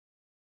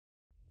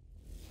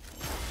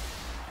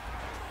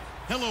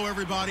Hello,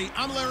 everybody.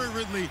 I'm Larry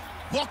Ridley.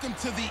 Welcome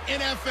to the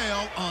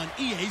NFL on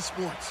EA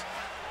Sports.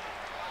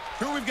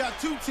 Here we've got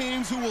two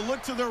teams who will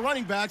look to their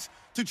running backs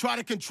to try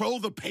to control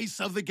the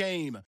pace of the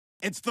game.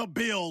 It's the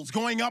Bills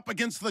going up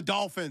against the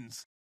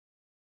Dolphins.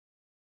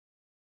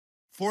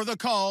 For the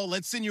call,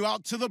 let's send you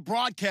out to the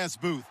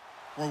broadcast booth,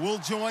 where we'll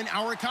join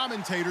our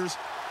commentators,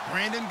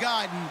 Brandon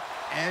Godden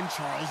and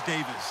Charles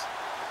Davis.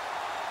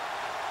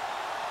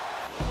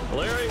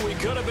 Larry, we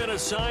could have been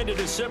assigned to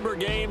December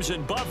games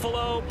in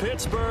Buffalo,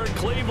 Pittsburgh,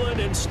 Cleveland.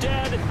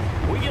 Instead,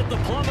 we get the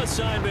plum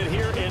assignment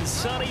here in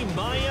sunny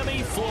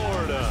Miami,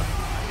 Florida.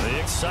 The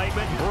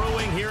excitement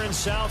brewing here in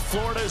South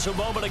Florida as a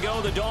moment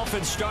ago the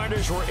Dolphins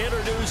starters were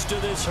introduced to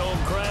this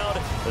home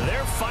crowd.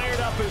 They're fired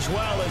up as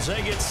well as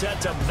they get set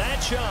to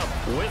match up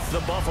with the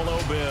Buffalo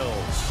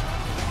Bills.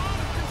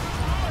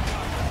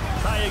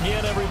 Hi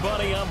again,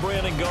 everybody. I'm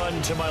Brandon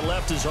Godden. To my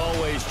left, as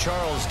always,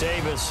 Charles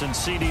Davis. And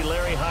CD,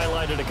 Larry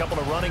highlighted a couple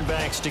of running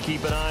backs to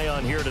keep an eye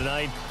on here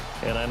tonight.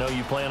 And I know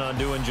you plan on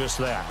doing just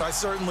that. I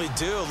certainly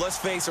do. Let's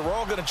face it, we're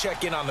all going to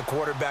check in on the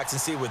quarterbacks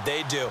and see what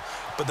they do.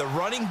 But the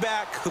running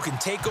back who can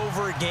take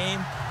over a game,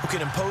 who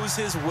can impose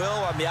his will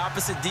on the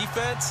opposite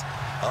defense,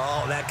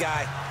 oh, that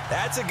guy,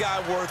 that's a guy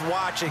worth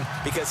watching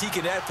because he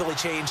can definitely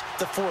change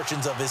the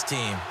fortunes of his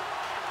team.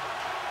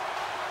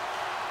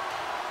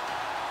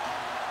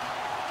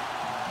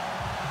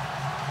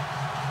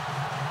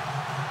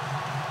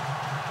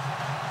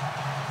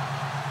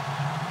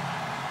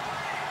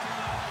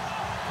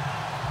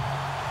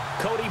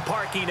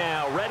 Parkey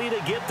now, ready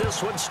to get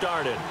this one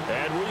started.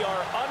 And we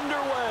are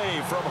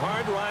underway from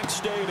Hard Rock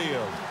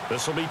Stadium.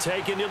 This will be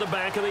taken to the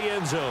back of the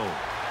end zone.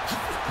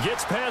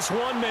 Gets past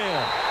one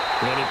man.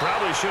 And he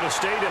probably should have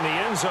stayed in the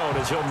end zone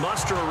as he'll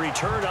muster a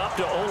return up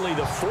to only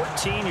the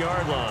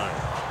 14-yard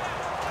line.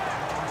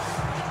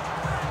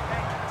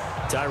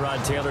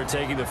 Tyrod Taylor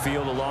taking the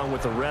field along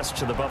with the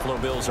rest of the Buffalo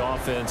Bills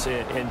offense.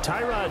 And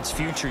Tyrod's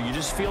future, you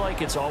just feel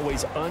like it's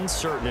always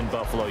uncertain in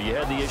Buffalo. You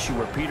had the issue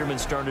where Peterman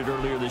started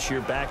earlier this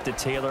year, back to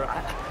Taylor.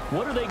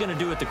 What are they going to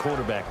do at the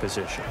quarterback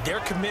position?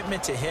 Their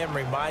commitment to him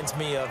reminds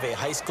me of a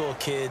high school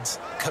kid's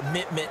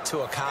commitment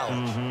to a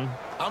college.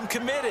 I'm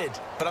committed,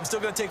 but I'm still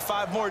going to take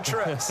 5 more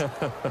trips.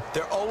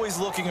 They're always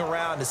looking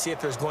around to see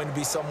if there's going to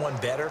be someone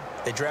better.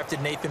 They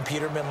drafted Nathan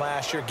Peterman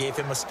last year, gave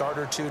him a start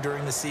or 2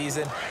 during the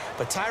season.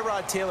 But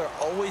Tyrod Taylor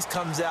always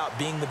comes out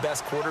being the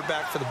best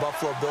quarterback for the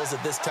Buffalo Bills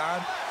at this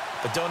time.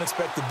 But don't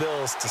expect the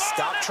Bills to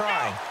stop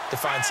trying to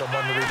find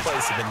someone to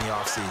replace him in the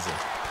offseason.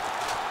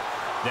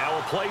 Now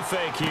a play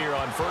fake here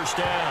on first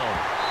down.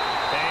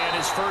 And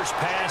his first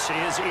pass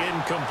is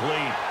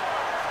incomplete.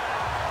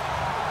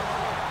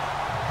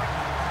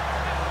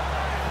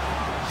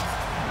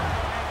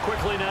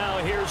 Quickly now,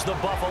 here's the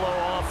Buffalo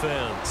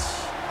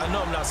offense. I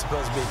know I'm not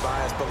supposed to be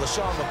biased, but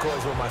LaShawn McCoy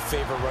is one of my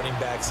favorite running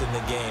backs in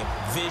the game.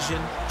 Vision,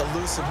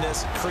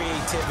 elusiveness,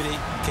 creativity,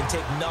 can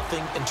take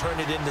nothing and turn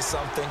it into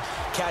something,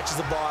 catches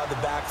the ball out of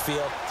the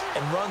backfield,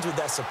 and runs with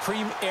that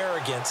supreme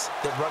arrogance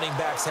that running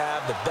backs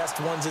have, the best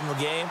ones in the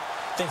game,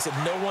 thinks that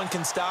no one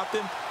can stop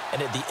him,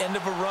 and at the end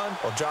of a run,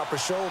 will drop a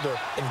shoulder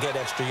and get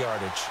extra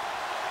yardage.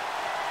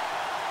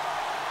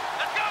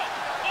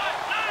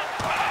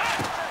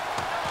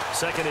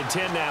 Second and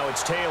 10 now,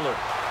 it's Taylor.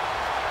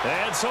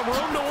 And some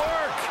room to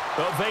work.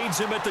 Evades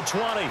him at the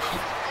 20.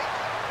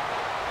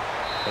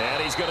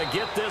 And he's going to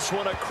get this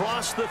one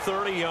across the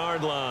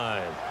 30-yard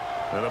line.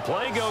 And the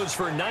play goes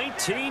for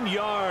 19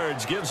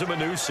 yards. Gives him a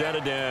new set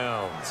of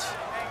downs.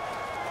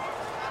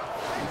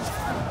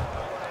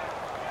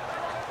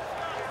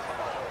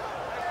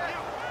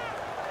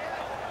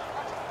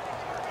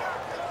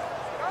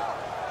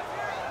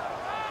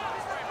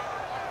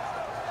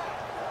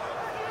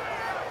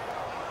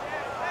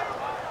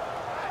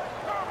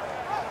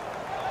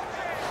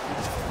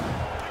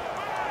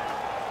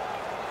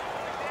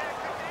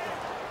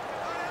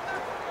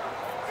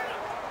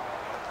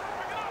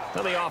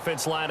 Now the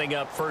offense lining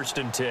up first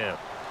and 10.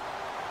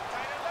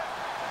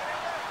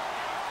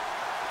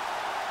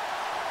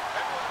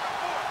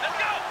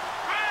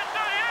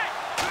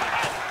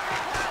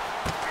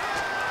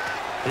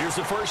 Here's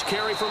the first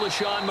carry for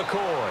LaShawn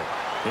McCoy.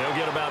 He'll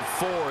get about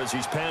 4 as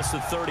he's past the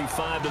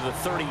 35 to the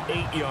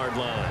 38-yard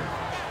line.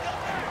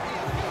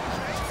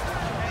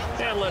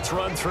 And let's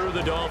run through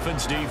the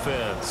Dolphins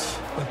defense.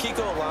 When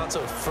Kiko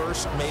Alonso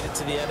first made it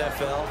to the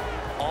NFL,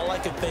 all I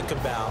could think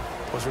about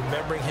was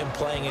remembering him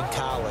playing in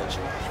college.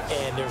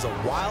 And there's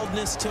a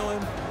wildness to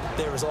him.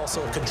 There was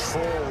also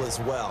control as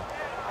well.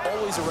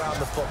 Always around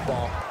the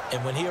football.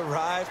 And when he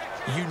arrived,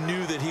 you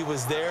knew that he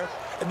was there.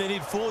 And then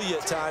he'd fool you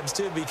at times,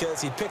 too,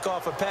 because he'd pick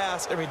off a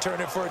pass and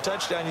return it for a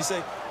touchdown. You say,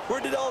 where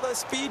did all that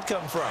speed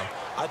come from?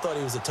 I thought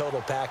he was a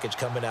total package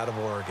coming out of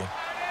Oregon.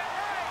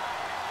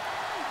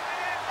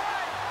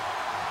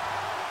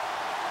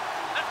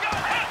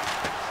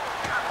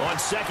 On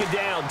second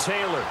down,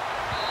 Taylor.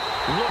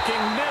 Looking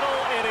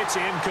middle, and it's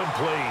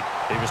incomplete.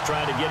 He was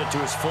trying to get it to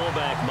his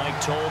fullback, Mike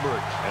Tolbert.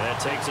 And that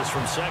takes us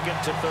from second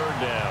to third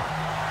down.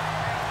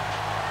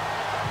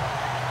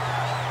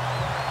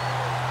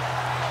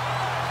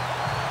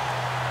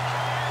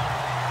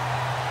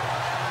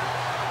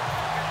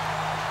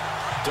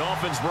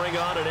 Dolphins bring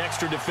on an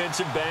extra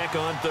defensive back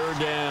on third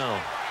down.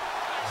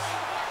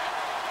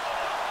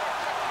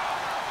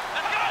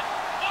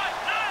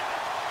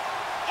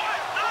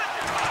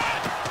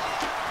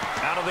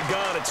 Out of the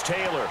gun, it's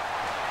Taylor.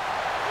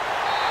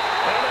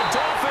 And the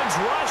Dolphins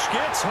rush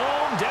gets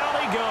home. Down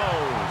he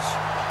goes.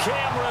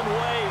 Cameron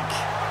Wake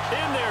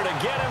in there to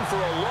get him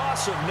for a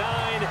loss of 9,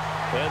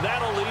 and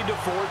that'll lead to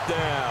fourth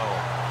down.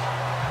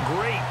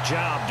 Great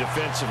job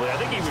defensively. I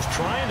think he was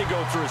trying to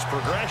go through his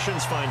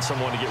progressions, find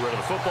someone to get rid of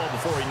the football.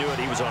 Before he knew it,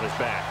 he was on his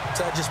back.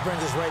 So that just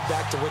brings us right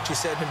back to what you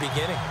said in the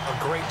beginning. A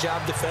great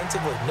job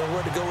defensively.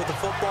 Nowhere to go with the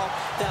football.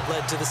 That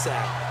led to the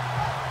sack.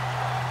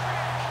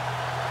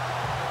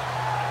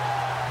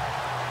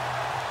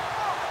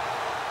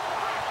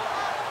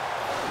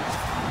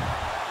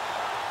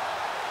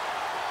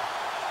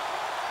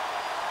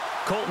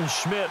 Colton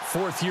Schmidt,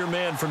 fourth-year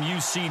man from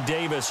UC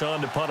Davis,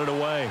 on to punt it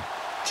away.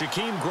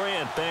 Jakeem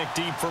Grant back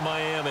deep for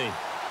Miami.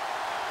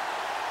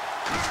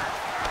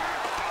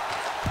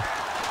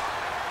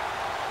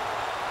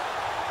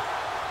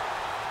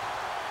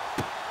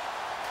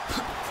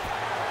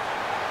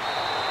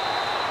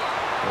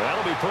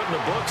 That'll be put in the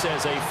books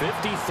as a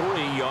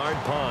 53-yard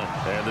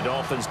punt. And the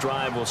Dolphins'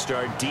 drive will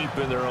start deep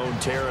in their own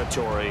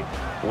territory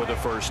with a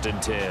 1st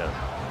and 10.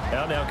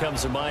 Now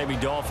comes the Miami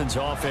Dolphins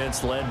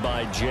offense led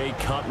by Jay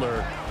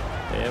Cutler.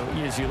 And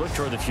as you look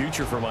toward the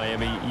future for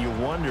Miami, you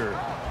wonder,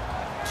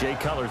 Jay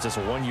Cutler, is this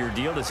a one-year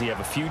deal? Does he have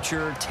a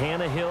future?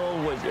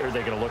 Tannehill? Are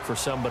they going to look for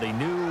somebody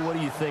new? What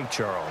do you think,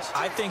 Charles?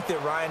 I think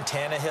that Ryan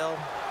Tannehill,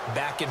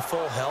 back in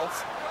full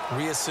health,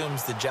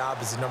 reassumes the job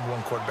as the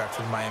 #1 quarterback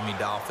for the Miami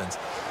Dolphins.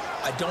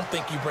 I don't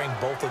think you bring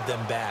both of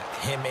them back,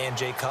 him and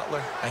Jay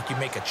Cutler. I think you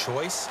make a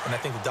choice, and I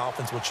think the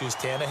Dolphins will choose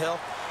Tannehill.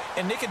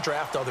 And they could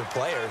draft other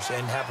players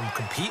and have them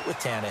compete with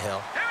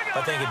Tannehill.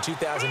 I think in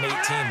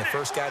 2018, the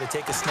first guy to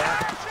take a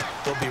snap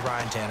will be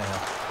Ryan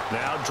Tannehill.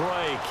 Now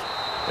Drake.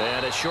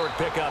 And a short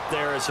pickup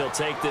there as he'll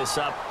take this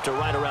up to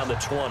right around the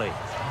 20.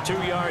 2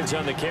 yards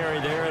on the carry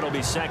there. It'll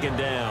be 2nd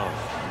down.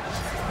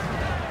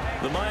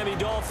 The Miami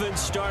Dolphins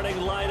starting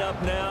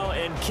lineup now,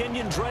 and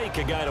Kenyon Drake,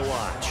 a guy to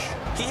watch.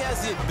 He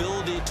has the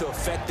ability to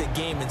affect the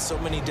game in so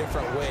many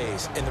different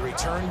ways. In the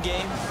return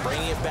game,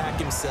 bringing it back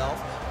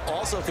himself.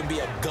 Also can be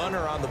a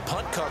gunner on the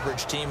punt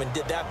coverage team and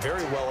did that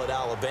very well at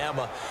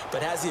Alabama,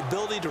 but has the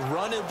ability to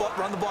run the ball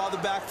out of the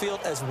backfield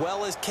as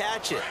well as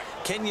catch it.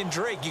 Kenyon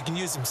Drake, you can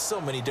use him so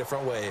many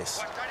different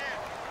ways.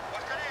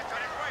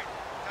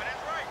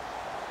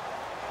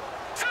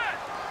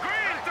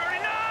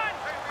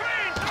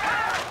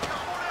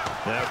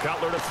 Now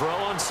Cutler to throw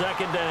on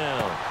 2nd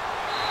down.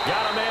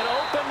 Got a man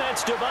open.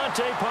 That's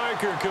Devontae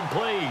Parker,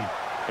 complete.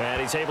 And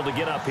he's able to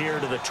get up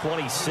here to the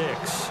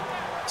 26.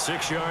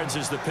 6 yards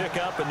is the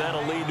pickup, and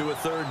that'll lead to a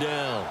 3rd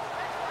down.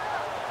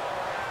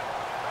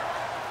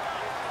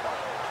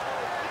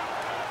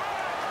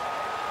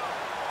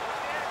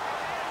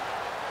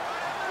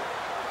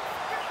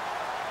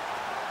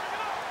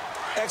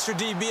 Extra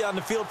DB on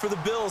the field for the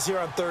Bills here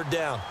on 3rd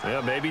down.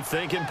 Yeah, maybe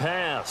thinking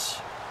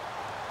pass.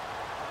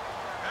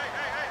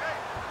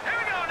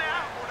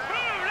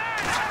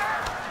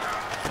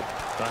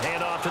 A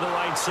handoff to the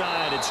right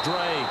side. It's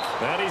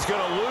Drake. And he's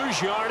going to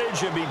lose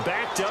yardage and be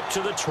backed up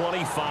to the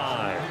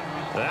 25.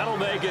 That'll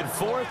make it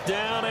 4th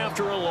down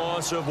after a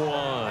loss of 1.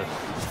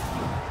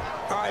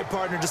 All right,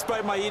 partner,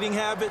 despite my eating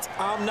habits,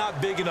 I'm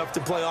not big enough to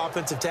play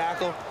offensive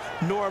tackle,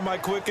 nor am I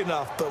quick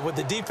enough. But with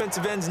the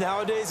defensive ends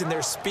nowadays and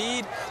their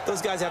speed,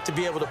 those guys have to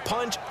be able to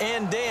punch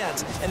and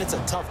dance, and it's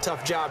a tough,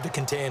 tough job to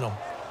contain them.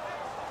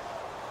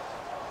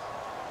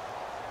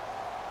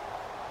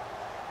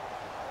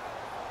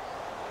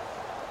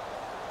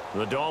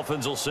 The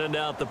Dolphins will send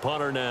out the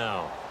punter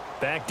now.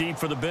 Back deep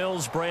for the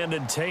Bills,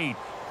 Brandon Tate.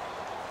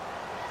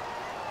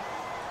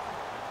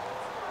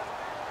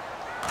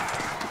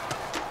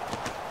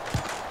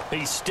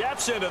 He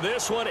steps into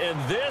this one, and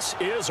this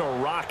is a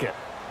rocket.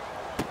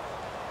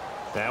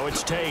 Now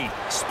it's Tate.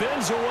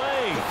 Spins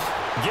away.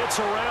 Gets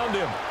around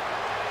him.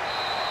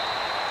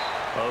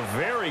 A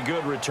very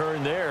good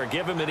return there.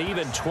 Give him an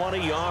even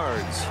 20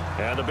 yards.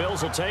 And the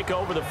Bills will take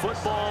over the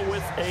football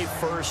with a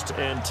 1st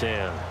and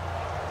 10.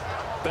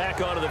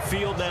 Back onto the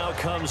field now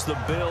comes the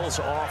Bills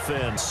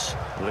offense.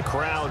 The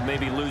crowd may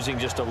be losing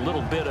just a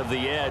little bit of the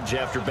edge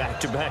after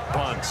back-to-back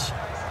punts.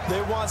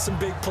 They want some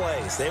big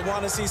plays. They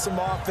want to see some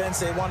offense.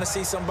 They want to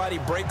see somebody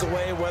break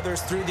away, whether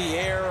it's through the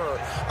air or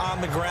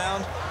on the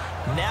ground.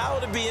 Now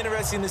it'll be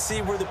interesting to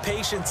see where the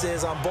patience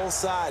is on both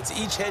sides.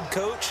 Each head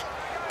coach,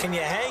 can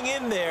you hang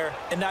in there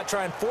and not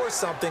try and force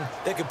something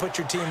that could put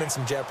your team in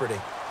some jeopardy?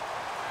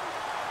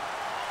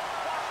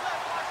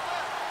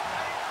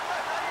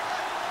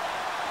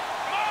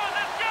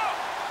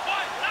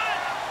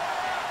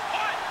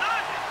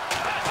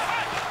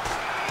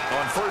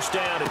 On 1st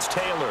down, it's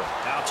Taylor.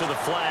 Out to the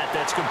flat.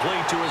 That's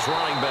complete to his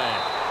running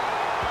back.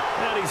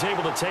 And he's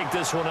able to take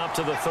this one up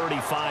to the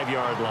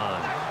 35-yard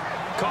line.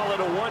 Call it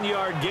a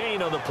 1-yard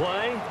gain on the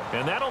play,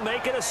 and that'll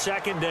make it a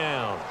 2nd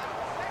down.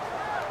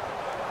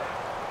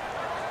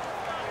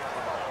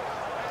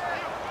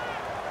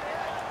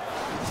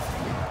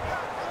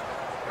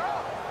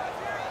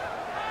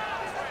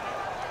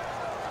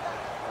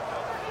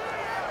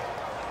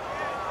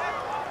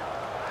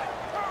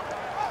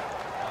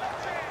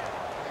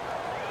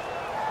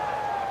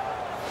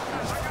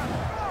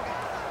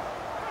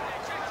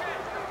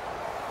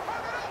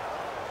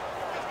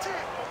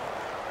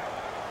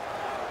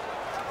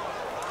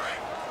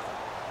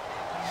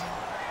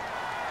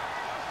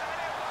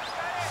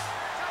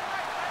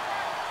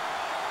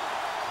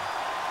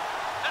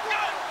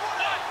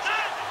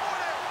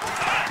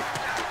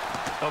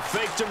 A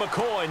fake to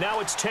McCoy. Now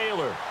it's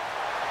Taylor.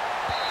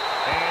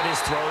 And his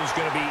throw's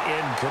going to be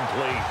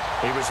incomplete.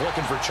 He was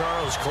looking for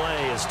Charles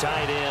Clay as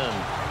tight end.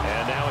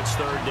 And now it's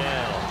third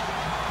down.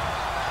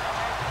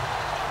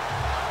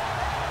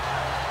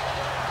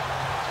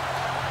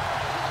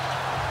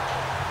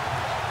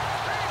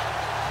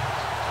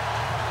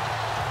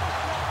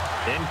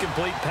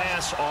 Incomplete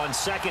pass on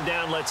second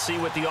down. Let's see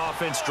what the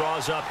offense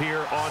draws up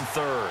here on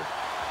third.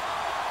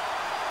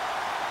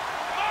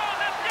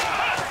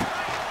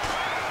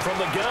 From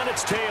the gun,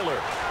 it's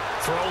Taylor.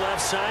 Throw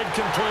left side,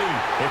 complete.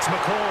 It's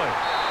McCoy.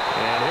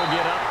 And he'll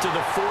get up to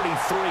the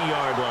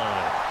 43-yard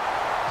line.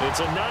 It's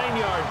a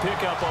 9-yard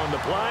pickup on the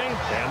play,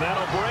 and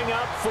that'll bring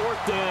up fourth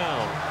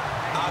down.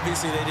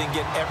 Obviously, they didn't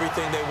get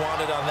everything they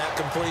wanted on that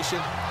completion,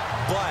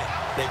 but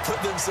they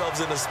put themselves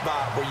in a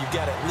spot where you've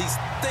got to at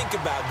least think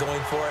about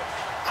going for it.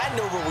 I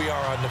know where we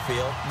are on the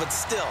field, but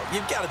still,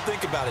 you've got to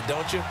think about it,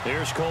 don't you?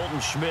 Here's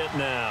Colton Schmidt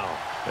now,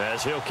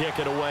 as he'll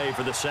kick it away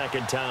for the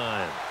second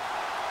time.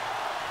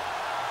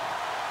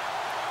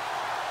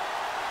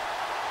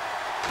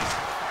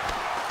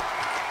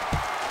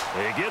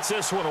 He gets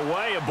this one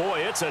away, and boy,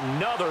 it's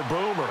another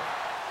boomer.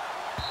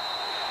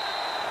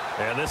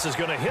 And this is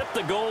going to hit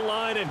the goal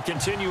line and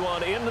continue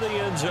on into the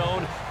end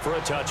zone for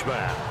a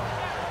touchback.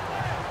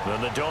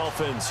 Then the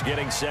Dolphins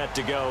getting set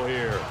to go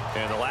here.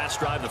 And the last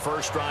drive, the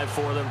first drive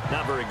for them,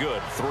 not very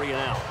good. 3 and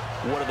out.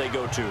 What do they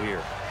go to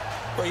here?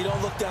 Well, you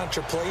don't look down at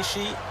your play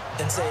sheet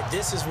and say,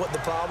 this is what the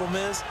problem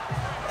is.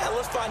 Now,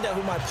 let's find out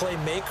who my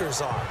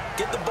playmakers are.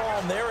 Get the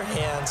ball in their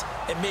hands,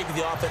 and maybe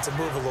the offense will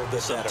move a little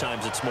bit better.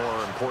 Sometimes it's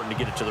more important to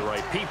get it to the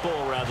right people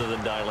rather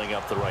than dialing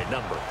up the right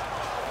number.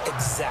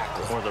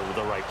 Exactly. Or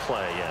the right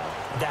play, yeah.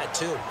 That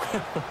too.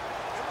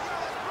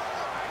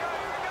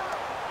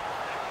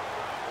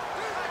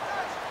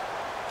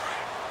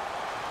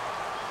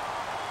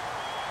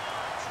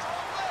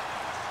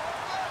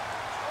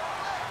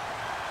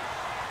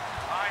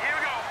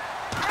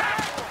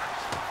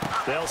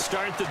 They'll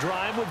start the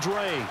drive with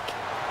Drake.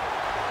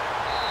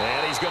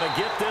 And he's going to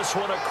get this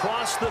one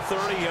across the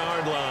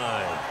 30-yard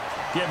line.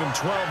 Give him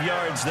 12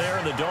 yards there,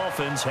 and the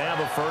Dolphins have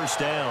a first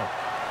down.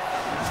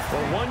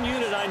 Well, one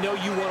unit I know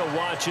you want to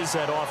watch is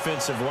that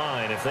offensive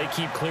line. If they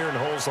keep clearing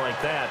holes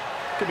like that,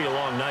 it could be a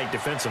long night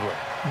defensively.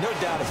 No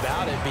doubt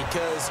about it,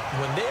 because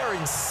when they are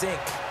in sync,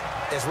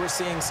 as we're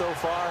seeing so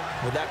far,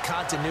 when that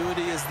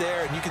continuity is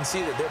there, and you can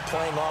see that they're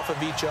playing off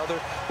of each other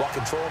while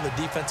controlling the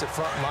defensive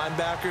front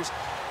linebackers,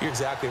 you're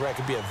exactly right. It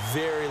could be a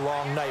very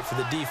long night for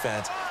the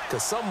defense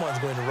because someone's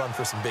going to run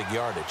for some big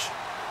yardage.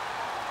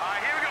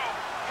 Here we go.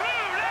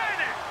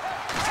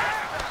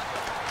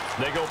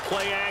 They go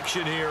play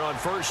action here on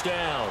first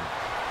down.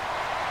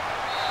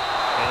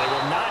 And they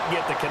will not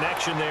get the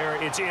connection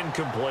there. It's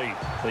incomplete.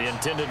 The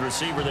intended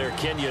receiver there,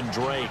 Kenyon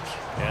Drake.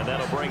 And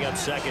that'll bring up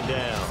second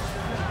down.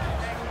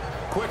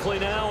 Quickly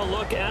now, a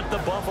look at the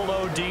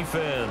Buffalo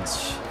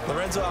defense.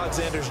 Lorenzo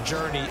Alexander's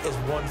journey is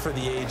one for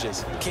the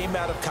ages. Came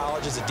out of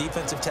college as a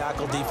defensive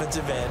tackle,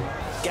 defensive end.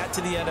 Got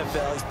to the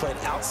NFL. He's played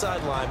outside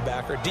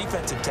linebacker,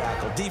 defensive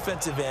tackle,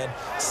 defensive end,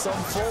 some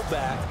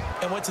fullback,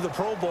 and went to the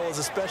Pro Bowl as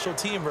a special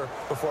teamer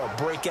before a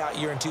breakout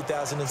year in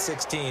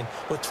 2016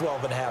 with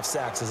 12.5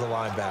 sacks as a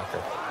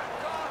linebacker.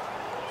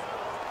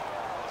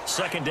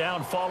 Second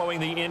down following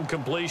the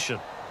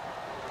incompletion.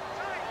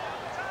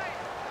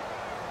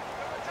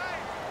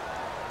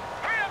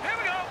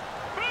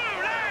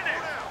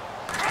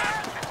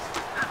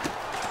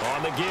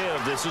 On the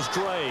give, this is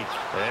Drake.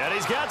 And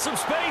he's got some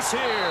space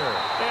here.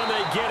 And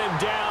they get him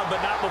down, but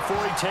not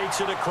before he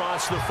takes it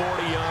across the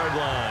 40-yard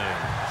line.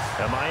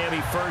 A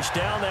Miami first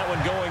down, that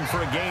one going for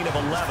a gain of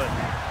 11.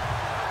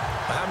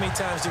 How many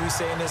times do we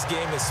say in this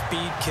game is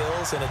speed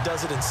kills, and it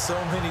does it in so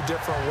many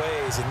different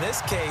ways. In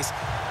this case,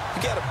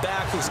 you got a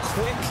back who's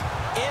quick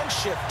and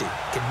shifty,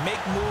 can make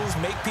moves,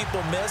 make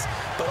people miss,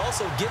 but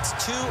also gets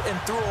to and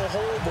through a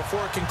hole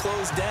before it can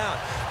close down.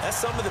 That's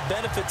some of the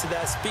benefits of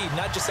that speed,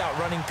 not just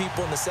outrunning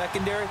people in the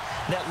secondary,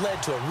 and that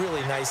led to a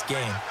really nice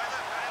game.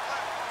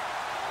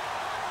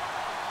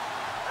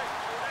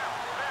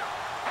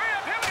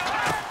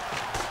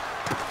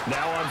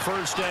 Now on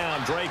first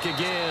down, Drake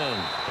again.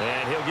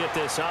 And he'll get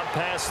this up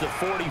past the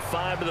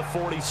 45 to the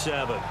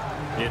 47.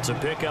 It's a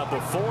pickup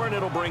of 4, and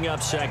it'll bring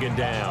up second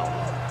down.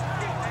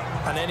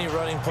 On any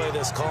running play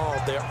that's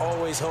called, they're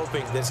always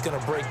hoping that it's going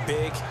to break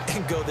big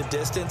and go the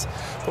distance.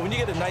 But when you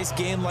get a nice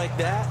game like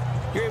that,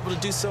 you're able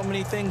to do so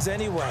many things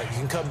anyway. You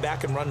can come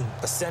back and run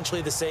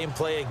essentially the same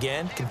play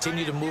again,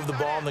 continue to move the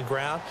ball on the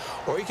ground,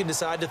 or you can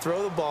decide to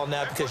throw the ball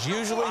now because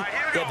usually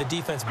you have the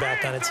defense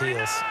back on its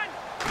heels.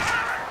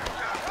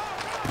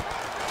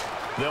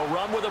 They'll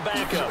run with a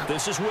backup.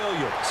 This is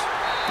Williams.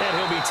 And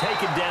he'll be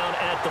taken down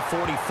at the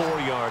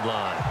 44-yard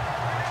line.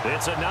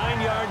 It's a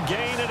 9-yard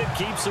gain, and it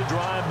keeps the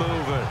drive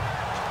moving.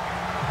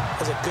 That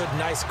was a good,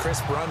 nice,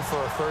 crisp run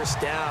for a first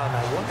down.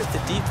 I wonder if the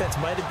defense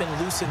might have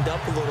been loosened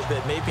up a little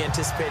bit, maybe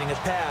anticipating a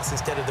pass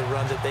instead of the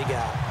run that they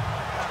got.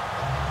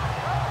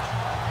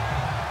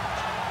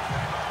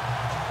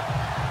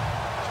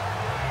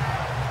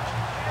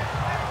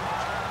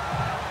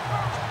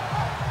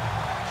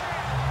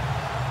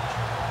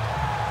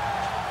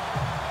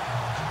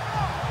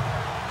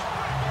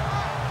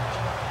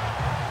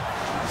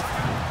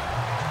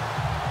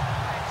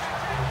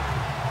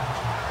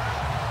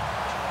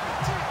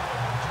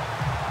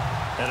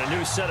 And a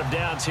new set of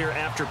downs here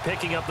after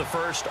picking up the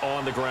first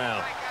on the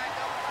ground.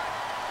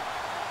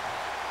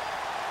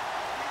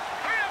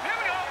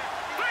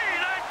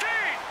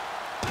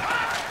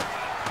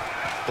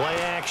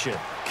 Play action.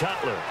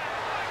 Cutler.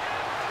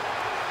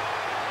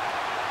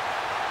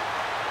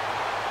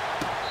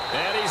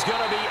 And he's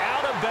going to be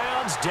out of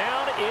bounds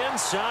down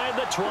inside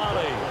the 20.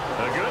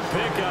 A good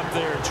pickup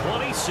there,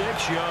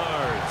 26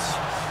 yards.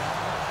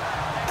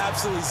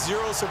 Absolutely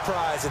zero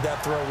surprise at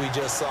that throw we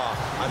just saw.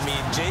 I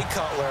mean, Jay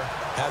Cutler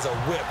has a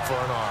whip for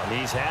an arm.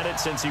 He's had it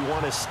since he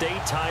won a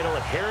state title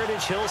at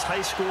Heritage Hills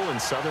High School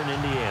in southern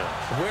Indiana.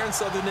 Where in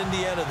southern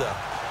Indiana, though?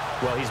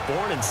 Well, he's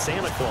born in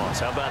Santa Claus.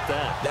 How about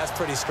that? That's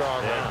pretty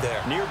strong right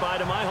there. Nearby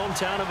to my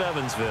hometown of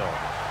Evansville.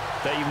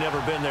 Bet you've never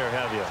been there,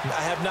 have you?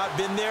 I have not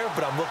been there,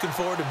 but I'm looking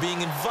forward to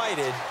being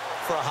invited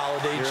for a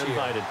holiday cheer. You're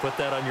invited. Put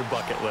that on your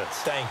bucket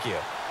list. Thank you.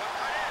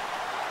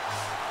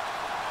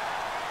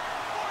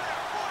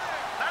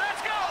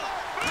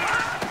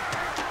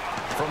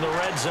 From the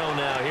red zone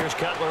now, here's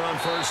Cutler on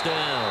first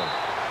down.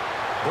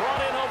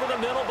 Brought in over the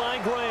middle by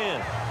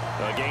Grant.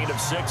 A gain of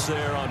 6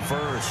 there on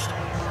first.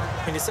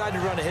 He decided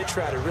to run a hitch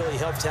route. It really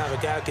helped to have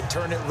a guy who can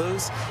turn it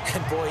loose.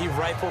 And, boy, he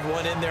rifled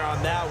one in there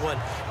on that one.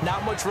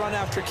 Not much run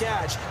after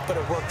catch, but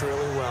it worked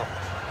really well.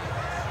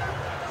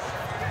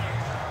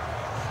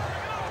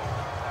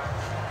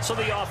 So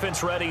the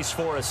offense readies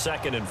for a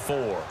 2nd and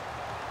 4.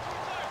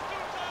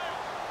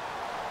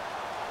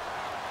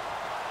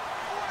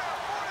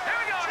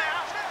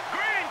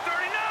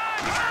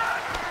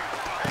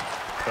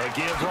 A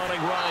give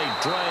running right,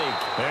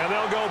 Drake. And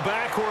they'll go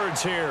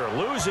backwards here,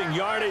 losing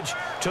yardage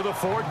to the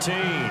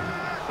 14.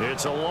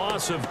 It's a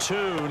loss of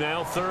 2,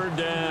 now 3rd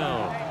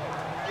down.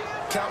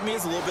 Count me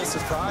as a little bit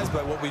surprised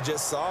by what we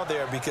just saw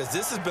there, because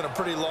this has been a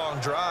pretty long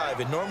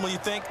drive, and normally you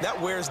think that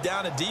wears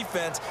down a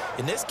defense.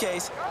 In this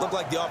case, looked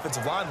like the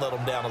offensive line let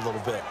them down a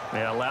little bit.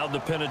 Yeah, allowed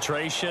the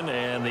penetration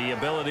and the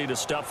ability to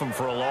stuff them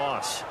for a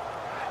loss.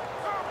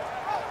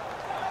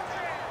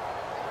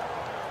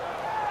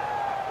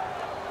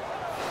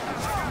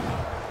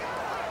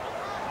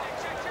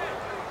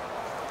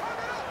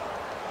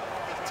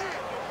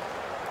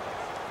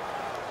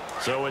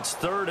 So it's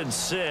 3rd and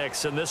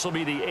 6, and this will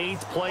be the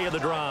 8th play of the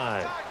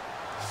drive.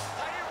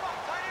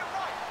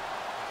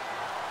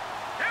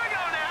 Here we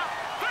go now.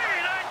 3-19.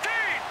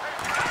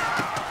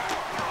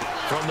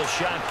 From the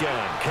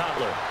shotgun,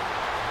 Cutler.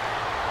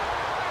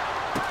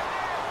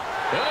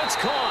 And it's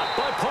caught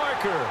by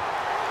Parker.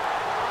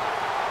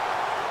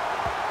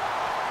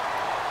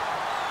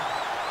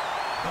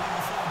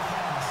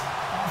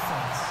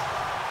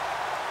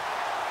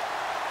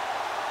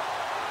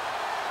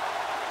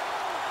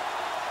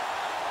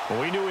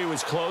 We knew he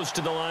was close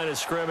to the line of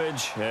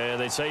scrimmage, and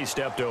they say he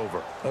stepped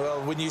over. Well,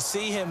 when you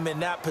see him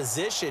in that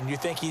position, you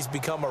think he's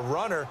become a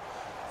runner.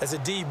 As a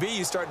DB,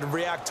 you start to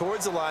react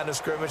towards the line of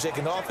scrimmage. They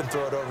can often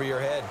throw it over your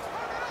head.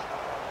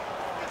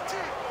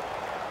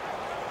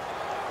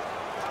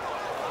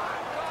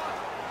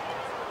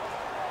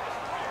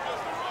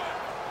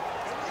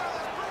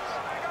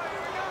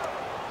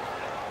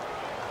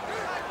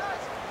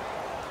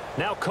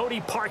 Now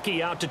Cody Parkey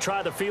out to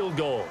try the field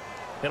goal.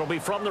 It'll be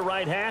from the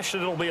right hash,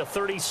 and it'll be a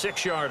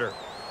 36-yarder.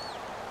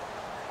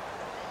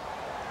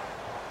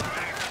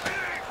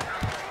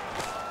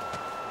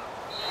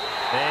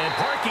 And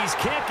Parkey's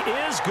kick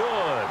is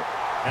good.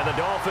 And the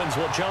Dolphins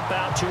will jump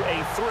out to a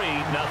 3-0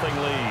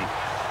 lead.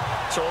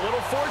 So a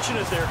little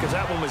fortunate there, because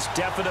that one was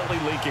definitely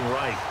leaking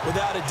right.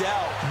 Without a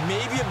doubt.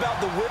 Maybe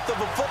about the width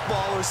of a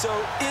football or so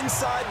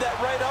inside that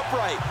right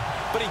upright.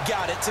 But he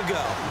got it to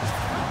go.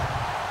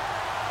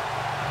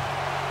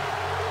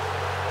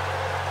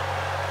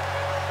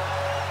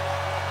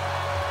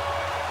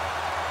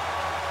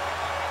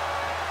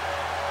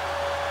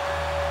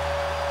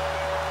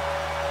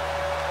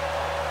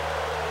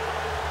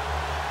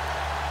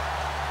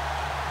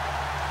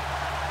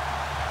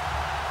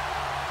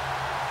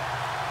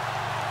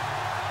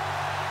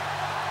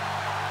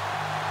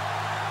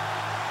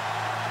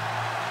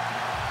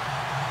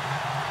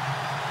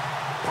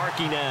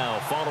 Parkey now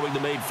following the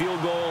made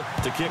field goal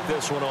to kick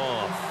this one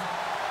off.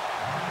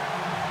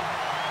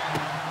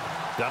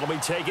 That'll be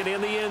taken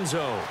in the end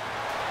zone.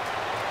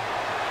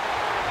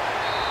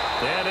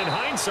 And in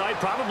hindsight,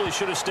 probably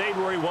should have stayed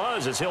where he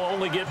was, as he'll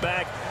only get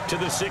back to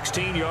the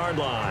 16-yard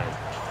line.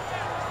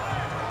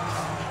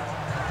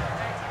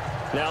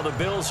 Now the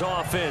Bills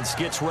offense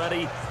gets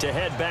ready to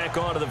head back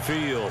onto the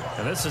field.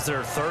 And this is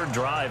their 3rd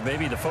drive.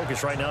 Maybe the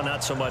focus right now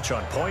not so much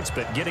on points,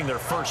 but getting their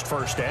first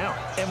down.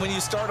 And when you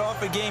start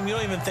off a game, you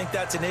don't even think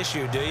that's an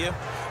issue, do you?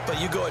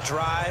 But you go a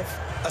drive,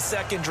 a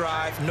 2nd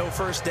drive, no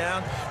first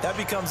down, that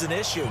becomes an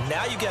issue.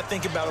 Now you got to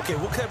think about, okay,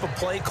 what type of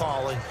play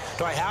calling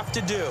do I have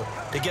to do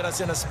to get us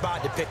in a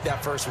spot to pick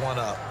that first one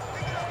up?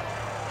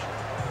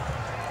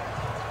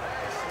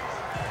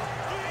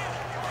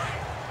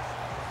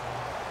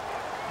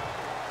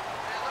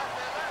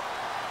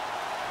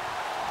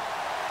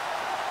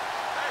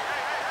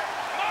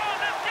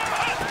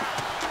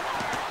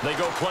 They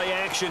go play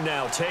action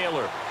now,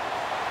 Taylor.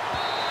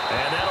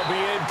 And that'll be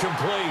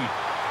incomplete.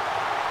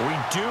 We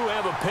do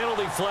have a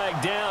penalty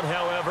flag down,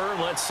 however.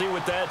 Let's see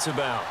what that's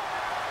about.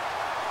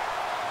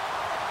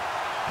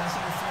 Pass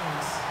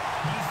interference.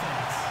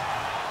 Defense.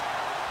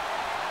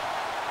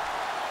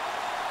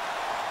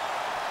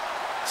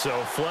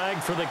 So flag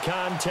for the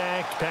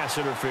contact, pass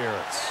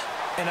interference.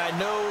 And I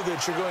know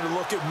that you're going to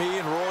look at me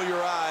and roll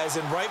your eyes,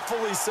 and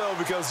rightfully so,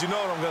 because you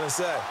know what I'm going to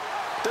say.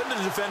 Doesn't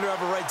the defender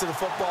have a right to the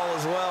football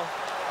as well?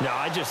 No,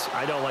 I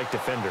don't like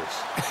defenders.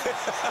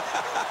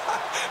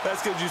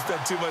 That's because you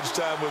spent too much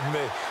time with me.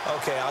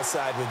 Okay, I'll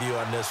side with you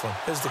on this one.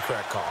 This is the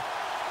correct call.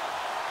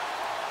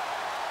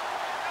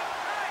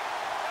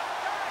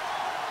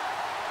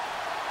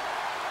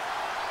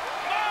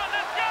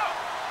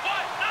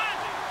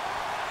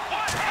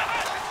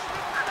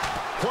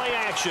 Play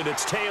action,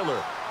 it's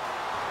Taylor.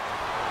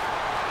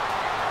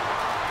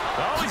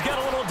 Oh, he's got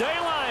a little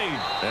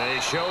daylight. And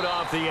he showed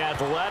off the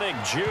athletic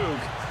juke.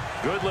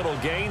 Good little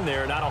gain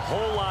there. Not a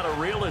whole lot of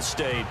real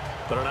estate,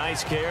 but a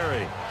nice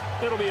carry.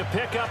 It'll be a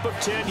pickup of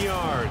 10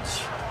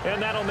 yards. And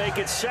that'll make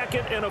it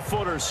second and a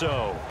foot or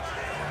so.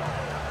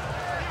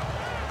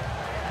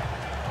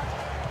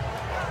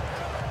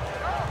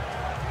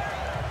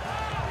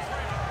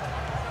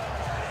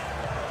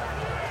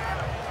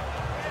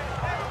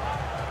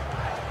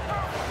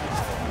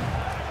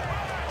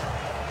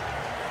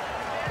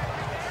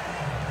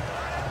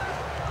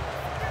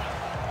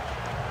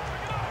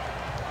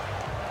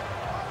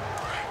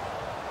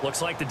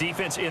 Looks like the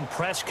defense in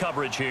press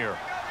coverage here.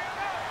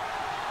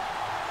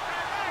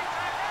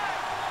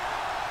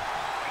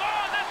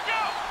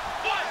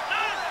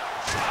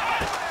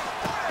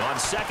 On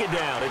second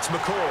down, it's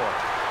McCoy.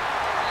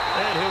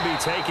 And he'll be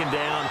taken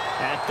down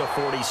at the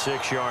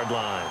 46-yard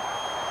line.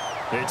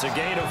 It's a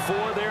gain of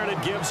 4 there, and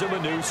it gives him a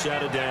new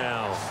set of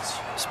downs.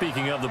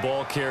 Speaking of the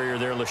ball carrier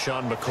there,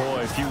 LaShawn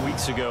McCoy, a few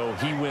weeks ago,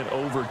 he went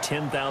over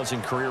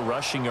 10,000 career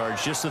rushing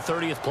yards, just the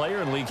 30th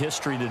player in league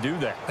history to do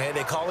that. Hey,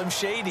 they call him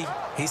Shady.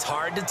 He's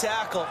hard to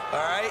tackle, all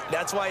right?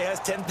 That's why he has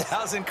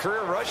 10,000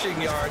 career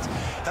rushing yards.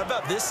 How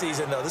about this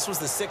season, though? This was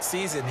the 6th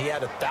season. He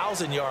had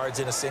 1,000 yards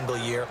in a single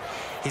year.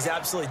 He's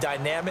absolutely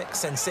dynamic,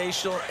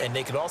 sensational, and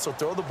they can also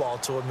throw the ball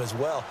to him as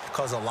well.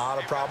 Cause a lot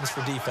of problems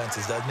for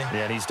defenses, doesn't he?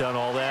 Yeah, and he's done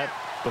all that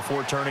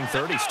before turning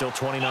 30, still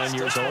 29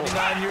 years old.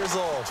 29 years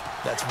old.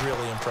 That's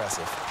really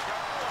impressive.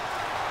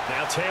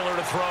 Now Taylor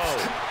to throw.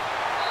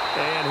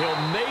 And he'll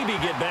maybe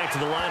get back to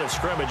the line of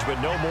scrimmage, but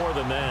no more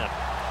than that.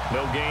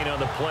 No gain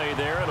on the play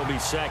there. It'll be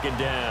second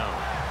down.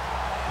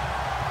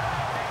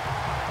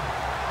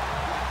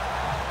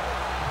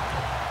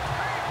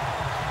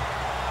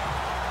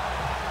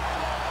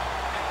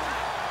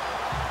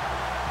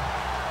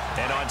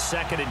 And on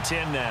second and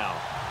 10 now.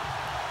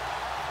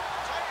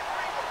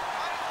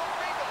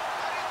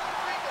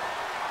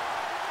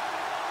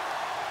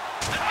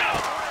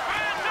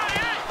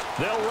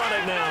 They'll run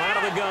it now out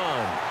of the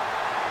gun.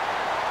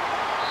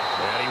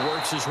 And he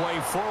works his way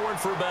forward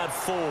for about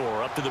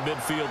 4 up to the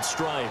midfield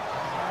stripe.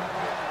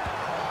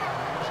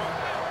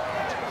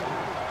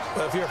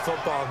 Well, if you're a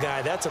football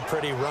guy, that's a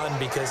pretty run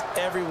because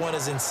everyone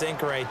is in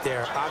sync right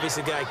there.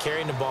 Obviously, the guy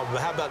carrying the ball, but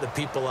how about the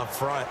people up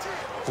front?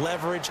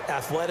 Leverage,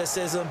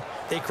 athleticism,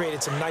 they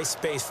created some nice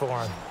space for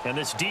him. And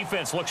this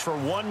defense looks for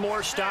one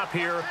more stop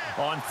here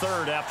on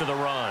third after the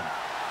run.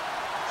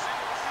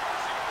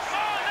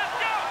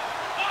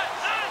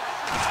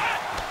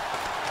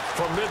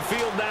 From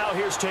midfield now,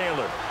 here's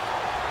Taylor.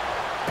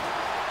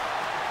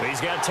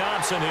 He's got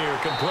Thompson here,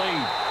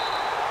 complete.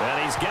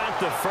 And he's got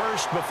the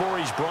first before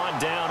he's brought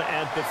down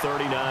at the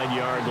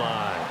 39-yard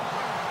line.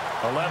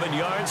 11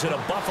 yards and a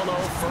Buffalo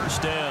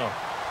first down.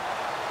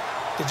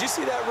 Did you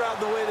see that route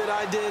the way that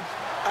I did?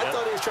 I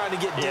thought he was trying to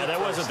get deep. Yeah, that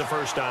first. wasn't the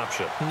first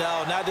option.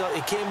 No,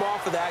 it came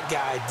off of that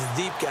guy,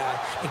 the deep guy,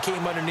 and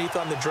came underneath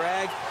on the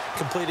drag,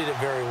 completed it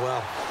very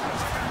well.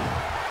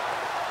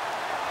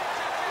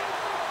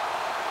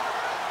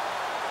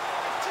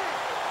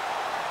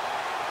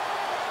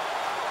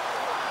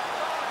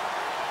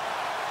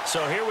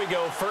 So here we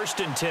go,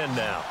 1st and 10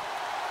 now.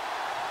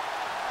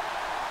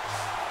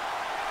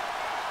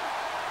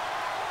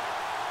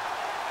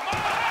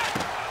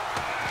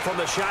 From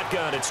the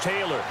shotgun, it's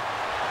Taylor.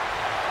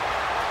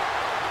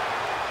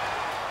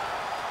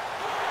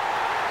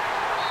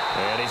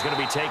 And he's going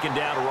to be taken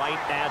down right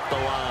at the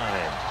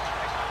line.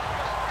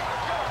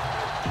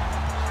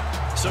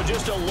 So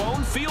just a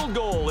lone field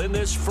goal in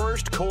this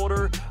first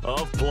quarter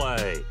of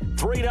play.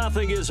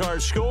 3-0 is our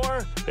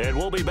score, and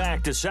we'll be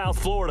back to South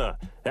Florida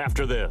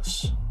after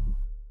this.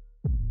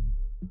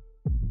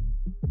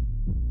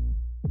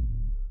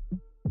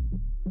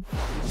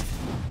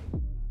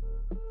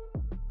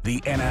 The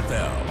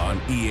NFL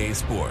on EA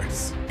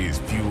Sports is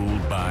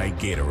fueled by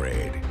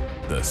Gatorade,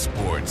 the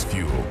sports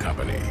fuel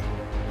company.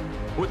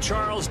 With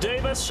Charles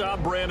Davis,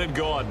 I'm Brandon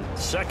Gaudin.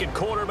 Second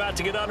quarter about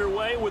to get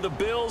underway with the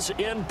Bills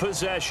in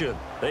possession.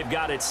 They've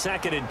got it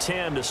 2nd and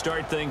 10 to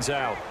start things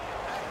out.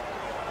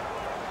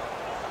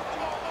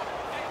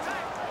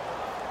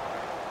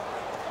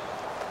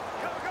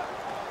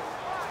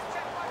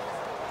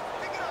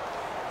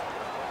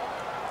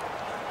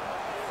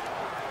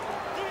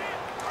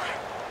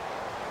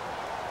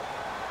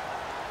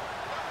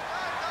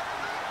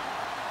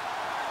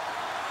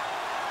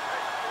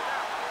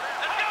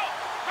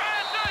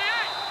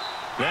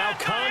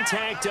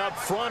 contact up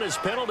front as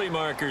penalty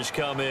markers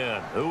come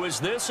in. Who is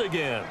this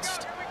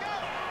against?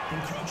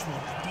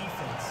 Encroachment,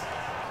 defense.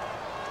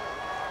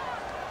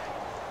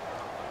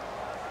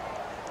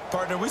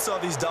 Partner, we saw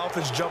these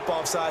Dolphins jump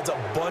off sides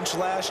a bunch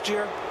last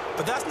year,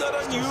 but that's not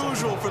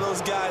unusual for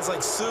those guys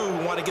like Sue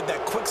who want to get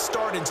that quick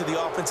start into the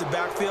offensive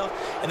backfield,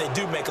 and they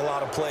do make a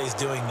lot of plays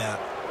doing that.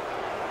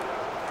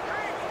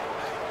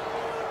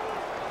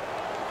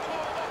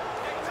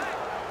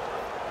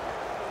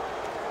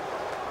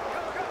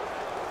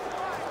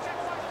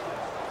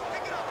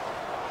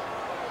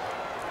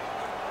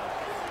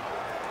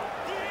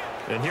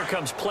 And here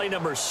comes play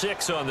number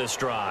 6 on this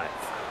drive.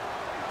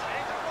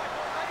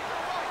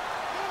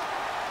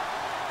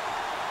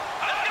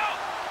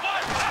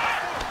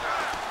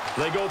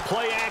 They go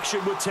play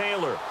action with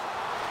Taylor.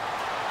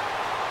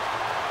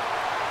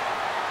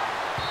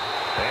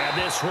 And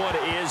this one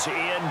is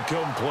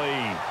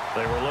incomplete.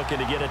 They were looking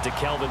to get it to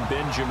Kelvin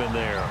Benjamin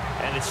there.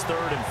 And it's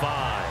 3rd and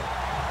 5.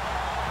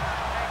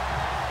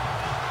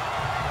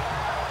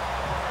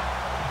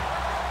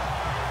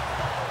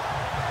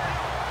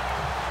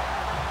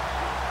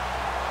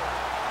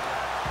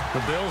 The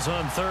Bills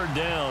on 3rd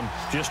down.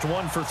 Just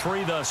 1 for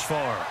 3 thus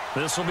far.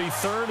 This will be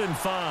 3rd and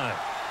 5.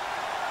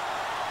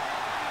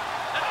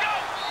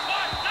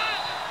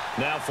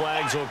 Now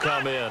flags will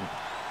come in.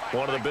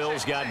 One of the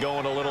Bills got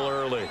going a little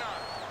early.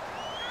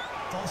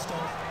 False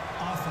start,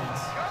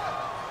 offense.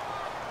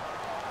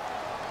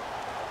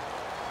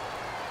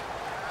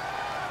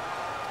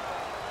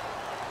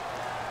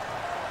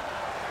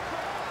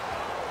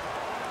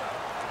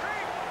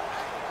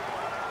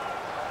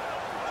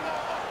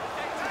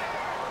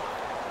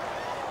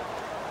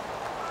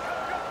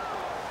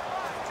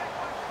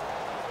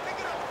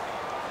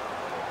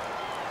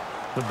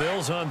 The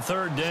Bills on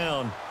 3rd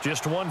down.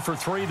 Just 1 for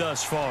 3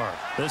 thus far.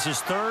 This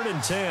is 3rd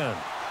and 10. Here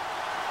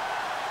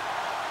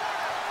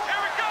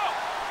we go.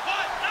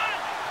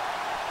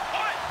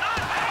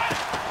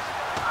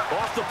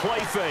 Off the play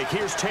fake.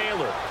 Here's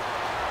Taylor.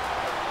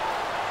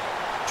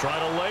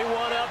 Trying to lay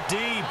one up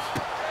deep.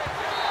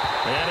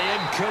 And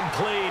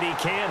incomplete. He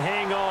can't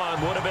hang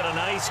on. Would have been a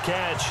nice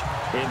catch.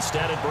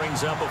 Instead, it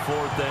brings up a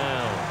 4th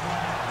down.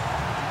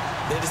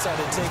 They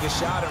decided to take a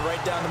shot and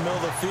right down the middle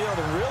of the field,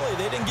 and really,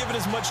 they didn't give it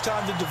as much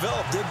time to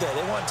develop, did they?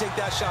 They want to take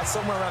that shot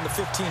somewhere around the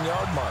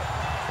 15-yard mark.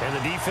 And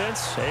the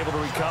defense able to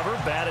recover,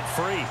 bat it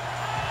free.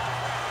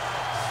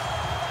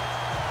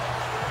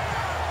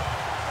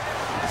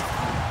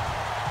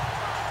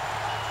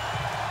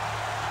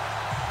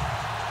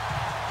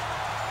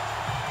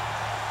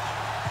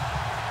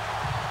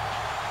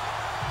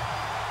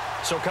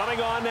 So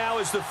coming on now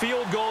is the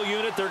field goal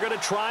unit. They're going to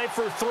try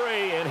for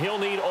 3, and he'll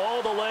need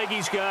all the leg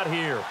he's got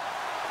here.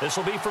 This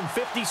will be from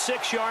 56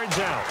 yards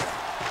out.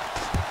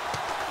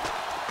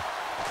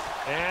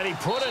 And he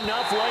put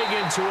enough leg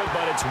into it,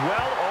 but it's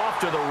well off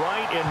to the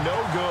right and no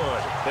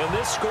good. And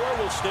this score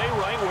will stay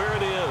right where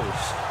it is.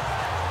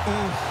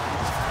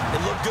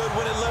 It looked good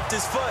when it left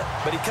his foot,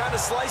 but he kind of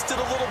sliced it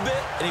a little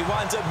bit, and he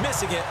winds up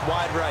missing it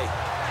wide right.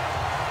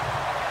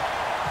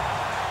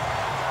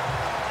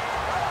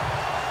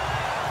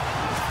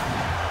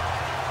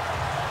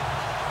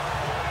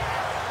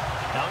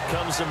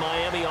 Comes the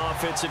Miami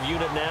offensive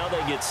unit now. They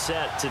get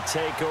set to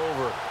take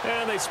over.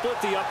 And they split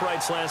the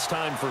uprights last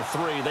time for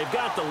 3. They've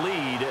got the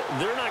lead.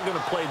 They're not going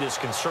to play this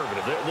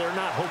conservative. They're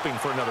not hoping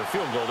for another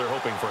field goal. They're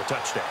hoping for a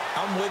touchdown.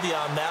 I'm with you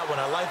on that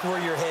one. I like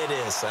where your head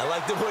is. I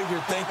like the way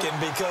you're thinking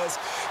because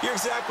you're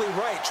exactly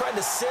right. Trying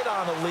to sit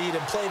on a lead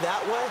and play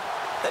that way,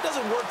 that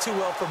doesn't work too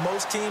well for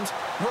most teams.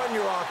 Run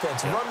your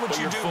offense. Run what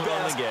you do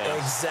best.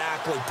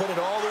 Exactly. Put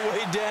it all the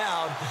way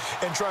down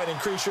and try to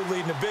increase your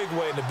lead in a big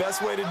way. And the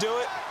best way to do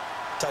it,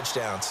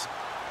 touchdowns.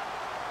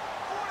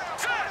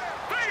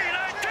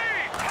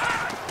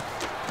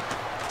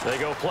 They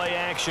go play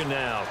action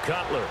now.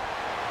 Cutler.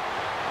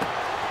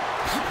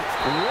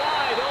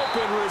 Wide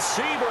open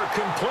receiver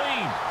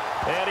complete.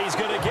 And he's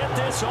going to get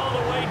this all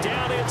the way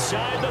down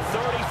inside the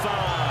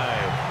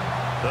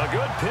 35. A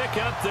good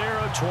pickup there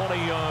of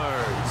 20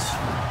 yards.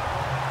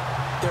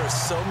 There are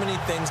so many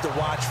things to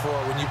watch for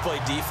when you play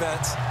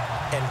defense.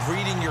 And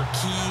reading your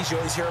keys, you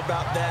always hear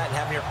about that, and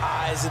having your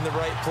eyes in the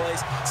right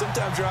place.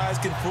 Sometimes your eyes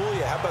can fool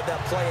you. How about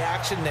that play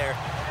action there?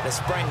 And it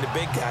sprang the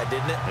big guy,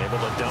 didn't it? Able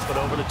to dump it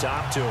over the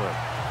top to him.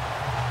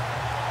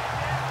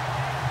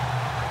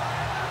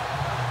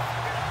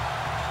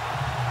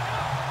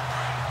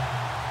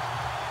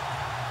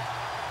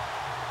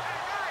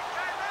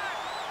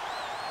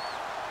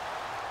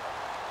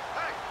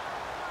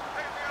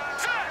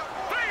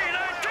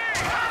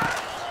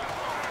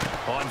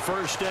 On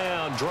 1st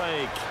down,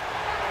 Drake.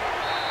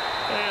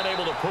 And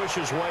able to push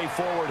his way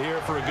forward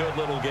here for a good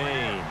little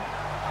gain.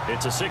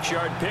 It's a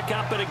 6-yard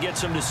pickup, but it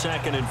gets him to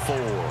 2nd and 4.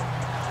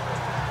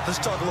 Let's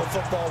talk a little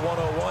football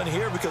 101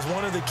 here because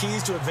one of the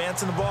keys to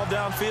advancing the ball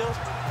downfield,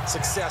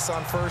 success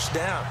on 1st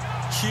down.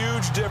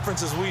 Huge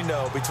difference, as we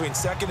know, between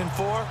 2nd and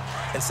 4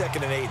 and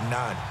 2nd and 8 and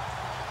 9.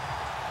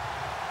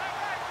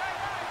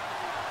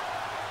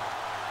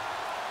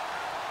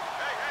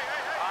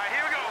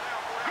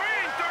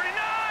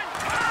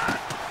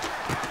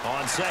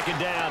 On second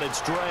down, it's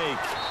Drake.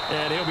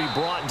 And he'll be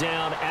brought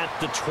down at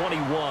the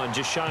 21,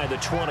 just shy of the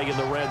 20 in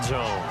the red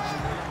zone.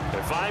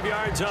 And 5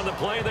 yards on the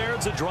play there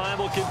as the drive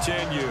will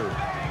continue.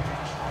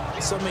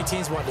 So many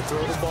teams want to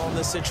throw the ball in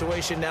this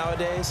situation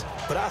nowadays,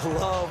 but I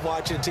love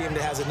watching a team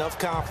that has enough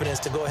confidence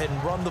to go ahead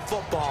and run the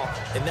football.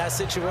 In that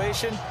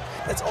situation,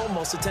 that's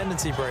almost a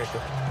tendency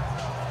breaker.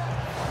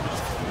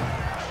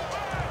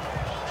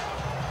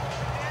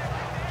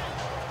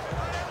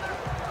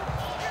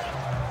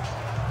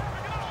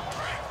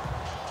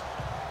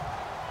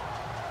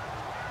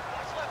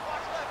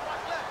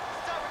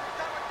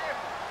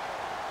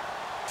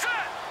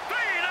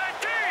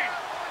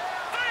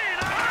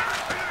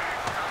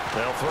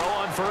 They'll throw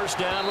on first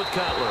down with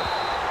Cutler.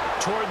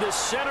 Toward the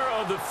center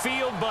of the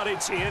field, but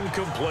it's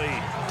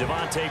incomplete.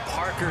 Devontae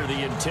Parker,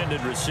 the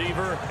intended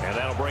receiver, and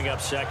that'll bring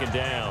up second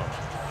down.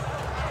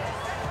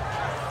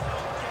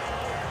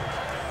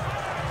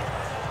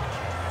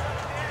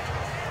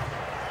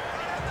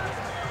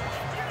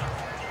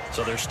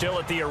 So they're still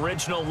at the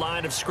original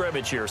line of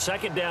scrimmage here.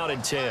 Second down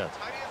and 10.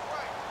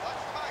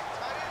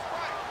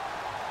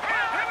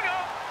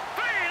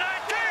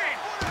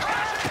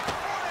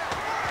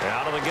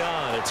 Out of the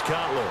gun, it's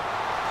Cutler.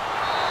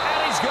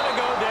 And he's going to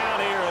go down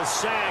here, a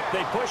sack.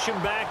 They push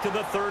him back to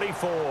the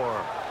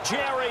 34.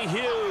 Jerry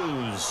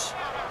Hughes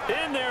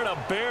in there to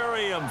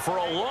bury him for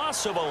a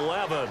loss of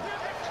 11.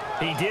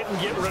 He didn't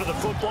get rid of the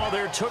football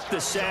there, took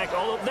the sack,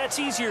 although that's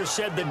easier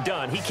said than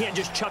done. He can't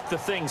just chuck the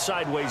thing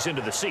sideways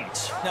into the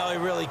seats. No, he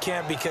really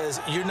can't,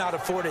 because you're not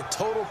afforded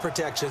total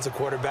protection as a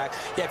quarterback.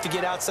 You have to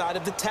get outside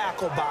of the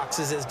tackle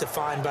boxes as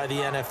defined by the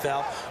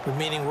NFL,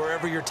 meaning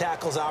wherever your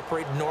tackles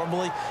operate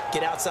normally,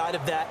 get outside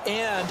of that,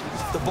 and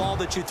the ball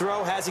that you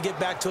throw has to get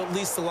back to at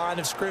least the line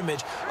of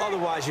scrimmage.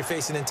 Otherwise, you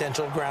face an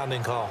intentional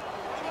grounding call.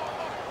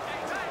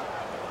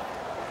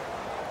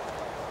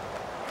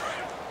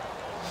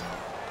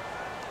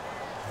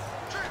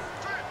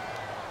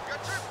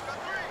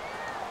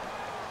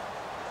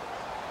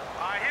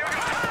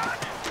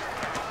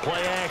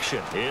 Play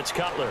action. It's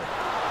Cutler. The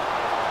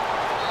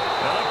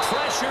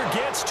pressure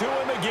gets to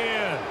him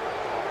again.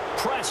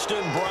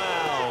 Preston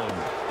Brown.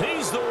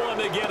 He's the one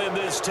to get him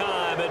this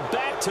time. And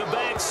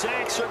back-to-back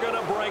sacks are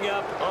going to bring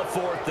up a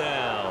fourth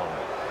down.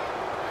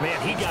 Man,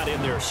 he got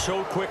in there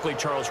so quickly,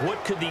 Charles.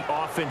 What could the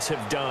offense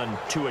have done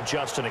to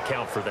adjust and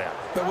account for that?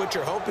 But what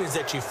you're hoping is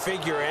that you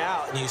figure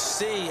out and you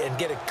see and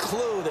get a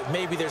clue that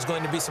maybe there's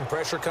going to be some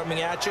pressure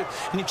coming at you,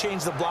 and you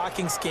change the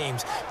blocking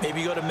schemes.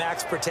 Maybe you go to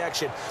max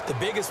protection. The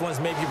biggest ones,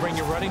 maybe you bring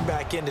your running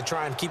back in to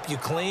try and keep you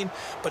clean.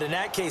 But in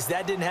that case,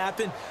 that didn't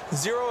happen.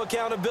 Zero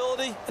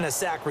accountability, and a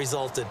sack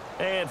resulted.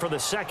 And for the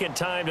second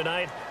time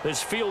tonight,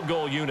 this field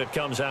goal unit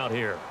comes out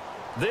here.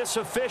 This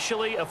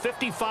officially a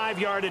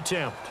 55-yard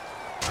attempt.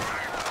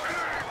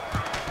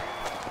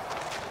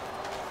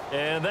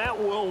 And that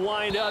will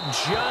wind up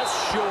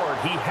just short.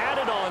 He had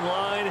it on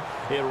line.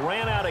 It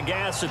ran out of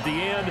gas at the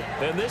end,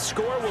 and this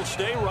score will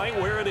stay right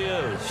where it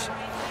is.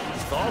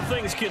 All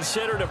things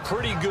considered, a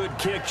pretty good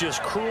kick.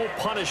 Just cruel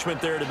punishment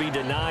there to be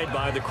denied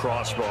by the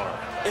crossbar.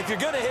 If you're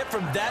going to hit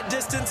from that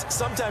distance,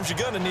 sometimes you're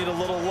going to need a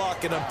little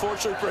luck, and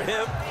unfortunately for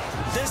him,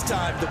 this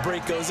time the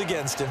break goes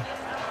against him.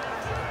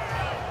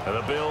 And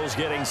the Bills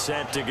getting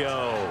set to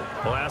go.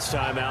 Last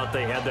time out,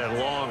 they had that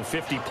long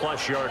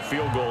 50-plus yard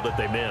field goal that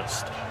they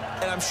missed.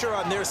 And I'm sure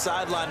on their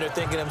sideline they're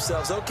thinking to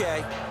themselves,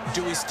 okay,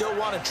 do we still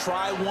want to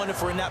try one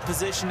if we're in that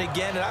position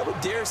again? And I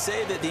would dare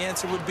say that the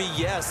answer would be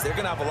yes. They're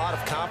going to have a lot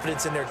of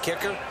confidence in their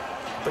kicker.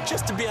 But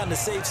just to be on the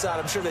safe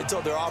side, I'm sure they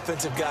told their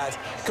offensive guys,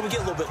 can we get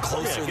a little bit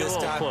closer this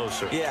time?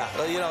 Closer. Yeah,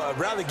 well, you know, I'd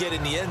rather get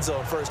in the end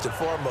zone first and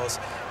foremost.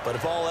 But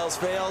if all else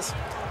fails,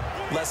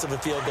 less of a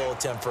field goal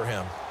attempt for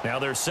him. Now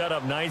they're set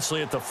up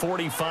nicely at the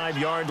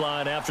 45-yard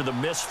line after the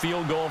missed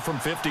field goal from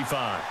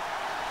 55.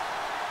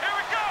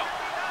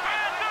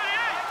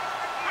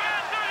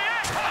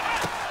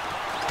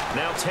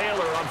 Now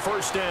Taylor on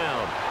first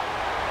down.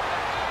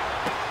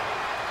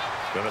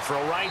 Going to throw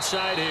right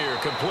side here.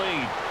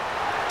 Complete.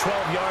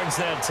 12 yards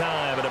that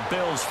time, and a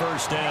Bills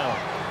first down.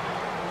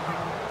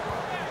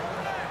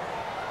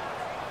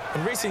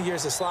 In recent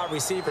years, the slot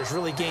receivers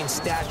really gained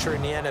stature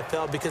in the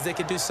NFL because they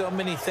can do so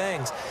many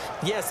things.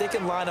 Yes, they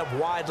can line up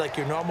wide like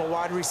your normal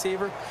wide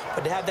receiver,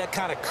 but to have that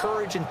kind of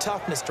courage and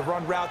toughness to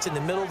run routes in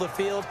the middle of the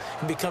field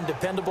and become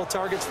dependable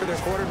targets for their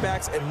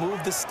quarterbacks and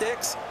move the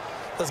sticks,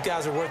 those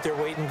guys are worth their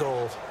weight in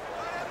gold.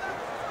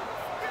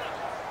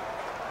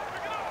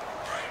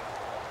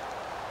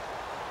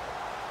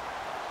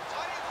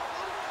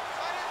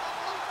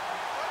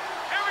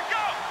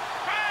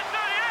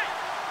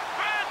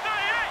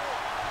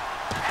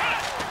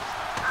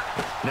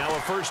 Now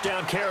a first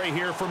down carry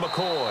here for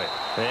McCoy.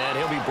 And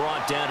he'll be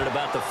brought down at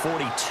about the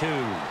 42.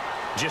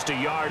 Just a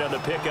yard on the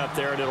pickup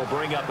there, and it'll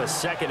bring up a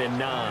 2nd and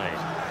 9.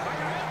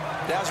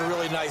 That was a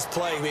really nice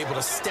play, be able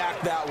to stack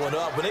that one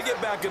up. When they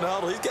get back in the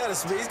huddle, he's got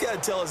to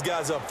tell his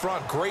guys up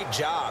front, great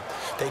job.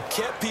 They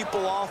kept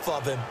people off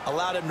of him,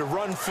 allowed him to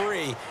run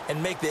free,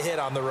 and make the hit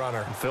on the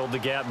runner. Filled the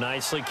gap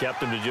nicely,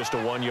 kept him to just a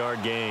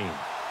 1-yard gain.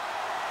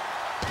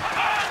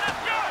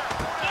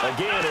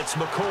 Again, it's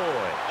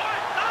McCoy.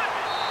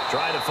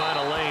 Trying to find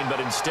a lane, but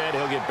instead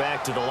he'll get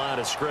back to the line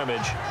of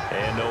scrimmage,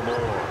 and no more.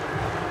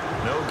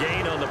 No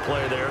gain on the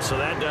play there, so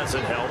that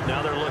doesn't help.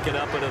 Now they're looking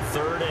up at a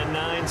 3rd and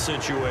 9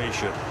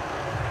 situation.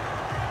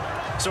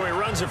 So he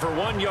runs it for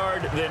 1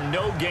 yard, then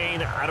no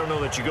gain. I don't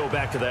know that you go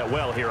back to that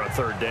well here on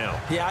 3rd down.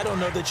 Yeah, I don't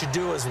know that you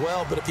do as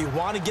well, but if you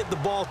want to get the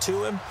ball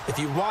to him, if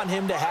you want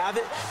him to have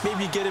it,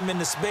 maybe you get him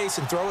into space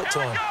and throw it to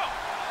him.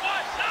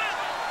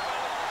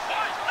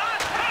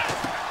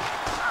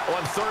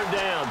 On 3rd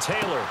down,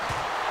 Taylor.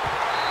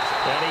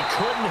 And he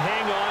couldn't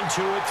hang on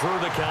to it through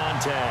the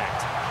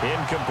contact.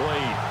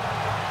 Incomplete.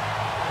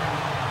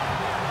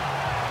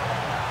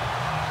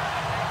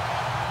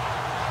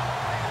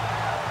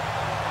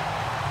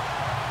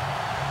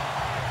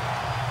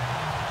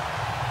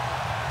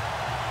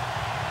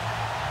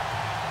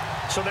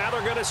 So now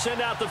they're going to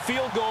send out the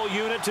field goal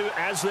unit to,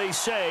 as they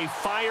say,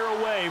 fire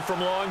away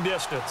from long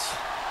distance.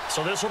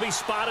 So this will be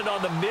spotted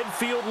on the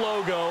midfield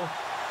logo.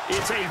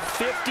 It's a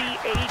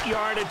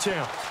 58-yard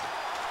attempt.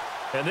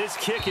 And this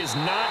kick is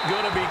not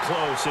going to be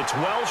close. It's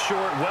well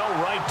short, well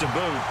right to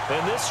boot.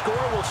 And this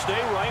score will stay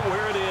right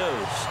where it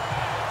is.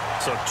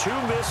 So 2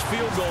 missed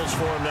field goals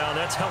for him now.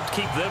 That's helped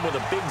keep them with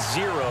a big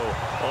 0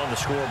 on the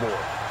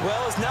scoreboard.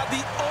 Well, it's not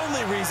the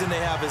only reason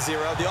they have a 0.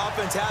 The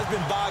offense has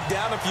been bogged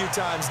down a few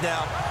times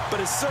now,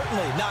 but it's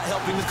certainly not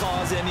helping the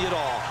cause any at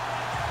all.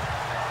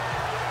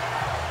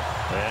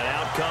 And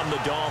out come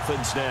the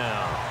Dolphins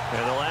now.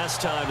 And the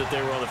last time that they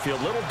were on the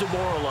field, a little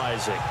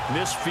demoralizing.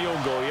 Missed field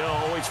goal. You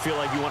always feel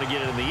like you want to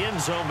get it in the end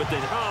zone, but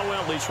then, oh,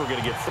 well, at least we're going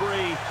to get 3.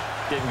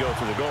 Didn't go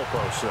through the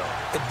goalpost, though.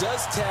 It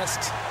does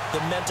test the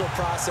mental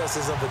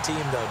processes of a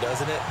team, though,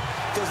 doesn't it?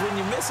 Because when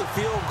you miss a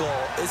field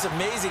goal, it's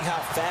amazing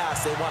how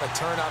fast they want to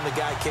turn on the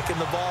guy kicking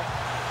the ball.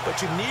 But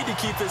you need to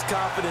keep his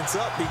confidence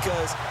up,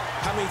 because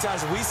how many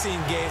times have we seen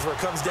games where it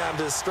comes down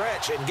to the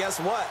stretch, and guess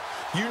what?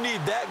 You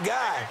need that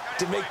guy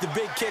to make the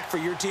big kick for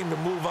your team to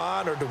move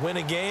on or to win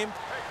a game.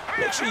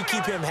 Make sure you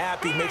keep him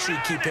happy. Make sure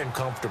you keep him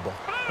comfortable.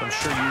 I'm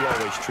sure you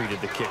always treated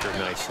the kicker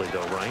nicely,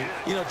 though, right?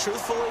 You know,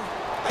 truthfully,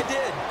 I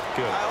did.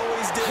 Good. I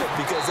always did,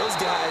 because those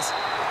guys,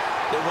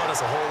 they won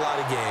us a whole lot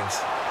of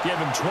games. Give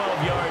him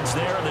 12 yards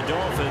there, and the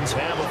Dolphins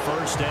have a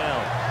 1st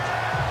down.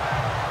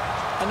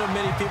 I know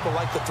many people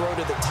like to throw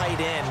to the tight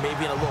end,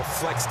 maybe in a little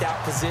flexed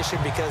out position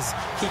because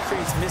he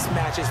creates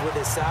mismatches with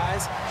his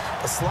size.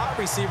 But slot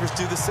receivers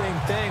do the same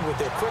thing with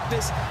their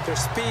quickness, their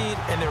speed,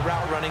 and their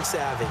route running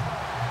savvy.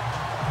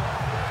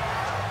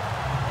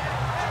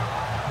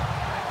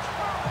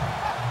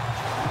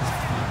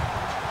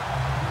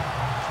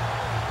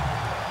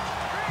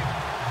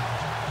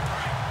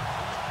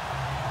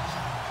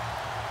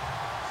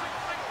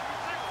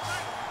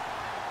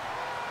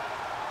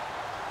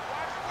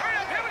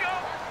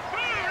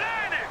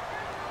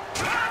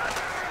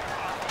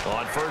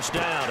 On 1st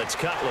down, it's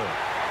Cutler.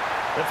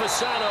 The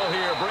Flazko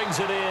here brings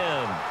it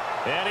in.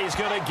 And he's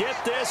going to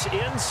get this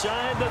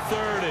inside the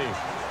 30.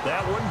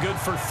 That one good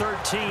for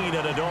 13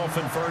 and a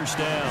Dolphin 1st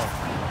down.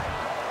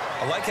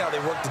 I like how they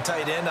work the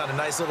tight end on a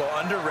nice little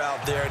under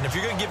route there. And if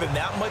you're going to give him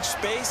that much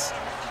space,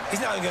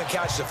 he's not even going to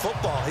catch the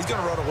football. He's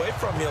going to run away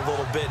from you a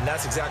little bit, and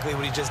that's exactly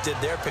what he just did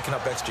there, picking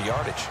up extra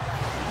yardage.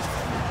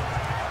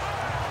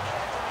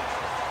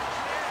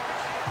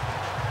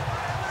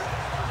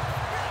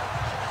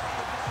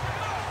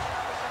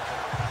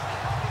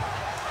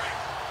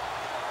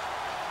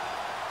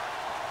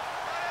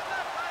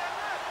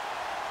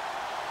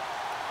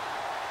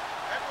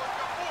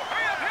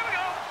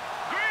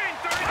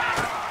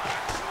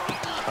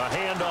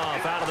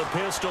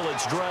 Pistol,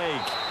 it's Drake.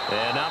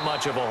 And not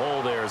much of a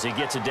hole there as he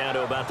gets it down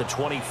to about the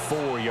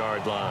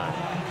 24-yard line.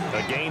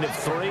 A gain of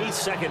 3,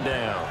 2nd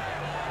down.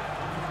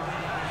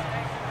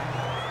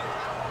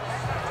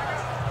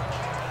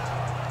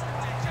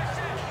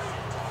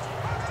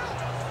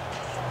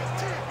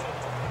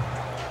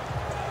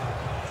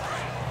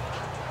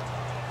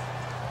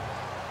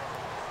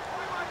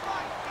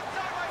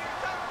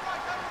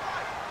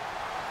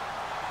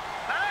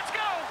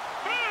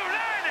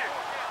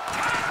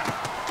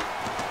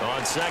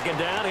 On 2nd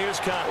down, here's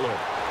Cutler.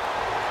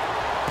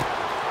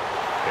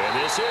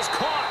 And this is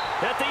caught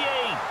at the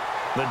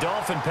 8. The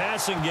Dolphin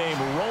passing game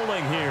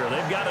rolling here.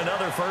 They've got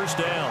another 1st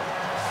down.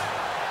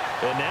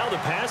 And now the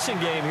passing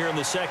game here in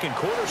the 2nd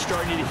quarter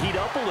starting to heat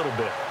up a little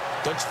bit.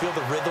 Don't you feel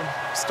the rhythm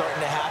starting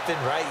to happen,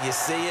 right? You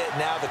see it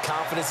now. The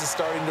confidence is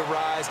starting to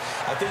rise.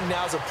 I think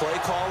now as a play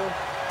caller,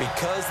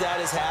 because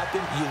that has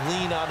happened, you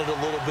lean on it a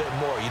little bit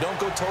more. You don't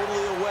go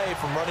totally away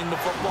from running the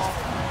football,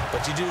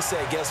 but you do say,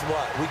 guess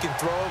what? We can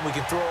throw it. We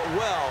can throw it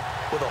well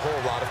with a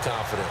whole lot of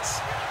confidence.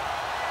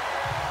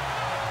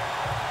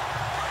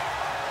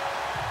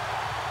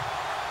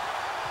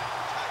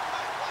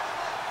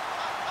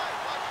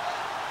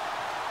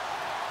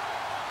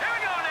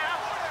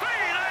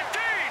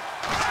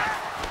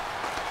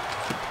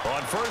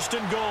 On 1st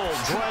and goal,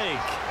 Drake.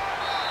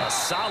 A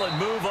solid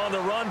move on the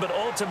run, but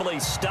ultimately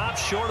stopped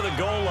short of the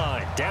goal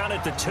line. Down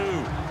at the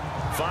 2.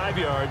 5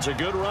 yards, a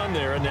good run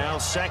there, and now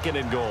 2nd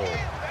and goal.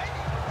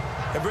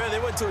 And, Brad, they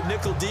went to a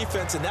nickel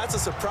defense, and that's a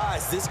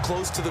surprise this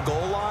close to the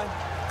goal line,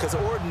 because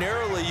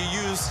ordinarily you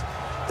use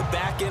the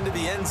back end of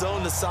the end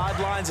zone, the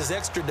sidelines as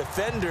extra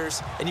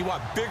defenders, and you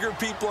want bigger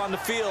people on the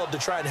field to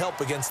try and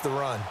help against the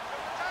run.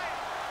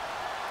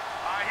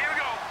 All right, here we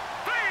go.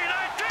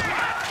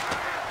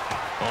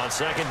 3-19. On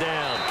second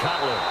down,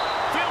 Cutler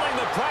feeling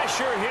the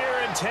pressure here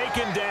and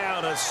taken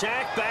down. A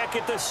sack back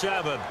at the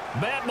 7.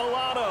 Matt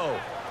Milano,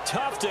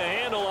 tough to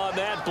handle on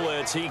that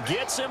blitz. He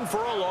gets him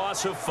for a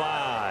loss of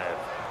 5.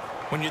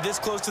 When you're this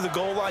close to the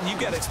goal line, you've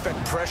got to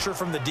expect pressure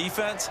from the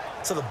defense,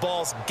 so the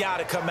ball's got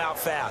to come out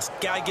fast.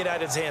 Got to get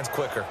out of his hands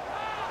quicker.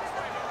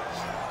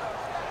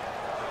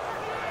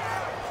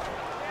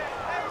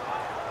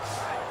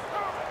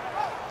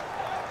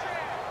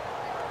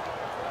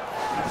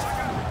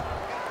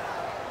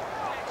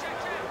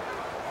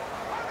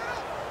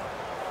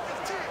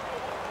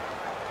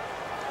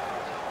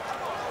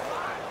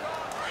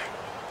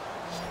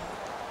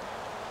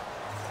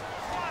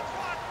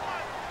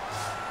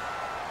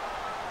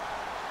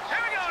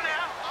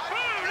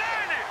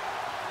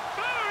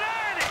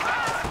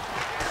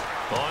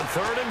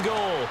 Third and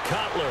goal,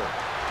 Cutler.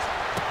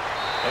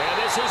 And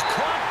this is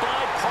caught by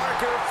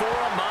Parker for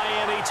a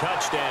Miami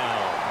touchdown.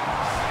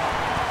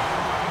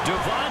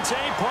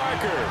 Devontae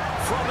Parker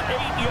from 8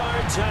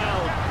 yards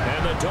out,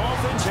 and the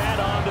Dolphins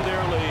add on to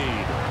their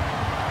lead.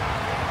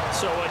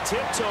 So a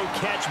tiptoe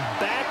catch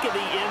back in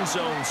the end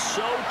zone,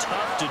 so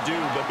tough to do,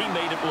 but he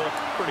made it look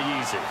pretty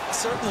easy.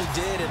 Certainly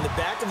did, and the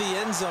back of the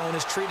end zone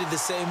is treated the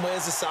same way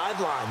as the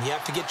sideline. You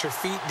have to get your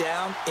feet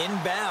down,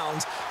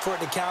 inbounds, for it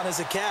to count as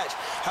a catch.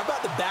 How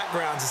about the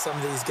backgrounds of some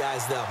of these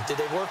guys, though? Did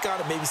they work on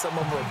it? Maybe some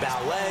of them were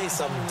ballet,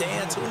 some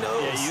dance, who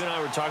knows? Yeah, you and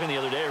I were talking the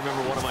other day. I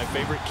remember one of my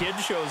favorite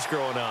kids shows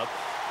growing up.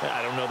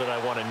 I don't know that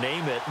I want to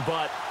name it,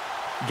 but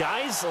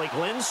guys like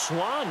Lynn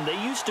Swan, they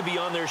used to be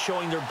on there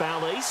showing their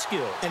ballet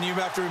skills. And you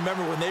have to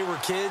remember when they were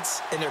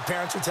kids and their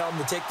parents would tell them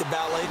to take the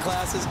ballet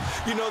classes,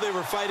 you know they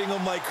were fighting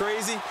them like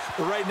crazy.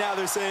 But right now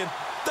they're saying,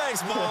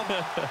 thanks, Mom.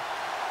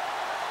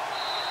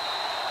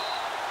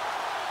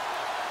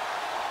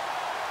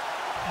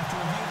 After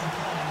reviewing the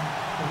play,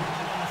 the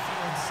ruling on the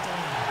field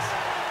stands.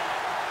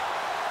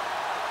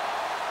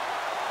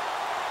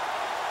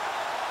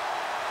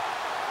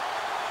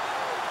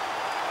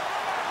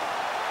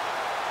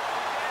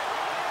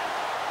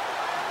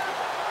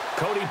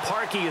 Cody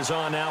Parkey is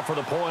on now for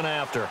the point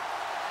after.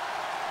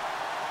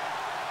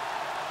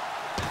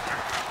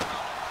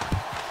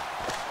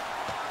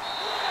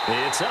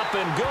 It's up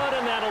and good,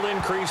 and that'll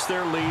increase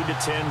their lead to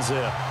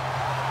 10-zip.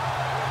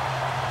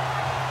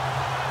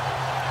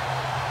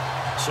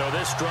 So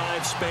this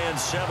drive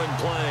spans 7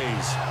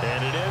 plays,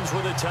 and it ends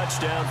with a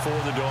touchdown for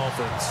the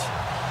Dolphins.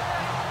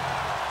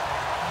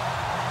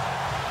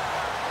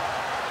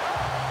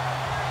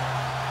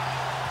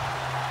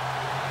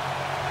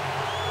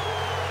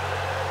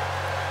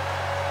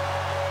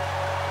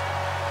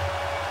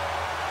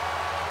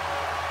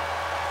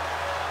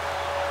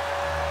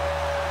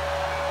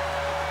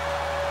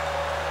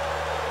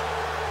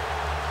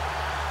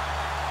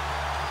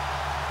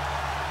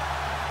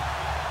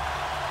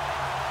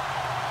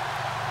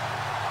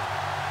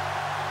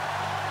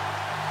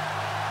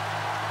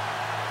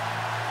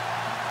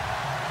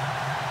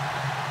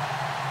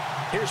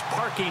 Here's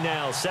Parkey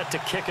now, set to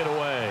kick it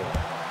away.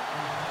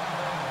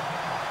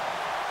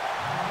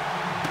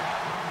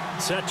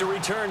 Set to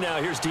return now.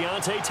 Here's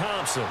Deontay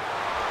Thompson.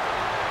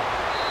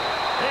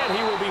 And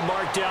he will be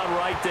marked down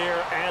right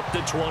there at the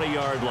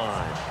 20-yard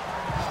line.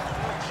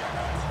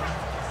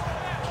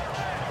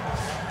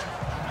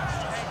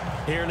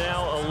 Here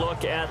now, a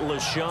look at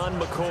LaShawn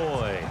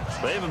McCoy.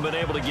 They haven't been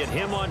able to get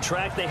him on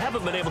track. They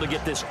haven't been able to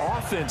get this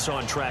offense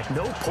on track.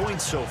 No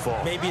points so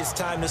far. Maybe it's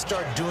time to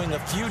start doing a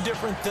few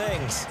different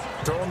things.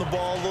 Throwing the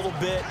ball a little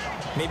bit,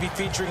 maybe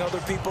featuring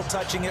other people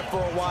touching it for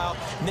a while,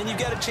 and then you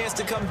get a chance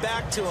to come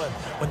back to him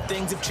when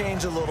things have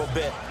changed a little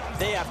bit.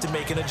 They have to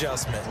make an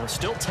adjustment. Well,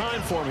 still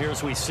time for him here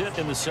as we sit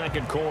in the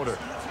second quarter.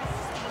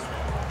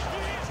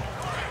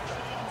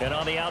 And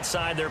on the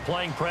outside, they're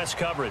playing press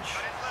coverage.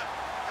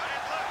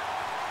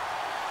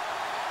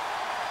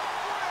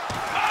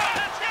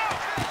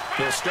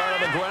 He'll start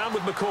on the ground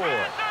with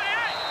McCoy.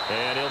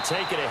 And he'll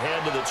take it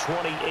ahead to the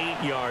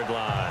 28-yard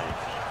line.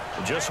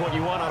 Just what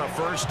you want on a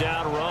first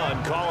down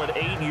run. Call it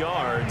 8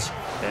 yards.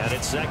 And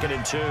it's 2nd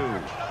and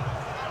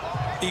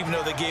 2. Even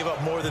though they gave up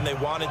more than they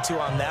wanted to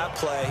on that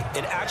play,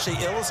 it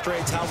actually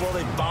illustrates how well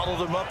they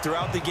bottled him up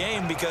throughout the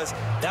game, because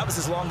that was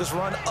his longest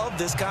run of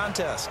this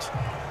contest.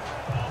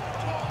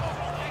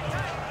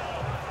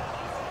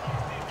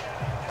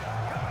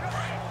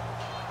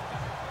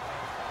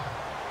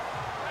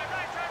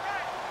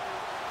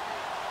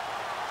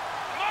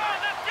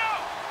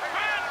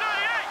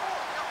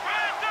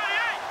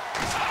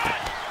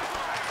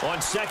 On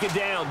second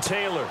down,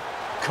 Taylor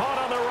caught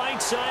on the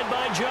right side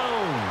by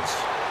Jones.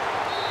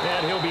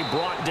 And he'll be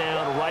brought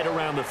down right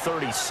around the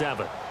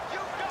 37.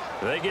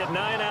 They get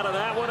 9 out of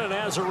that one, and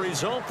as a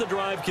result, the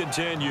drive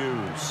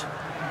continues.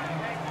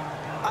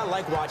 I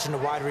like watching the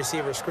wide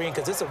receiver screen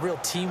because it's a real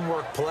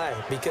teamwork play.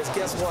 Because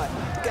guess what?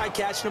 The guy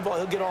catching the ball,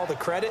 he'll get all the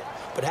credit.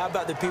 But how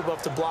about the people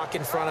have to block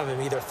in front of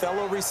him, either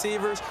fellow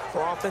receivers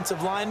or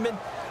offensive linemen?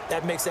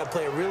 That makes that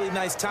play a really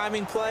nice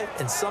timing play,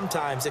 and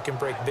sometimes it can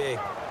break big.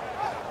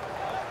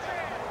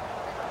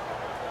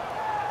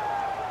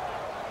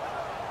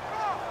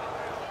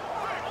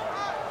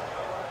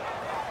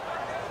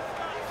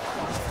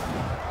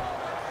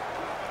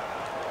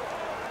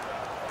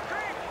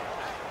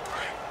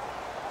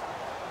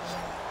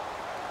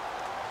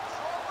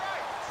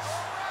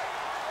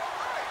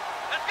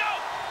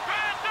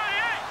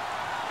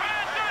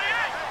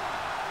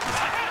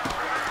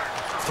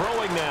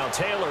 Throwing now,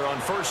 Taylor on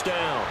first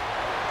down.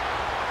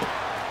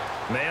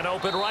 Man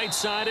open right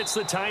side, it's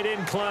the tight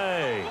end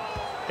Clay.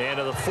 And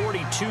to the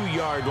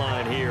 42-yard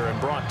line here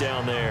and brought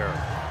down there.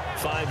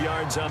 5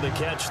 yards on the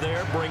catch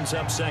there, brings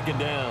up second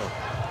down.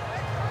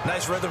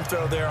 Nice rhythm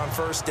throw there on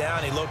first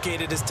down. He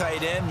located his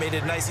tight end, made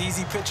it a nice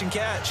easy pitch and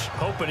catch.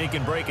 Hoping he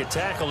can break a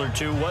tackle or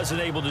two.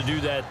 Wasn't able to do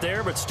that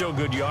there, but still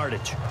good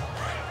yardage.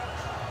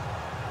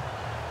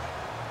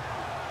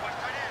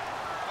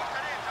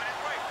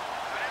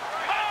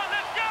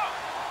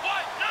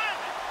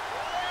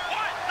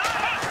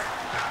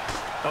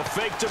 A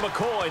fake to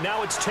McCoy.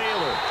 Now it's Taylor.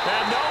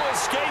 And no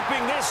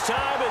escaping this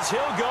time as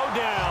he'll go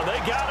down. They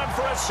got him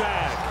for a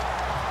sack.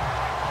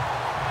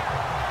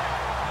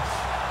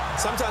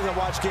 Sometimes I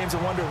watch games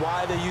and wonder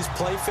why they use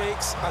play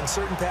fakes on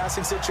certain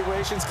passing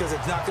situations because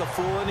it's not going to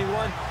fool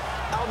anyone.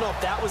 I don't know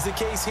if that was the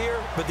case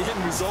here, but the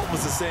end result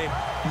was the same.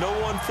 No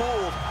one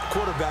fooled. The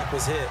quarterback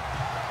was hit.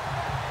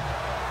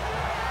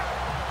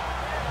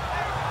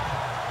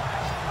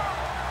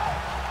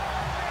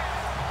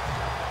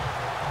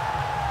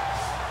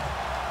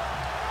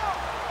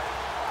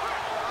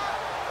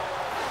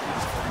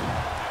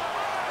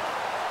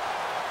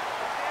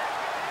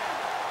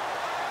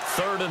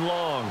 Third and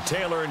long.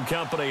 Taylor and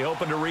company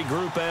hoping to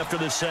regroup after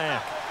the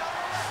sack.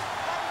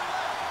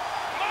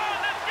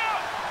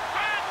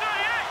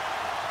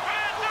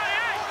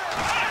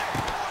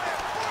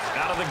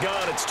 Out of the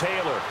gun, it's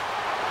Taylor.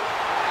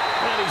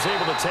 And he's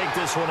able to take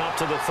this one up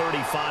to the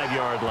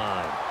 35-yard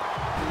line.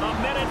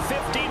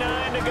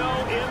 1:59 to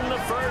go in the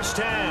first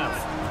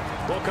half.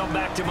 We'll come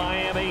back to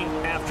Miami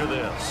after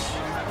this.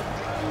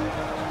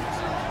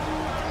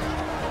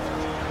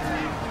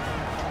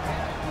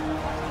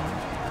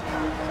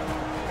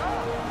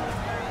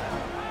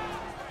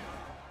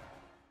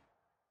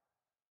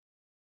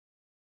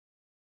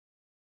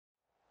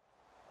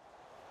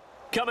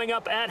 Coming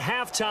up at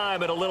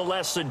halftime in a little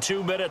less than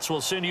 2 minutes, we'll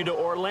send you to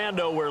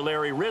Orlando where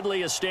Larry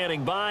Ridley is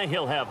standing by.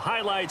 He'll have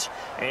highlights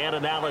and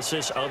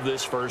analysis of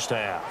this first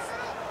half.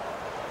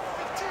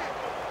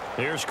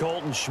 Here's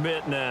Colton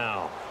Schmidt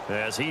now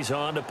as he's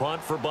on to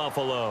punt for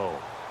Buffalo.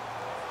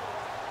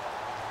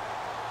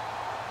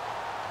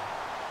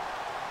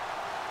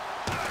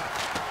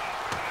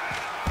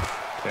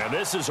 And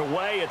this is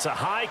away. It's a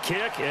high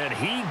kick, and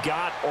he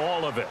got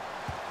all of it.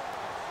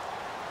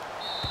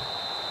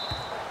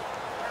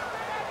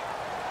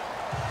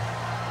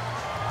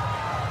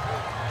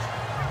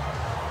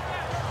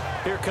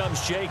 Here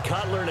comes Jay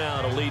Cutler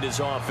now to lead his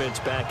offense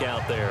back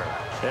out there.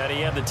 And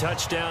he had the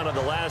touchdown on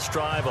the last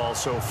drive,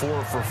 also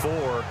 4 for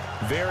 4.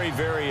 Very,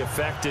 very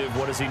effective.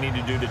 What does he need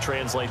to do to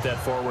translate that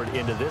forward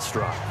into this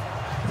drive?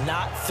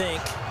 Not think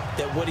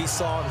that what he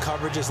saw in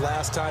coverages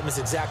last time is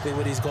exactly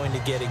what he's going to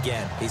get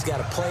again. He's got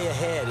to play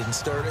ahead and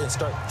start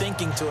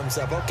thinking to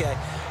himself, okay,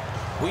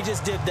 we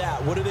just did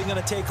that. What are they going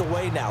to take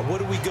away now? What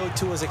do we go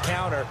to as a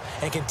counter?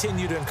 And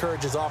continue to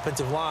encourage his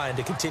offensive line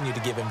to continue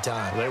to give him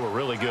time. They were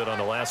really good on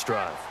the last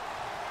drive.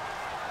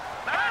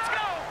 Let's go!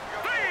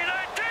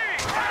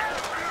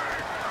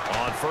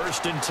 3-19! On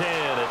first and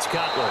 10, it's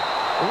Cutler.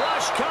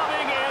 Rush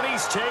coming, and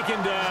he's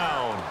taken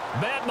down.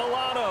 Matt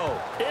Milano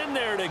in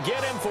there to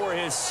get him for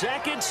his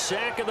second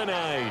sack of the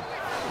night.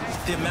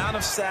 The amount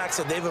of sacks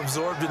that they've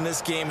absorbed in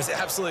this game is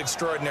absolutely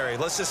extraordinary.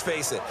 Let's just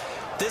face it.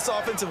 This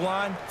offensive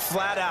line,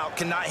 flat out,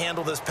 cannot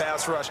handle this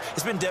pass rush.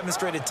 It's been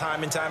demonstrated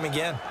time and time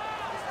again.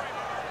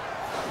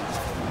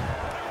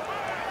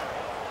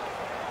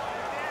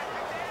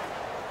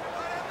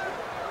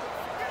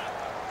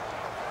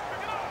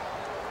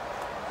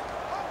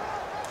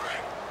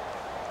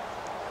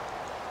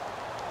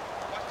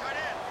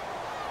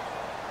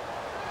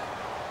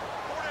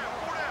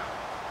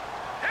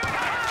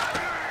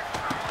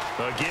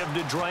 A give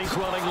to Drake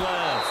running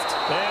left.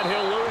 And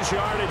he'll lose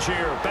yardage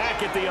here.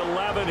 Back at the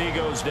 11, he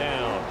goes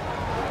down.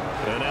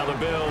 And now the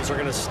Bills are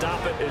going to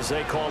stop it as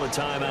they call a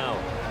timeout.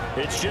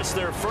 It's just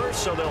their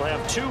first, so they'll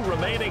have 2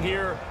 remaining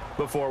here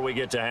before we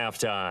get to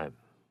halftime.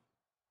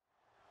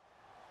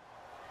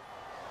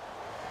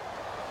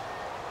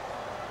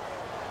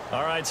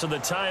 All right, so the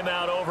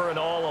timeout over and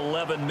all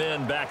 11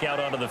 men back out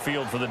onto the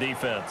field for the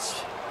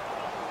defense.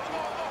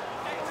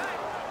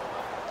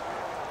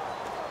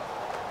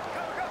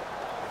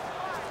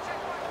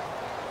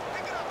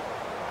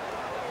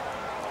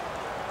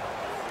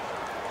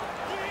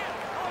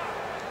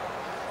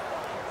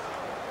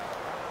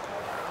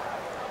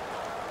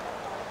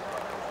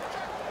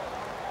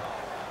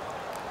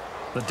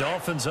 The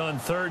Dolphins on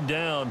third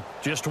down,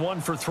 just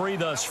 1 for 3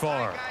 thus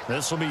far.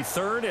 This will be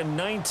 3rd and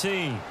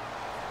 19. Now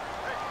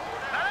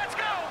let's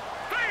go.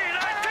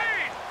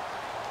 3-19.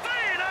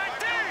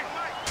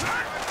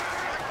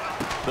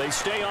 3-19. They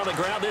stay on the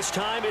ground. This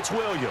time it's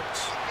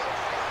Williams.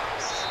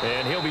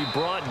 And he'll be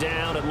brought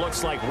down, it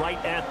looks like,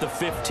 right at the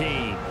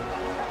 15.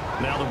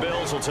 Now the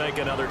Bills will take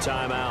another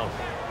timeout.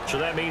 So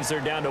that means they're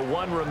down to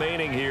 1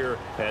 remaining here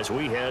as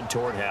we head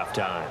toward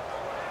halftime.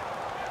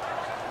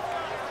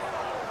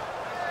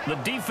 The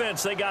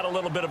defense, they got a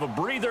little bit of a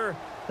breather.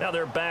 Now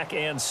they're back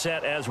and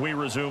set as we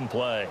resume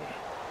play.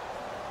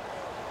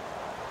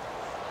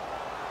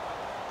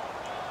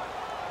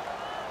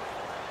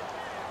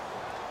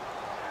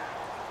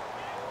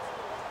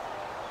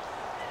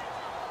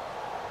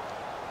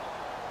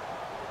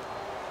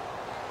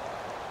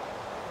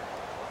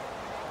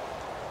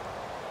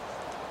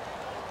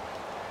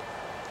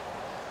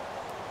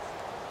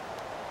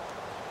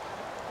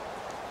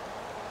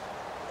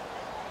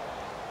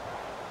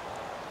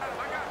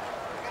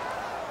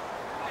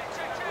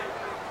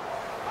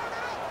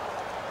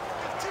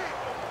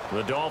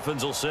 The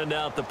Dolphins will send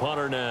out the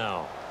punter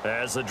now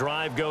as the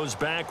drive goes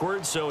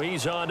backwards, so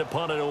he's on to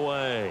punt it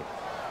away.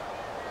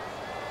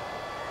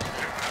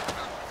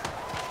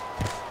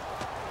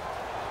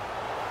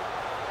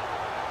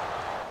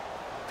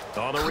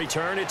 On the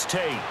return, it's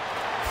Tate.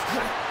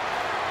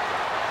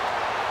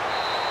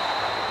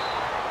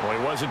 Well,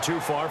 he wasn't too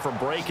far from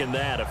breaking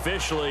that.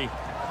 Officially,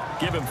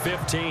 give him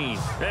 15,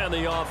 and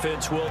the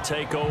offense will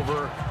take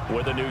over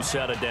with a new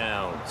set of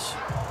downs.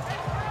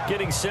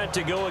 Getting set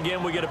to go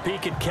again, we get a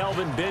peek at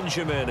Kelvin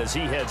Benjamin as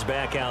he heads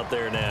back out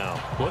there now.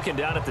 Looking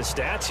down at the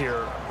stats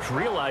here,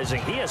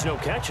 realizing he has no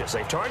catches.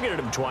 They've targeted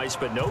him twice,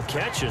 but no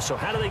catches. So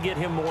how do they get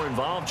him more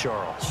involved,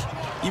 Charles?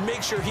 You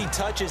make sure he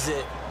touches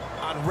it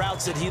on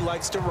routes that he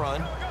likes to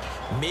run.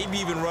 Maybe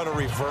even run a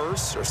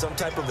reverse or some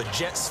type of a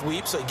jet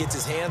sweep so he gets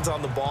his hands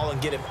on the ball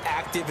and get him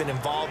active and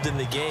involved in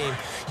the game.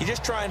 You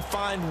just try and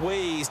find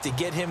ways to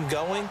get him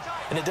going,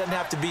 and it doesn't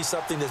have to be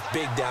something that's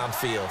big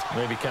downfield.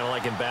 Maybe kind of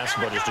like in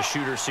basketball, just a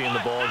shooter seeing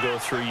the ball go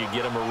through, you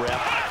get him a rep,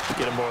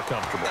 get him more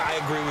comfortable. I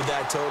agree with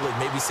that totally.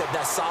 Maybe set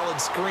that solid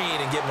screen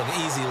and give him an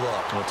easy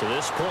look. Well, to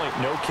this point,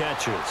 no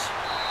catches.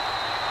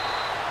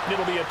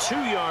 It'll be a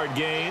 2-yard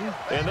gain,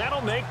 and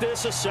that'll make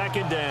this a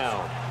 2nd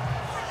down.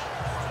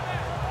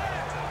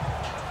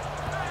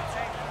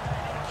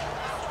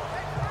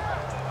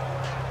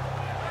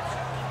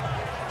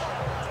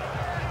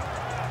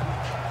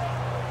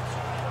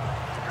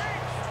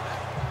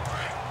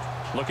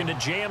 Looking to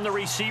jam the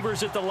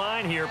receivers at the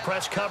line here.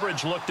 Press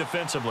coverage look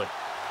defensively.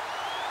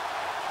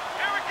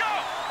 Here we go.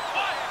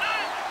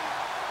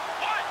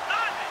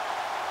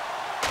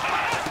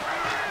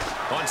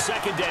 1-0. On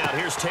 2nd down,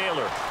 here's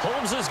Taylor.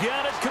 Holmes has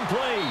got it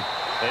complete.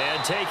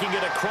 And taking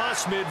it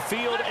across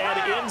midfield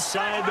and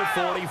inside the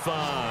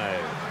 45.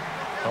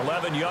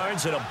 11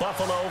 yards and a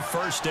Buffalo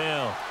 1st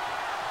down.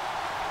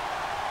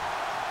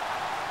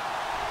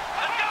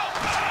 Let's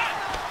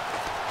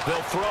go.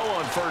 They'll throw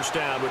on 1st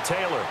down with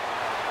Taylor.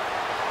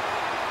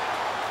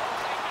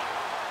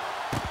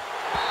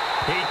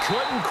 He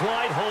couldn't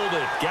quite hold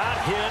it. Got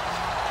hit.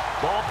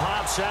 Ball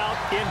pops out.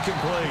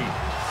 Incomplete.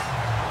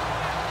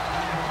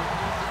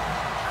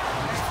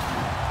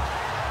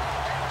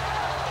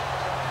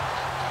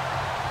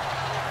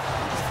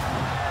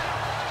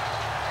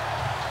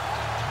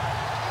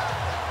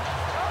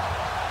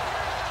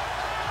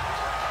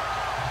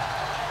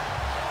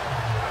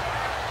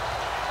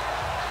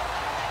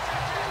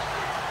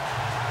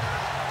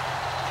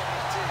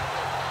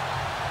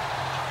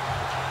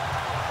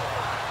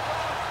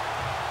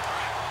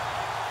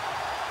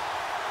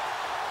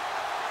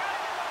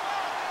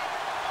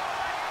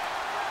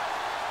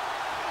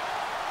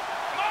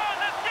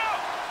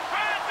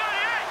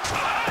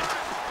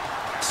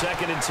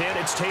 Second and 10,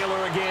 it's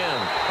Taylor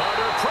again.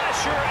 Under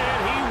pressure,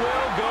 and he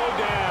will go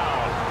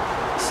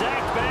down.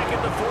 Sacked back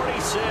at the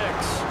 46.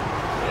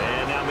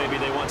 And now maybe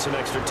they want some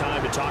extra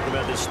time to talk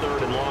about this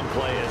 3rd and long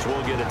play as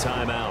we'll get a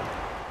timeout.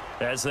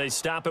 As they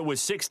stop it with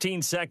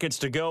 16 seconds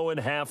to go in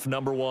half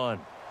number 1.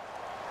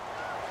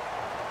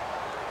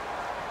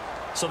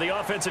 So the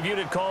offensive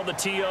unit called the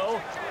TO,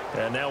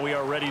 and now we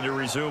are ready to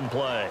resume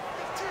play.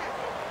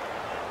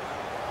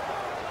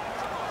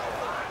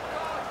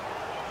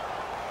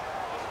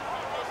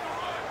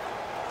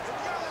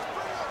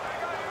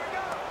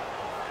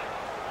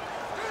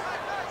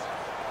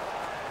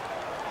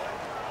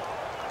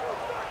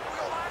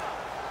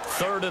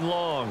 Third and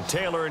long.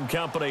 Taylor and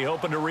company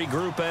hoping to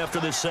regroup after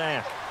the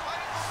sack.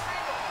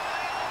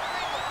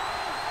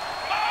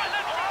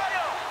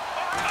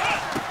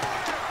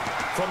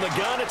 From the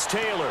gun, it's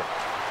Taylor.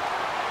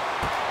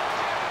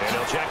 And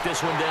he'll check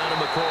this one down to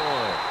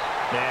McCoy.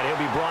 And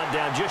he'll be brought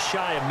down just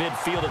shy of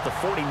midfield at the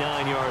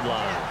 49-yard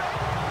line.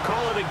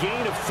 Call it a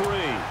gain of 3.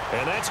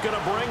 And that's going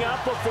to bring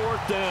up a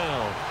 4th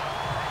down.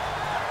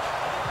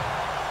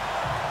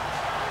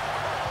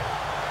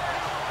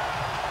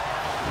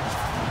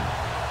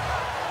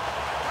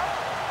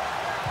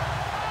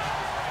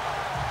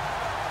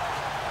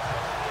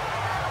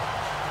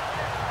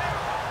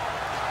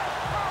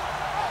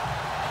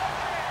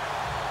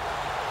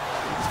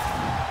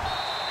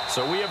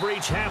 So we have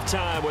reached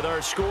halftime with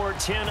our score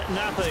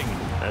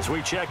 10-0. As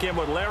we check in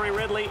with Larry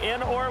Ridley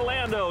in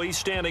Orlando, he's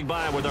standing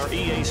by with our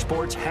EA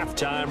Sports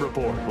halftime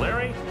report.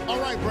 Larry? All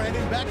right,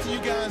 Brandon, back to you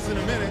guys in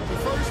a minute. But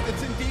first,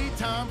 it's indeed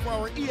time for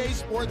our EA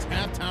Sports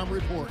halftime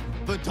report.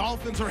 The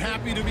Dolphins are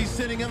happy to be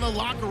sitting in the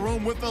locker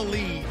room with the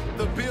lead.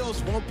 The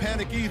Bills won't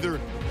panic either.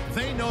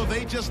 They know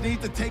they just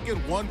need to take it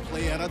one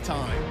play at a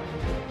time.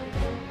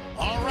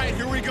 All right,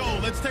 here we go.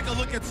 Let's take a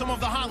look at some of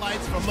the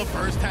highlights from the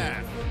first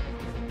half.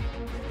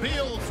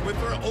 Bills with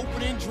their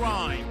opening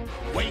drive.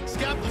 Wake's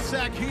got the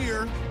sack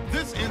here.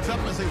 This ends up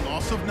as a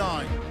loss of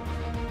 9.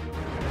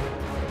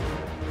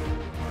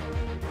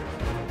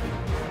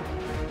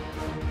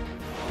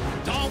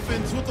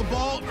 Dolphins with the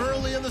ball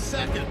early in the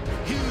second.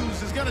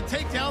 Hughes is going to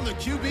take down the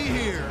QB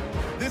here.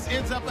 This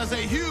ends up as a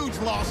huge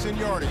loss in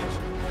yardage.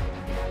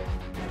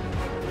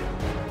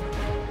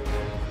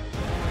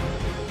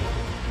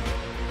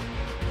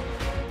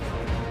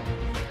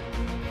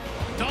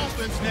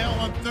 Dolphins now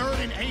on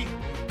 3rd and 8.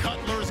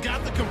 Cutler's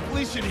got the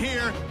completion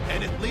here,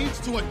 and it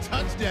leads to a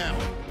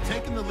touchdown,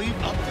 taking the lead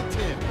up to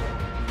 10.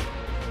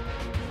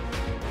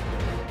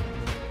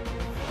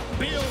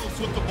 Bills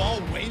with the ball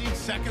waiting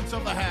seconds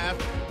of the half.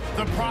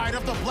 The pride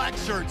of the black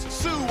shirts,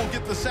 Sue, will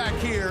get the sack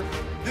here.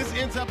 This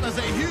ends up as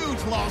a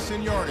huge loss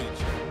in yardage.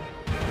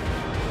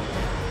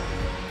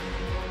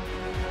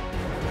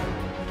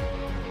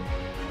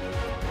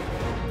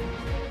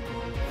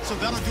 So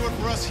that'll do it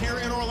for us here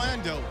in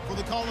Orlando. For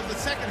the call of the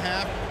second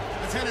half,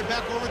 let's hand it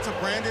back over to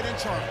Brandon and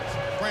Charles.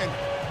 Brandon.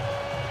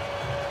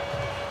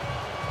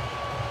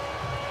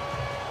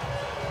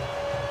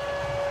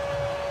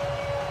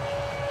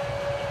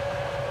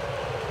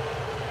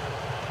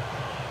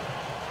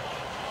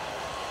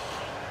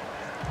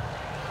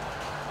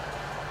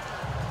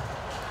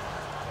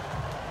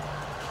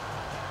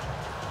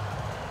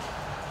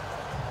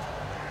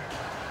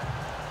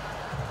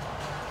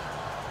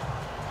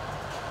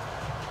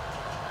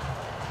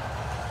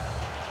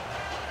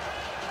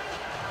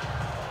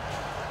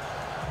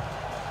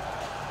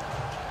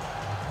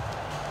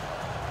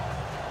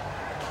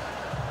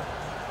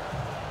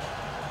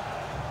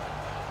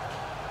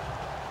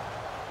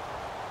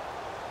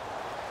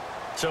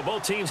 So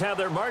both teams have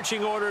their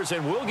marching orders,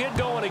 and we'll get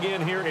going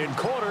again here in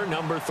quarter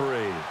number 3.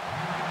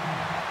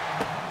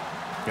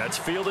 That's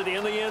fielded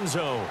in the end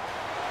zone.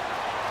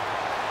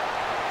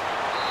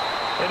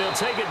 And he'll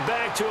take it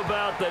back to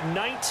about the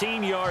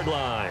 19-yard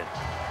line.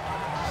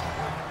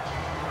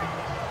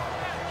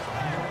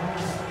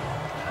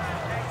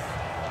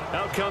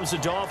 Out comes the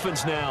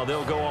Dolphins now.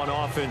 They'll go on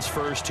offense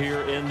first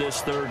here in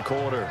this third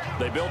quarter.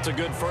 They built a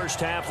good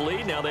first-half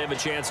lead. Now they have a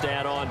chance to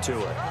add on to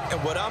it.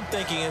 And what I'm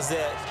thinking is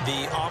that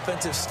the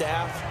offensive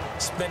staff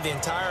spent the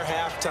entire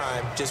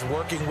halftime just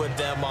working with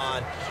them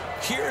on,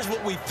 here's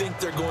what we think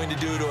they're going to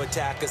do to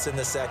attack us in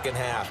the second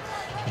half.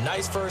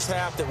 Nice first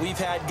half that we've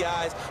had,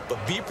 guys, but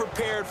be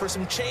prepared for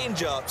some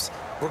change-ups.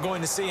 We're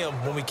going to see them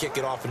when we kick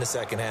it off in the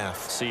second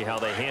half. See how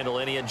they handle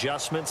any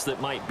adjustments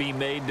that might be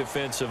made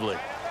defensively.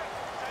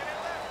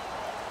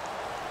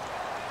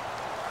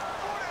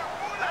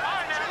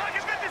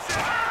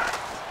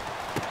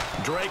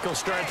 Drake will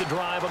start the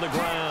drive on the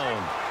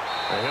ground.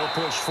 And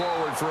he'll push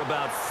forward for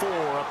about 4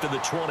 up to the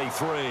 23.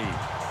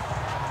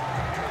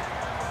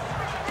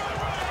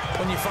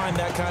 When you find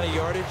that kind of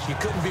yardage, you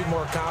couldn't be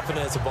more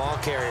confident as a ball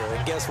carrier.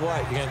 And guess what?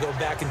 You're going to go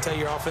back and tell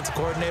your offensive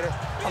coordinator,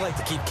 I'd like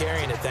to keep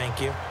carrying it, thank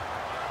you.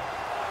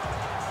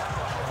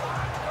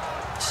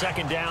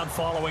 Second down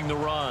following the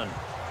run.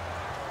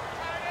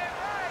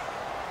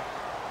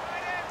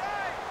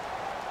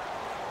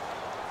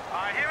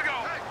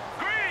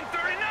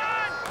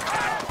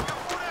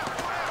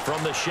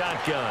 From the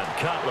shotgun,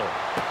 Cutler.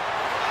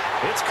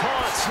 It's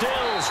caught,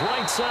 Stills,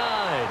 right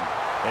side.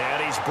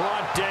 And he's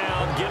brought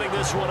down, getting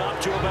this one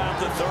up to about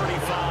the 35.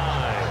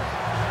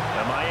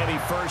 A Miami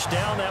first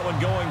down, that one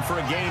going for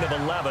a gain of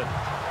 11.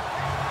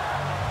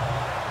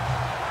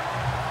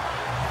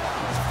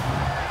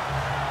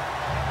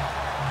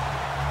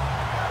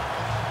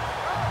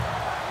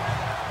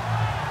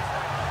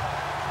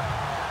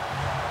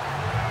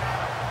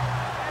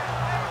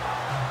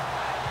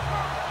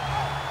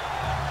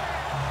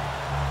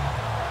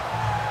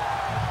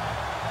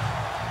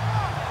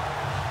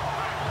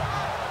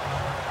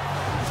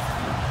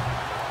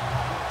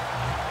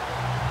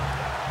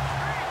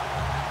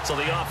 So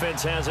the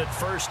offense has it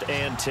 1st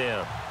and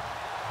 10.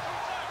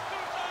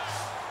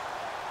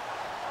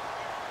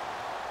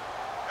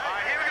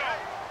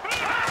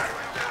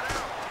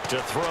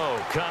 To throw,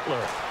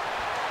 Cutler.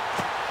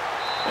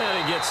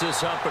 And he gets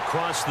this up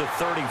across the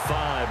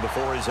 35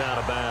 before he's out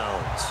of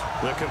bounds.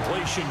 The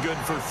completion good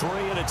for 3,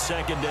 and it's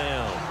second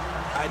down.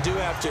 I do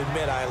have to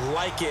admit, I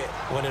like it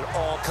when it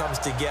all comes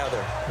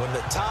together. When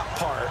the top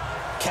part,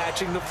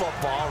 catching the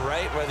football,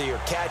 right, whether you're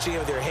catching it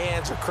with your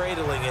hands or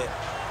cradling it,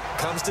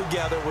 comes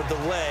together with the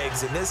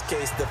legs, in this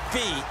case the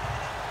feet,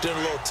 doing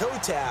a little toe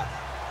tap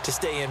to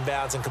stay in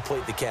bounds and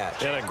complete the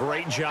catch. And a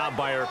great job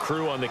by our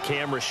crew on the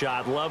camera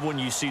shot. Love when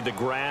you see the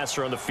grass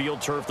or on the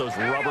field turf, those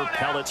rubber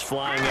pellets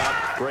flying up.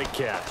 Great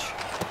catch.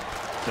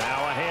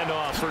 Now a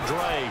handoff for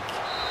Drake.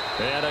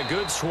 And a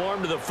good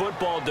swarm to the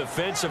football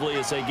defensively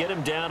as they get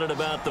him down at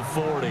about the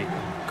 40.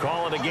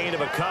 Call it a gain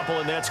of a couple,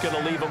 and that's going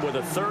to leave him with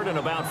a third and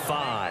about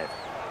 5.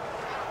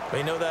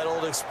 You know that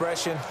old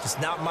expression, it's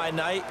not my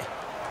night?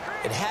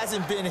 It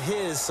hasn't been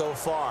his so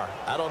far.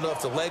 I don't know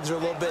if the legs are a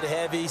little bit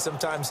heavy.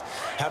 Sometimes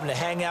having to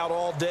hang out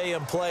all day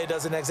and play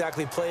doesn't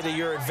exactly play to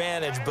your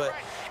advantage, but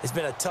it's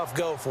been a tough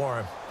go for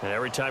him. And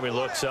every time he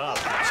looks up,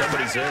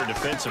 somebody's there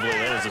defensively.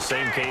 That is the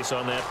same case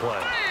on that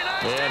play.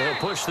 And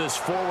he'll push this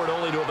forward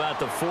only to about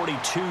the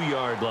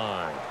 42-yard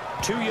line.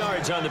 2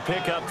 yards on the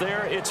pickup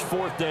there. It's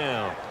 4th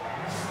down.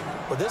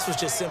 Well, this was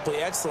just simply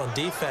excellent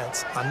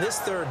defense. On this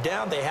 3rd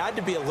down, they had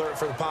to be alert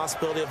for the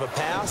possibility of a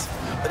pass,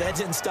 but that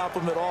didn't stop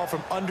them at all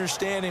from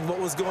understanding what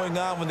was going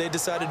on when they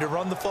decided to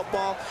run the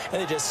football,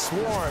 and they just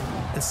swarmed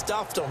and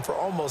stuffed them for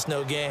almost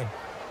no gain.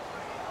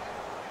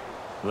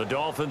 The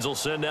Dolphins will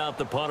send out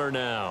the punter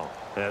now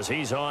as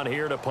he's on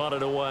here to punt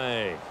it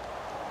away.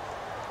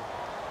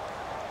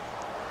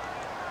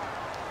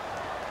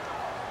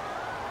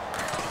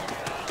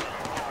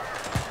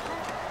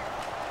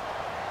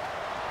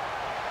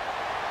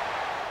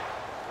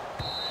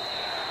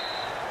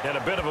 And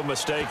a bit of a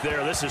mistake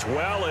there. This is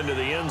well into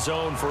the end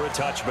zone for a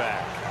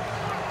touchback.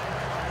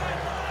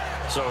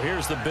 So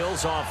here's the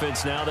Bills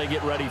offense now. They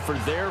get ready for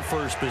their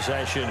first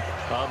possession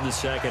of the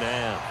second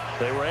half.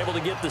 They were able to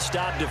get the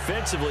stop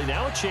defensively.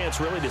 Now a chance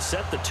really to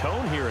set the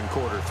tone here in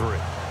quarter 3.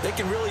 They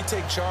can really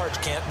take charge,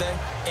 can't they?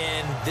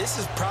 And this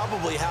is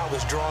probably how it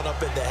was drawn up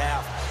at the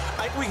half.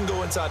 I think we can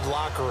go inside the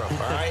locker room,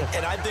 all right?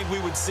 And I think we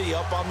would see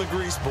up on the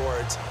grease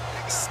boards,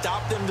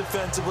 stop them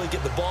defensively,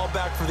 get the ball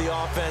back for the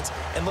offense,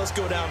 and let's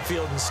go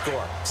downfield and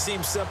score.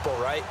 Seems simple,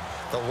 right?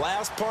 The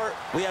last part,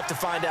 we have to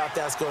find out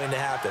that's going to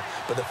happen.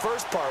 But the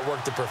first part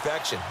worked to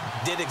perfection.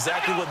 Did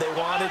exactly what they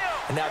wanted,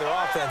 and now their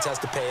offense has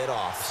to pay it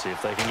off. See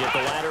if they can get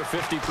the latter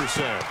 50%.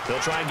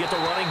 They'll try and get the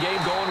running game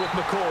going with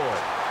McCoy.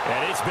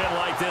 And it's been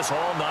like this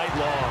all night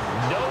long.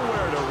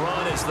 Nowhere to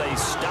run as they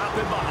stop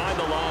him behind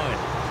the line.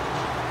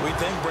 We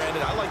think,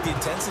 Brandon, I like the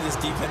intensity this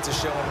defense is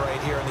showing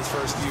right here in these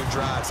first few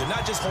drives. They're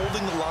not just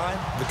holding the line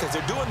because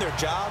they're doing their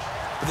job,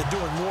 but they're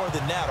doing more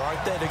than that,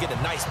 aren't they? They're getting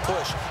a nice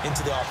push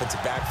into the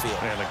offensive backfield.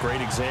 And a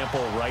great example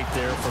right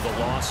there for the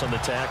loss on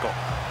the tackle.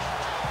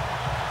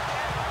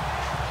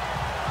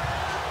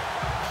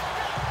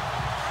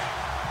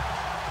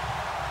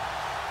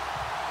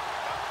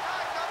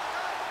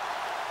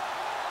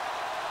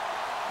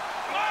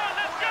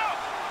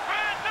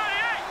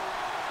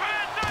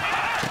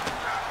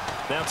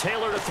 Now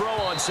Taylor to throw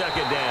on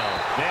second down.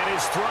 And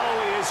his throw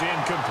is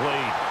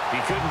incomplete.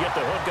 He couldn't get the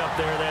hook up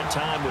there that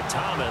time with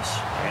Thomas.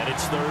 And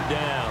it's 3rd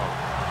down.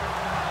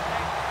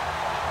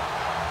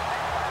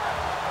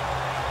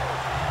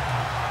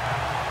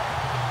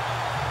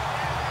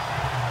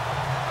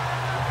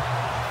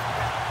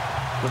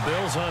 The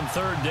Bills on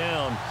 3rd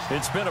down.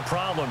 It's been a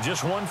problem.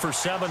 Just 1 for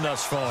 7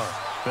 thus far.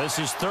 This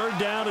is 3rd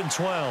down and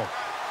 12.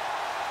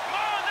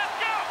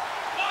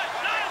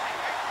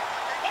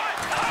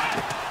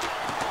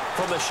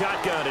 From the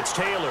shotgun, it's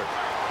Taylor.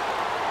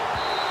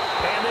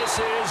 And this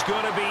is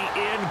going to be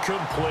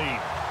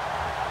incomplete.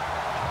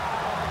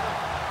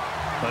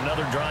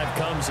 Another drive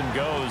comes and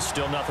goes.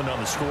 Still nothing on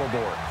the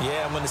scoreboard.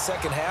 Yeah, and when the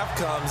second half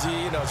comes,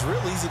 you know, it's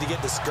real easy to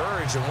get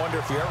discouraged and wonder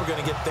if you're ever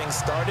going to get things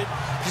started.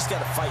 You just got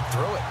to fight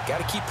through it. Got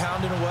to keep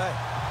pounding away.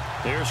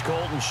 Here's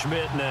Colton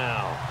Schmidt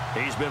now.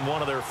 He's been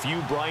one of their few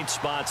bright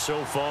spots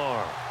so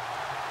far.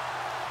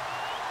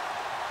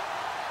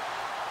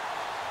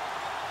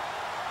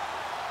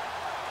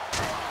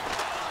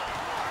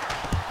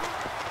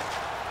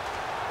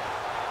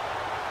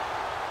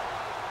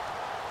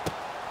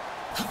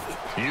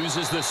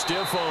 Uses the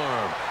stiff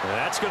arm.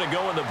 That's going to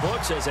go in the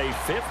books as a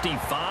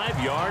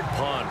 55-yard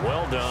punt.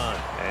 Well done.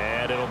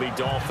 And it'll be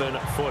Dolphin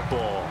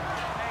football.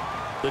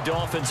 The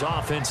Dolphins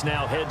offense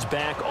now heads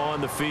back on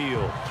the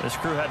field. This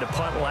crew had to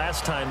punt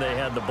last time they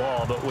had the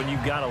ball, but when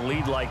you've got a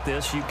lead like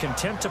this, you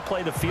content to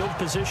play the field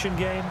position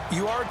game?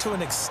 You are to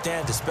an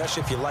extent,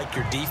 especially if you like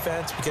your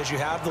defense, because you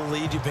have the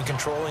lead, you've been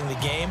controlling the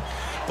game.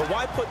 But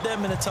why put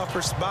them in a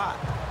tougher spot?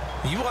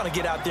 You want to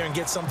get out there and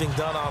get something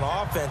done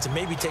on offense and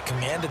maybe take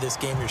command of this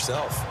game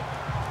yourself.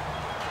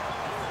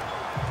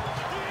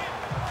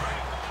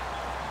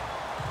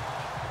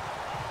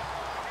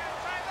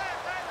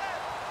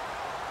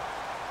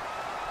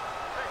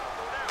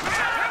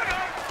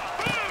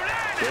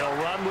 They'll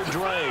run with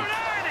Drake.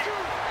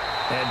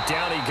 And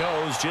down he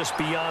goes just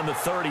beyond the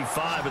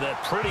 35. And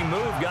that pretty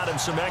move got him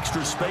some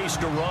extra space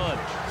to run.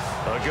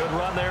 A good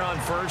run there on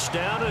 1st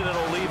down, and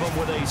it'll leave him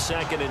with a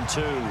 2nd and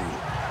 2.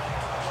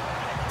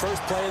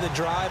 First play of the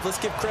drive, let's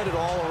give credit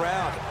all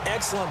around.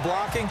 Excellent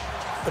blocking,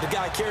 but the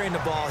guy carrying the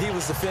ball, he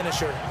was the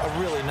finisher. A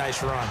really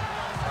nice run.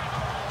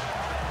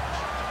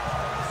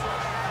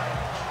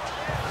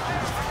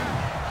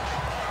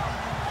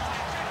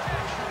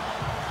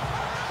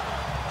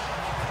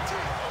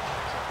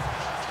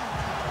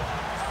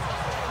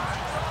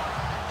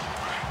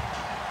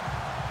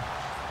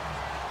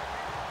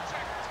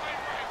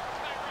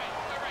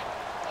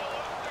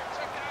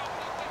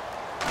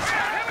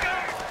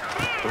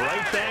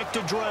 Right back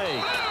to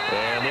Drake.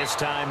 And this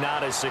time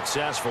not as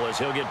successful as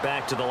he'll get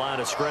back to the line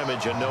of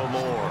scrimmage and no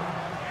more.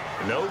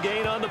 No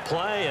gain on the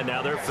play, and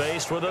now they're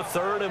faced with a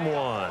 3rd and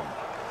 1.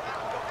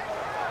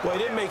 Well, he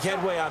didn't make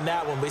headway on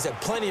that one, but he's had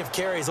plenty of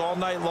carries all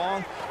night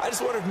long. I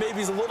just wonder if maybe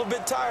he's a little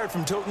bit tired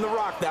from toting the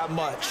rock that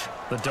much.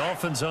 The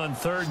Dolphins on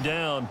 3rd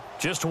down.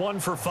 Just 1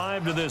 for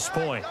 5 to this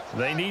point.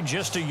 They need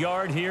just a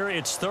yard here.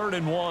 It's 3rd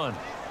and 1.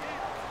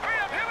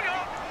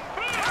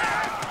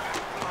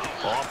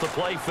 Off the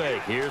play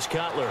fake. Here's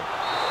Cutler.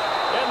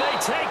 And they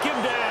take him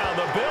down.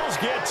 The Bills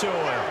get to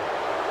him.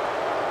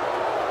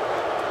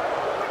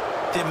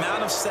 The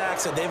amount of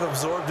sacks that they've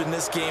absorbed in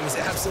this game is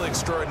absolutely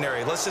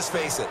extraordinary. Let's just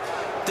face it.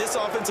 This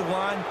offensive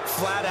line,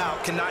 flat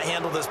out, cannot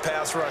handle this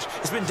pass rush.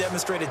 It's been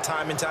demonstrated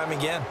time and time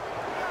again.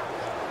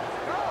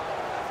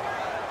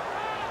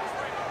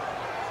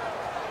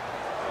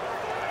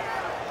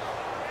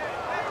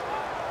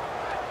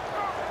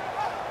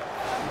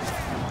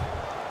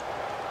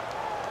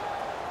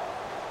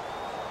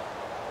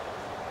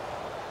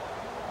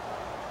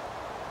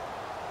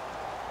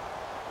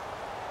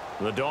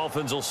 The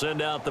Dolphins will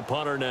send out the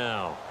punter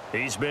now.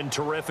 He's been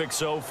terrific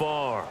so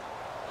far.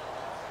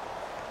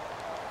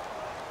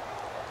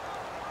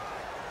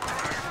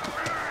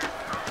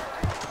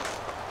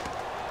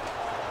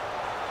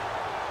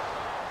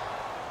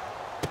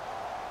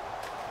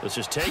 This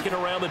is taken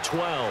around the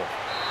 12.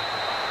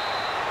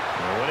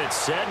 And when it's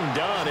said and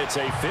done, it's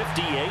a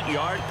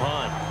 58-yard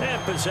punt.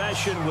 And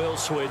possession will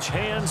switch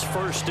hands,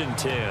 1st and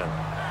 10.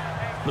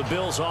 The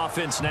Bills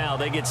offense now,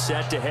 they get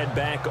set to head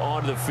back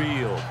onto the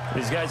field.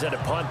 These guys had to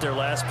punt their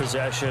last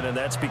possession, and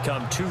that's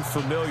become too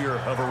familiar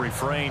of a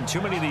refrain.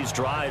 Too many of these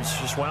drives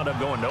just wound up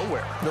going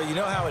nowhere. Well, you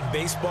know how in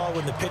baseball,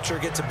 when the pitcher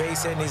gets a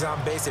base hit and he's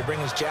on base, they bring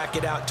his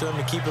jacket out to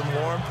him to keep him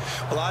warm?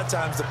 A lot of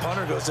times the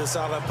punter goes to the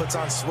sideline, puts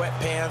on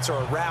sweatpants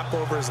or a wrap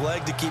over his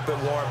leg to keep it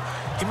warm.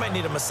 He might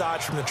need a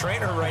massage from the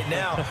trainer right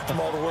now from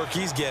all the work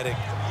he's getting.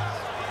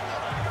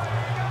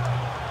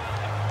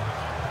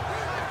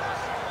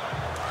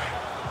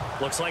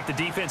 Looks like the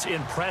defense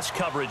in press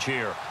coverage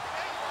here.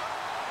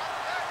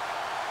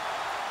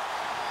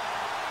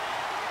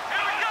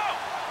 Here we go.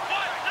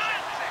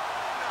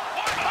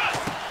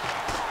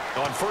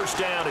 On 1st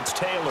down, it's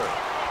Taylor.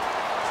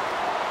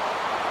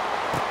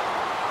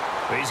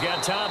 He's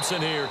got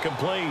Thompson here,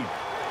 complete.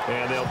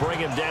 And they'll bring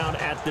him down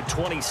at the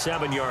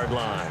 27-yard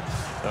line.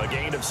 A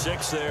gain of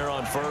 6 there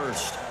on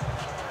 1st.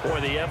 Boy,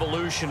 the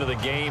evolution of the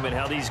game and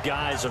how these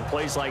guys on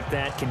plays like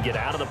that can get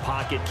out of the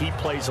pocket, keep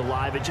plays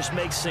alive, it just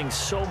makes things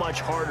so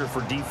much harder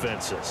for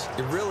defenses.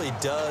 It really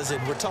does,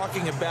 and we're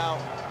talking about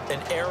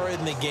an era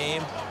in the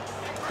game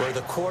where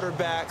the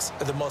quarterbacks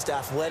are the most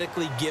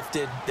athletically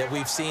gifted that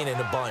we've seen in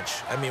a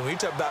bunch. I mean, when you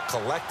talk about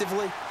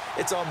collectively,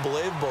 it's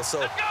unbelievable.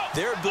 So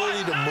their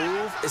ability to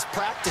move is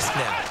practiced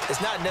now.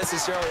 It's not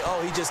necessarily,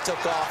 oh, he just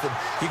took off and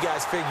you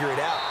guys figure it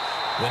out.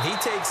 When he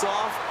takes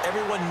off,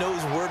 everyone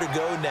knows where to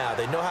go now.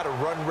 They know how to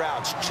run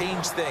routes,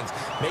 change things,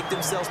 make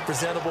themselves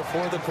presentable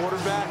for the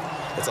quarterback.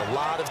 It's a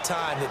lot of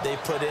time that they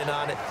put in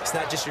on it. It's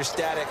not just your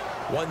static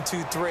 1,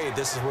 2, 3.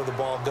 This is where the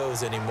ball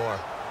goes anymore.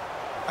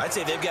 I'd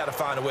say they've got to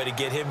find a way to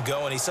get him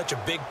going. He's such a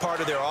big part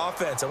of their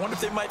offense. I wonder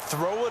if they might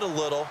throw it a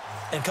little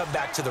and come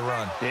back to the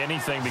run.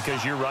 Anything,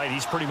 because you're right.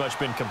 He's pretty much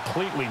been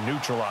completely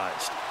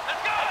neutralized.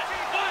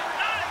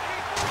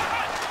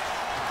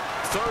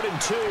 3rd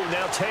and 2,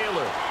 now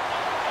Taylor.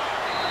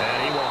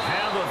 And he will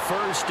have a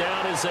 1st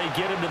down as they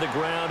get him to the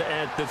ground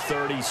at the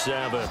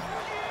 37.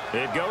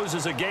 It goes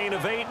as a gain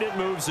of 8, and it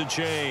moves the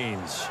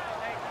chains.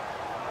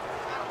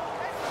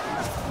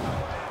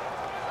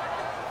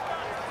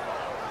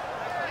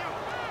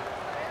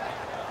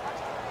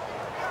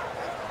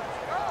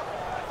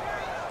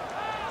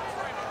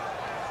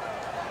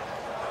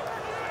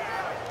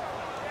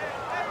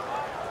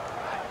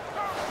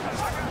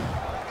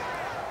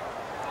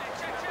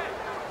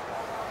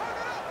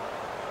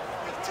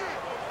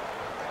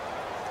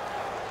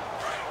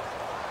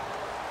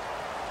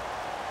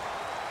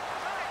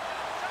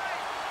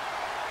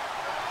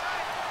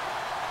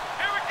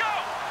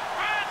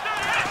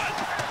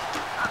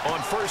 On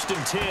 1st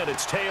and 10,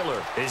 it's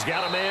Taylor. He's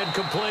got a man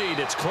complete.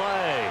 It's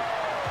Clay.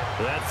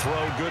 That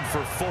throw good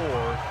for 4.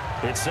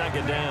 It's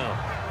 2nd down.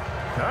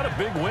 Not a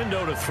big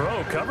window to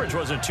throw. Coverage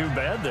wasn't too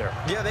bad there.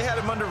 Yeah, they had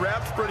him under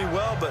wraps pretty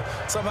well, but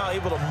somehow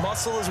able to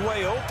muscle his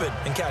way open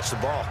and catch the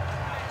ball.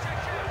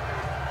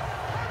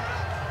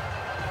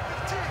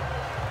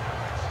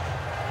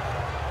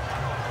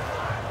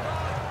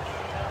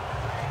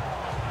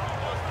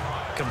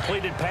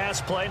 Completed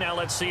pass play. Now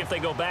let's see if they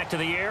go back to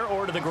the air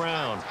or to the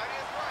ground.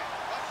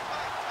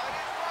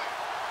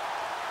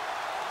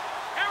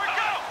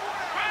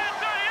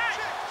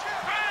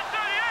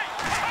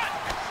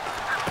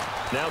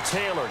 Now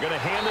Taylor going to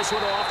hand this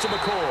one off to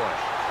McCoy.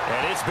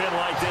 And it's been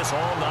like this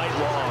all night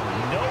long.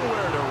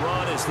 Nowhere to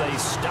run as they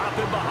stop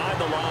him behind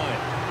the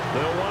line.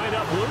 They'll wind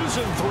up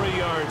losing 3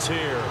 yards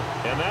here.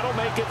 And that'll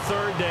make it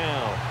 3rd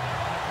down.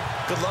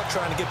 Good luck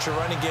trying to get your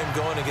running game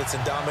going against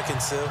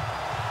Ndamukong Suh.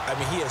 I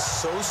mean, he is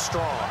so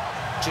strong.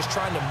 Just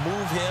trying to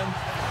move him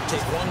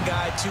Take one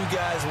guy, two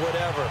guys,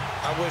 whatever.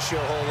 I wish you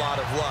a whole lot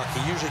of luck.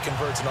 He usually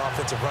converts an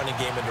offensive running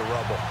game into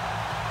rubble.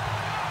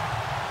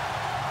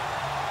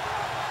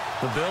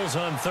 The Bills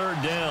on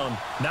third down.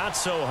 Not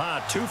so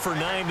hot. 2 for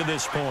 9 to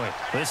this point.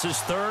 This is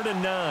 3rd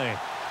and 9.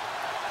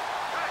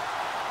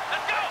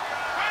 Let's go.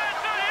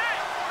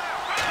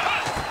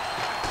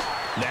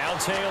 Now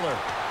Taylor.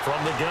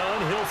 From the gun,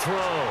 he'll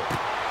throw.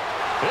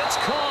 It's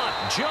caught.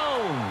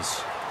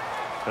 Jones.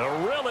 A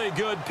really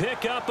good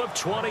pickup of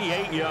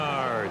 28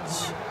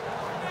 yards.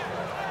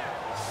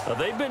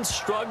 They've been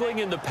struggling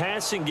in the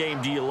passing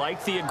game. Do you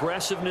like the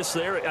aggressiveness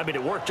there? I mean,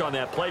 it worked on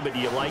that play, but do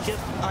you like it?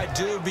 I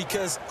do,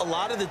 because a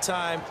lot of the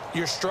time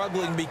you're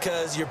struggling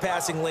because your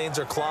passing lanes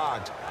are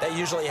clogged. That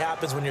usually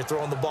happens when you're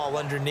throwing the ball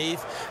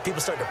underneath.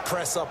 People start to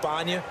press up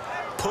on you.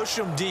 Push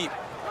them deep.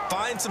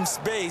 Find some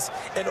space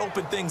and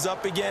open things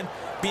up again.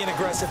 Being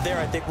aggressive there,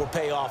 I think, will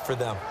pay off for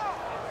them.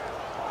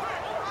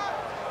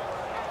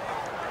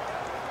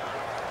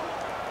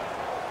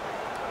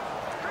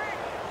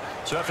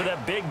 So after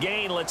that big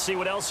gain, let's see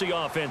what else the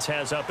offense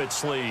has up its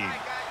sleeve.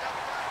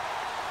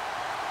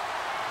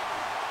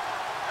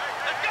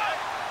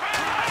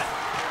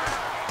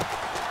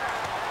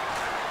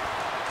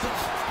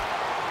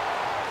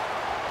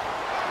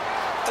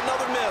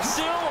 Another miss.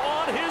 Still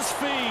on his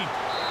feet.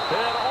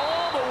 And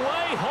all the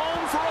way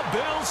home for a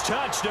Bills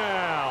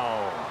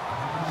touchdown.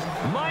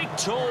 Mike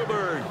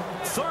Tolbert,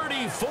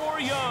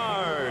 34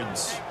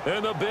 yards.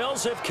 And the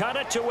Bills have cut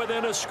it to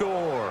within a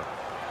score.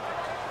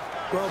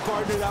 Well,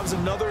 partner, that was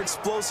another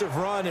explosive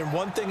run, and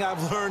one thing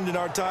I've learned in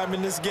our time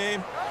in this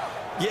game,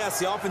 yes,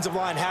 the offensive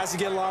line has to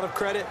get a lot of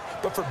credit,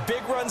 but for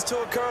big runs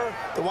to occur,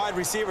 the wide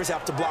receivers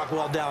have to block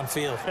well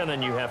downfield. And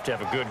then you have to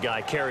have a good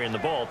guy carrying the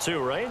ball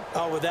too, right?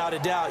 Oh, without a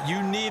doubt.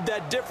 You need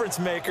that difference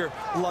maker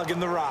lugging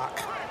the rock.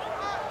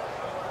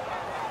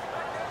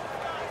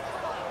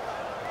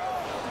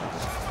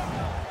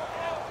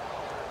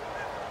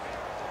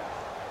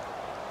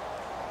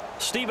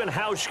 Stephen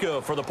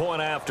Hauschka for the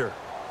point after.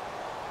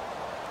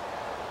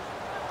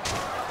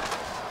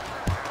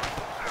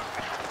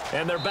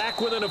 And they're back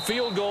within a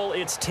field goal.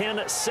 It's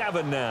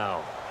 10-7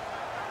 now.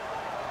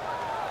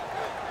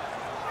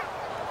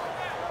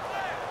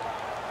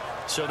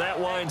 So that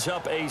winds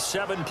up a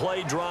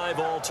 7-play drive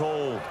all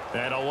told.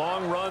 And a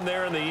long run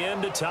there in the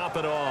end to top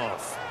it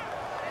off.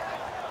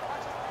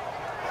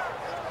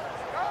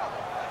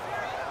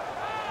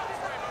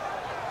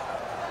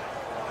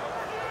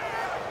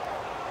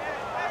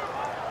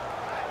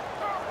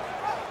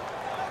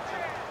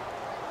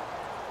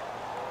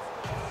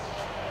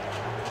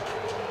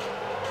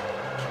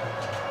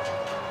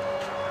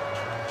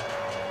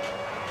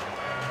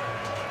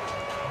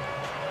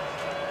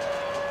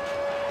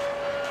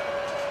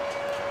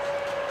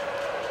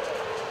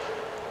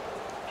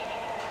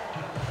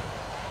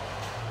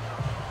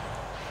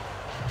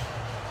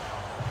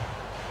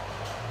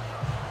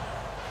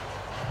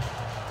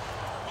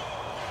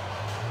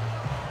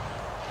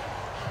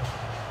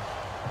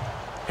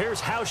 Here's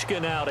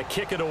Hauschka now to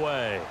kick it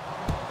away.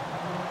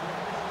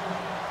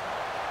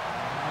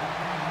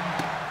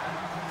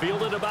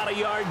 Fielded about a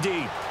yard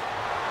deep.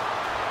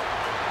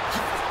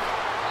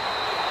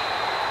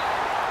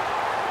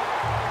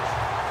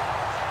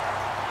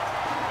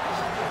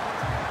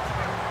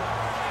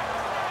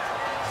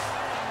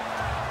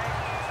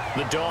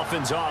 The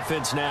Dolphins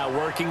offense now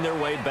working their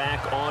way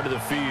back onto the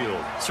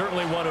field.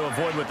 Certainly want to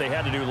avoid what they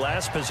had to do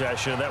last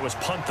possession. That was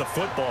punt the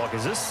football,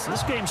 because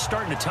this game's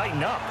starting to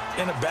tighten up.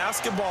 In a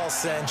basketball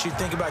sense, you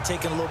think about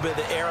taking a little bit of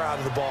the air out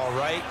of the ball,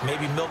 right?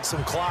 Maybe milk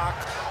some clock,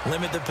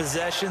 limit the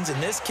possessions. In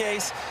this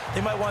case,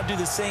 they might want to do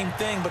the same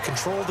thing, but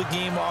control the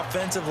game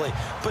offensively.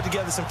 Put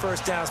together some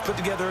first downs, put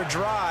together a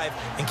drive,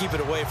 and keep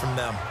it away from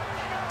them.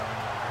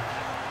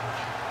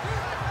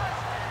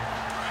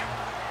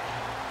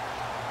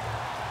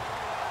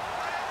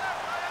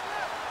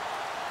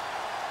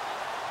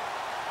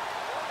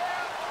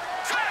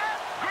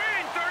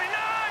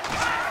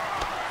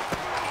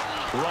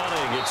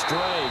 Running, it's Drake.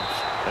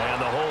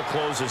 And the hole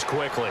closes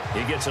quickly.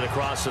 He gets it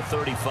across the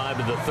 35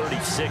 to the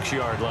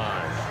 36-yard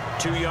line.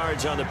 2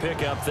 yards on the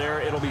pickup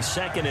there. It'll be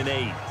 2nd and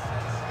 8.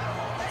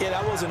 Yeah,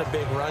 that wasn't a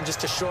big run,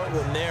 just a short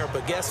one there.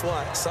 But guess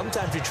what?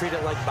 Sometimes you treat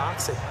it like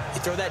boxing.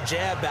 You throw that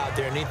jab out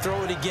there, and you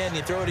throw it again,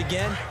 you throw it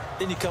again,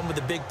 then you come with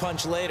a big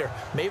punch later.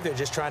 Maybe they're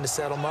just trying to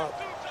set them up.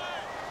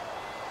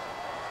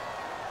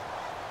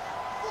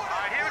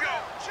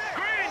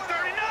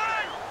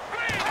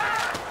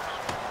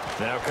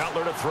 Now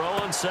Cutler to throw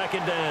on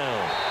 2nd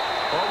down.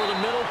 Over the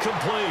middle,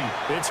 complete.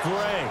 It's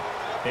Gray.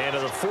 And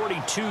to the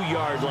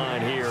 42-yard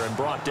line here and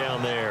brought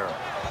down there.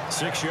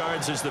 6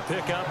 yards is the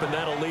pickup, and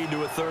that'll lead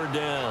to a 3rd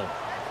down.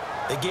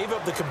 They gave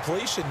up the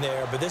completion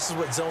there, but this is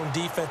what zone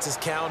defenses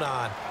count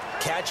on.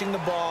 Catching the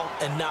ball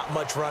and not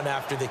much run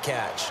after the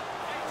catch.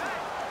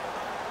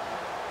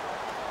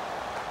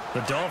 The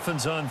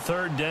Dolphins on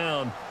 3rd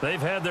down. They've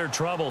had their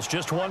troubles.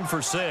 Just 1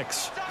 for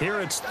 6. Here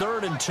it's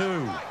 3rd and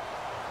 2.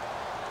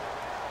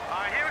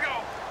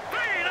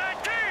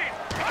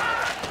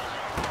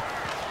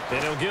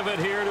 And he'll give it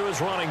here to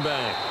his running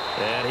back.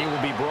 And he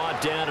will be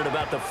brought down at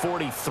about the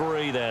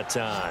 43 that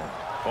time.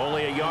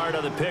 Only a yard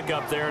on the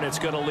pickup there, and it's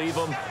going to leave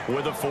him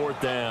with a 4th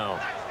down.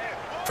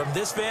 From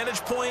this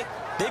vantage point,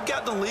 they've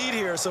got the lead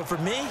here. So for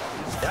me,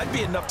 that'd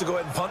be enough to go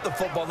ahead and punt the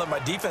football and let my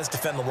defense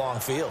defend the long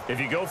field. If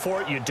you go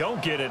for it, you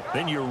don't get it,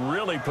 then you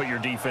really put your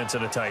defense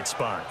in a tight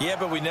spot. Yeah,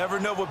 but we never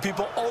know what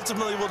people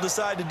ultimately will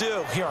decide to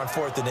do here on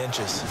 4th and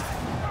inches.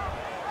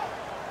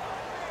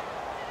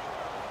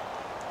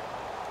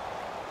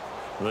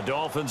 The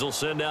Dolphins will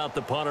send out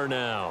the punter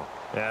now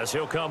as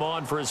he'll come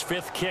on for his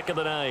 5th kick of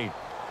the night.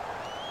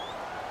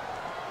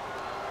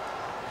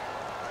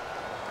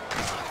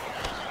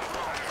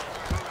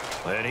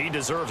 And he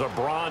deserves a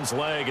bronze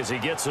leg as he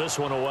gets this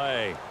one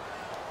away.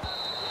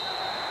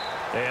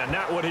 And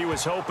not what he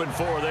was hoping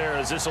for there,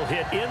 as this will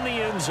hit in the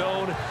end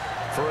zone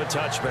for a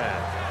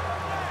touchback.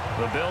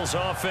 The Bills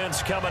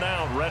offense coming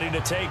out, ready to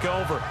take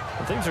over.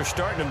 And things are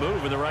starting to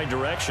move in the right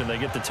direction. They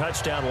get the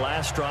touchdown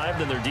last drive,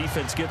 then their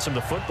defense gets them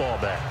the football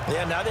back.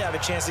 Yeah, now they have a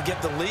chance to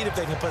get the lead if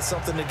they can put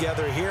something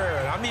together here.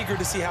 And I'm eager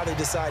to see how they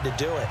decide to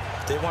do it.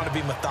 Do they want to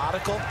be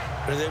methodical,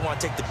 or do they want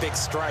to take the big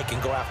strike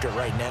and go after it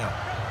right now?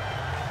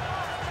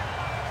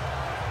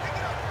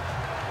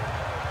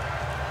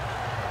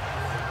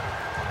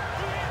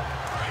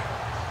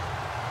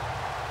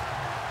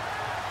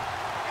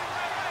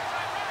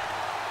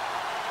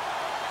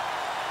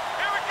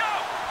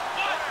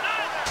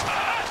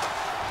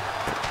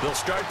 They'll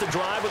start the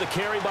drive with a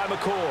carry by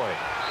McCoy.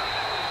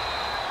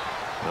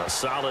 A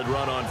solid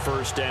run on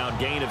 1st down.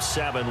 Gain of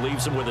 7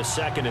 leaves him with a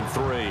 2nd and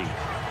 3.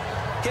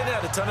 Getting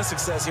had a ton of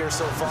success here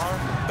so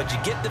far, but you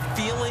get the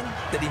feeling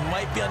that he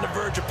might be on the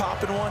verge of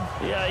popping one.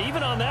 Yeah,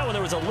 even on that one,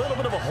 there was a little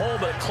bit of a hole,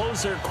 but it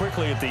closed there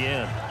quickly at the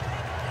end.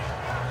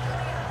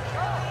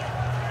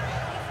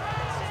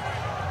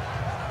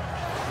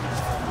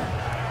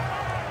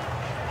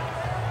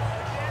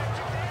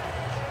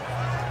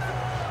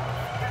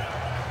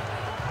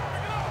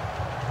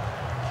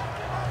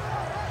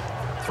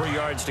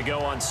 Yards to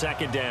go on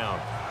 2nd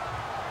down.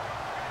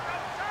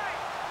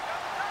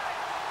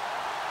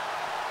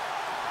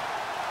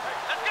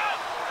 Let's go.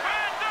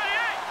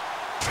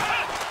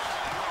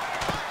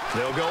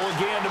 They'll go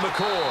again to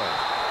McCoy.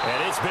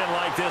 And it's been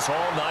like this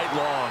all night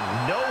long.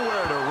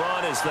 Nowhere to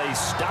run as they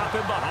stop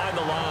him behind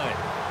the line.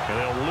 And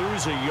they'll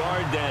lose a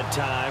yard that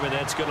time, and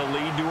that's going to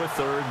lead to a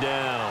 3rd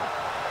down.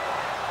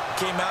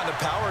 Came out in a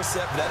power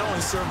set, but that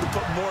only served to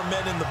put more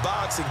men in the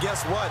box. And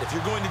guess what? If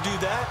you're going to do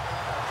that,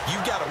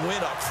 you've got to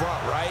win up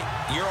front, right?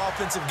 Your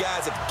offensive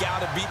guys have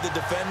got to beat the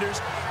defenders.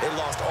 They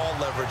lost all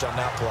leverage on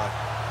that play.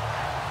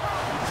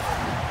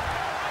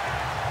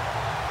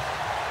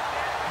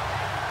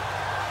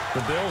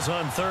 The Bills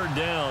on 3rd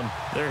down.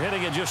 They're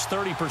hitting at just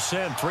 30%,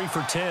 3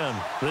 for 10.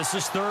 This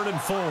is 3rd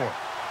and 4.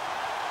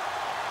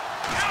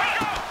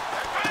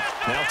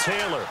 Now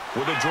Taylor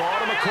with a draw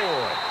to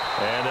McCoy.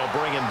 And they'll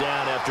bring him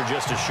down after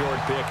just a short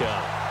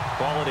pickup.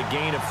 Ball at a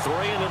gain of 3,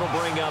 and it'll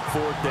bring up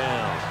 4th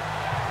down.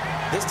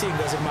 This team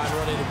doesn't mind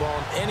running the ball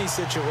in any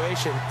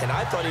situation, and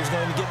I thought he was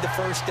going to get the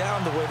 1st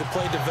down the way the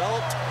play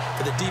developed,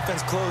 but the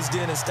defense closed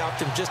in and stopped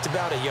him just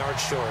about a yard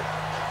short.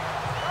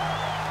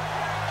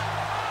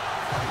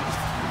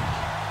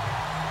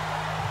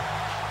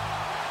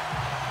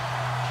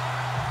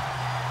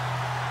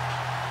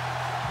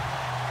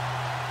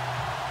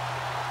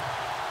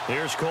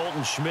 Here's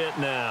Colton Schmidt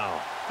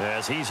now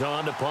as he's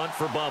on to punt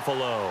for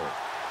Buffalo.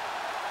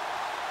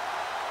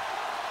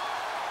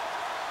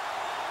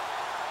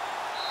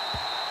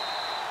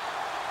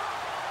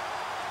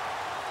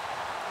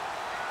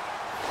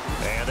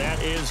 And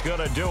that is going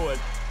to do it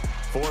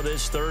for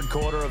this 3rd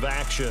quarter of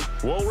action.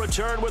 We'll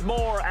return with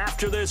more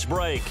after this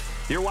break.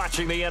 You're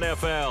watching the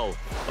NFL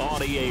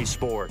on EA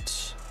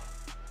Sports.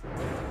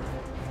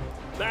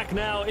 Back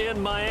now in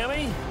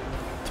Miami.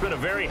 It's been a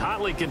very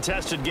hotly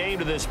contested game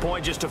to this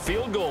point. Just a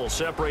field goal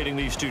separating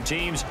these two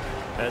teams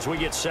as we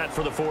get set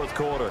for the 4th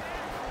quarter.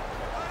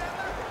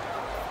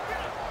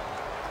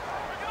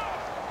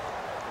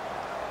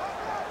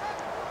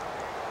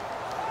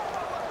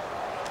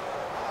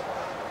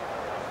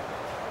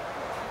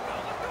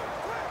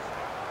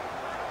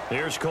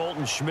 Here's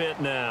Colton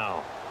Schmidt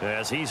now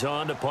as he's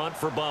on to punt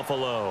for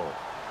Buffalo.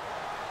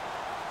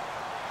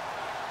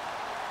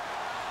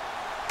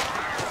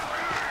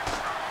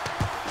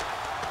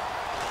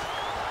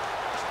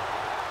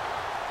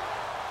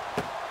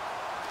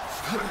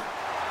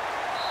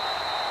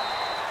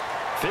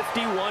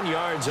 .51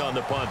 yards on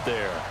the punt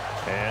there.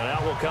 And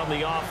out will come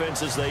the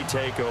offense as they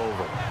take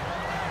over.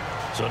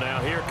 So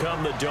now here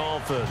come the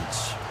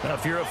Dolphins. Now,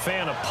 if you're a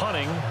fan of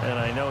punting, and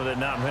I know that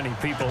not many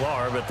people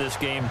are, but this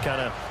game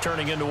kind of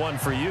turning into one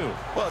for you.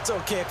 Well, it's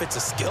okay if it's a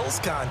skills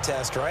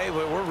contest, right?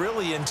 We're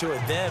really into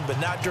it then, but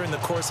not during the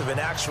course of an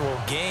actual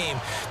game.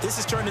 This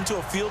has turned into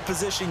a field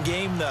position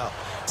game, though.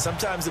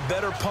 Sometimes the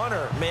better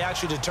punter may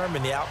actually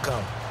determine the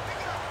outcome.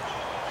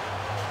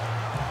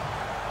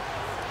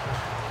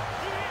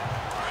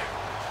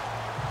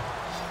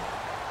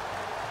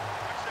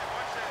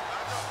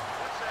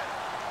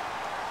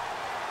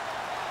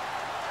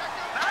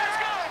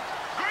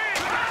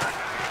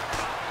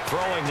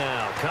 throwing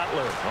now.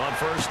 Cutler on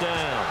first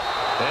down.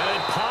 And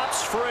it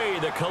pops free.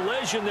 The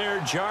collision there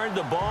jarred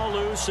the ball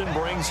loose and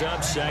brings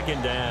up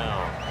second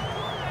down.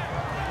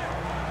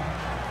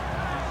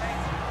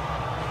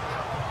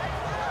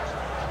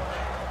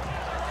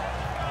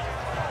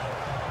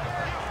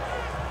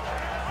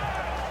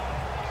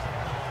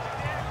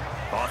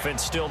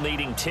 Offense still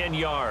needing 10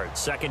 yards.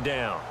 Second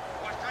down.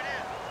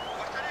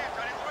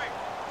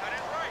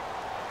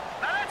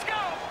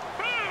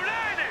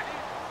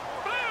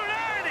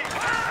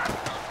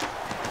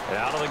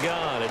 Out of the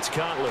gun, it's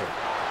Cutler.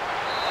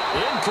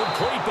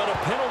 Incomplete, but a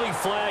penalty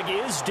flag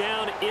is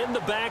down in the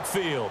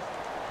backfield.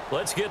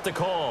 Let's get the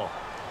call.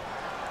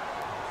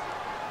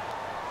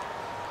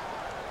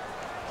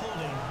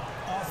 Holding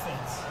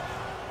offense.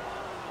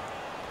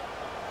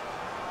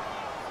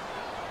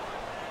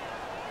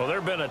 Well, there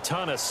have been a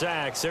ton of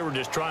sacks. They were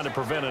just trying to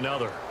prevent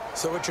another.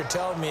 So what you're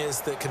telling me is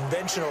the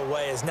conventional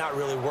way has not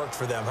really worked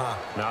for them, huh?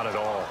 Not at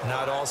all.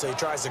 Not at all. So he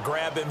tries to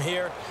grab him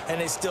here,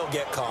 and they still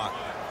get caught.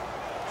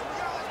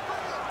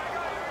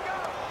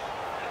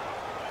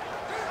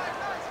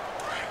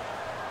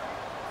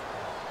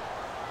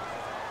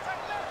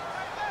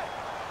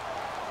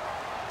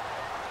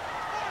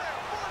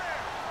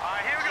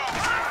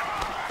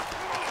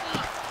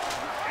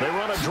 They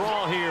run a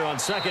draw here on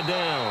second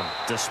down.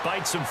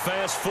 Despite some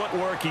fast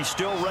footwork, he's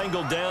still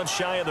wrangled down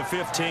shy of the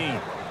 15.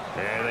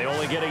 And they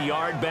only get a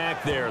yard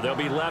back there. They'll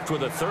be left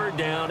with a third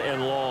down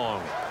and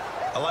long.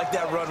 I like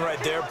that run right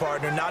there,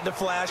 partner. Not the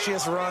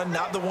flashiest run,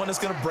 not the one that's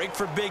going to break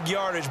for big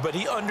yardage, but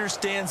he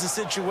understands the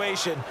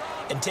situation,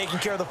 and taking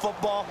care of the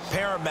football,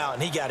 paramount,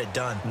 and he got it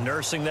done.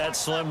 Nursing that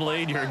slim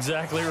lead, you're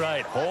exactly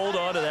right. Hold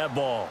on to that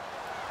ball.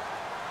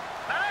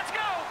 Let's go.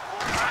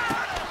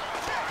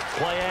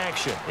 Play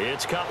action.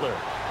 It's Cutler.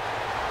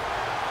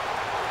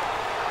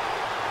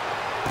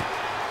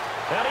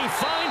 And he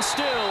finds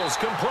Stills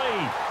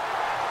complete.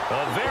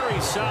 A very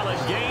solid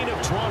gain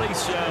of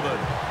 27.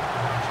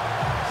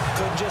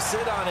 Couldn't just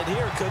sit on it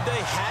here, could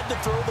they? Had to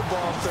throw the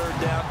ball third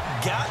down.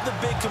 Got the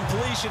big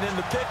completion in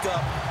the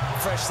pickup.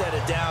 Fresh set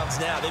of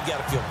downs now. They've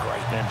got to feel great.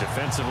 And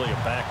defensively a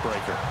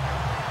backbreaker.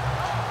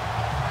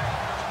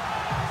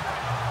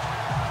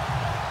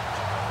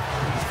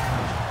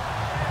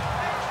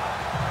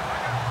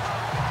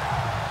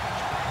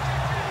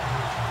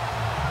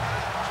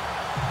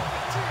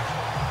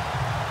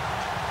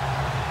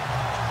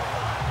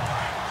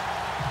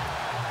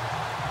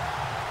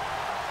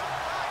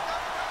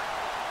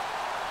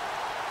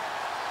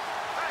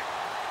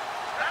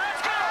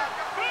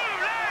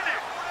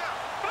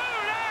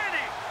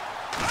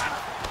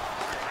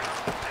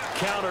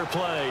 Counter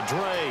play,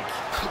 Drake.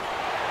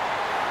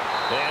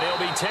 And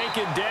he'll be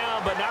taken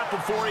down, but not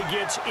before he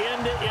gets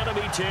into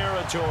enemy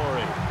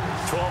territory.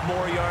 12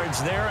 more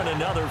yards there and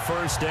another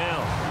first down.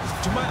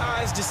 Do my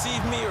eyes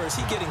deceive me, or is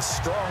he getting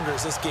stronger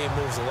as this game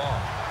moves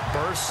along?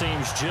 Burst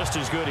seems just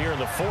as good here in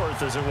the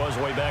fourth as it was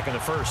way back in the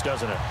first,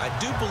 doesn't it? I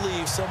do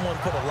believe someone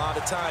put a lot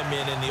of time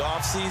in the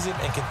offseason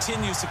and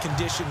continues to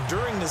condition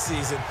during the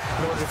season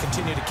in order to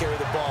continue to carry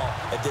the ball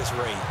at this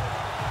rate.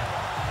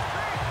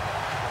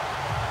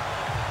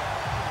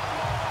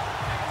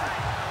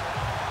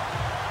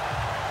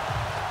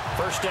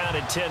 First down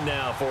and 10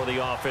 now for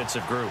the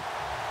offensive group.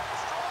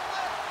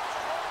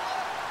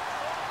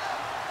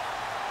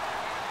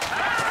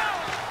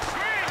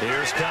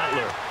 Here's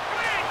Cutler.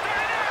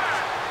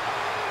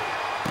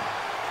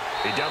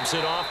 He dumps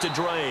it off to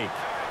Drake.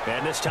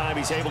 And this time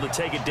he's able to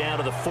take it down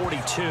to the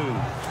 42.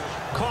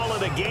 Call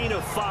it a gain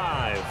of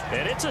 5.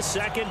 And it's a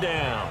second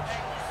down.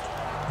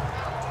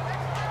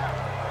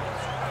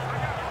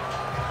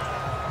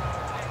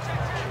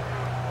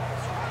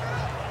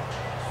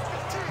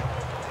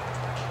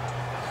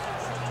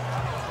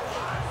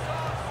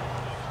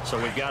 So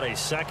we've got a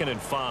 2nd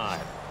and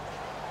 5.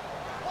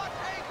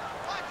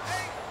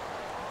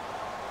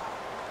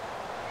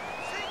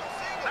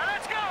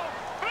 Let's go.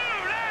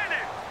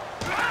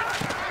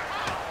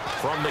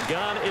 From the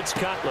gun, it's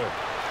Cutler.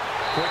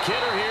 Quick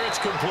hitter here, it's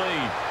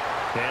complete.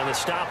 And the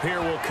stop here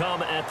will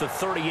come at the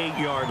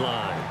 38-yard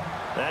line.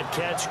 That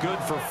catch good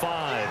for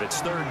 5.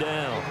 It's third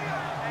down.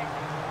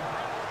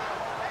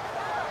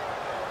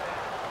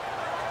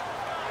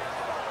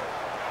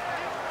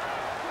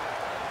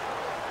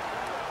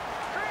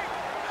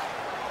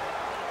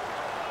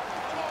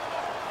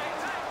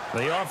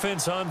 The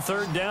offense on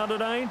third down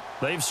tonight,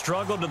 they've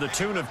struggled to the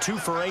tune of 2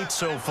 for 8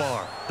 so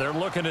far. They're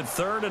looking at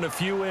third and a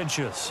few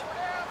inches.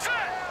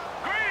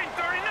 Green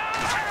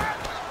 39.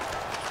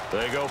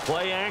 They go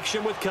play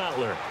action with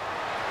Cutler.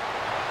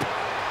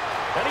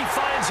 And he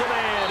finds a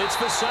man. It's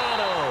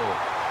Fasano.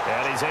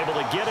 And he's able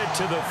to get it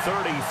to the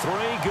 33.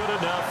 Good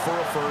enough for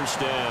a first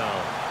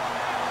down.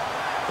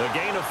 The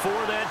gain of 4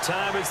 that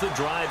time as the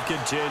drive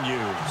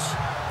continues.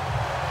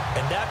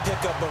 And that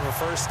pickup of a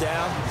first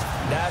down,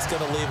 that's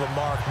going to leave a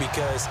mark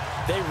because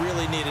they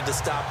really needed to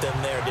stop them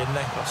there, didn't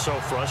they? So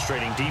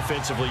frustrating.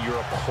 Defensively, you're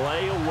a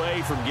play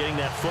away from getting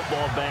that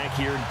football back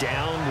here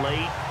down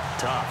late.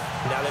 tough.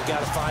 Now they've got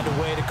to find a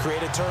way to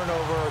create a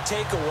turnover or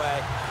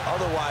takeaway.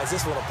 Otherwise,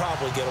 this one will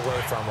probably get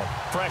away from them.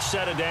 Fresh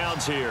set of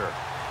downs here.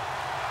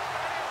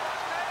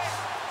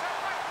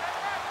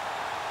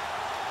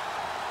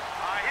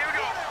 Here we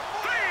go.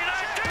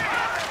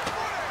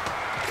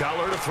 3-19.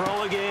 Cutler to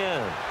throw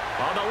again.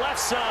 On the left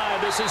side,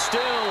 this is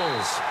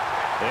Stills.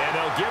 And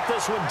they'll get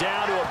this one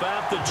down to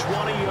about the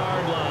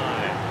 20-yard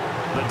line.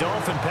 The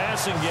Dolphin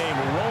passing game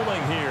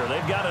rolling here.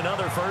 They've got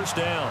another first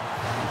down.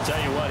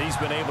 Tell you what, he's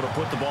been able to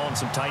put the ball in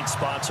some tight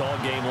spots all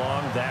game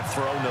long. That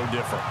throw, no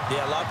different.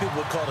 Yeah, a lot of people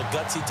would call it a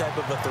gutsy type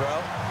of a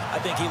throw. I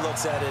think he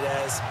looks at it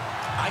as,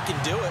 I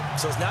can do it,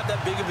 so it's not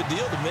that big of a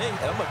deal to me,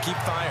 and I'm going to keep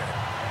firing.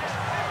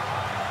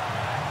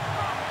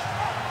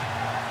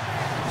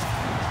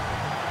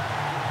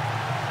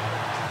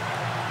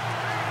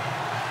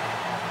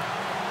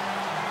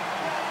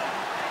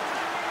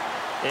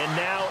 And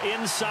now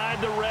inside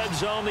the red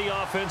zone, the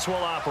offense will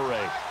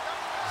operate.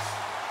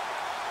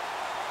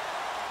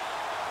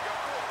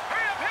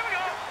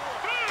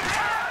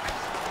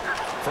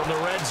 From the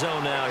red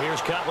zone now, here's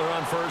Cutler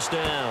on first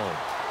down.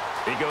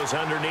 He goes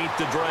underneath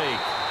to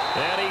Drake.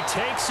 And he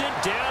takes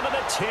it down to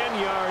the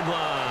 10-yard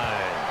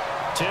line.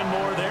 10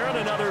 more there and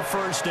another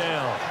first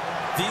down.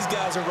 These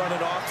guys are running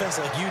offense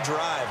like you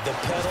drive. The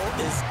pedal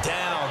is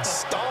down,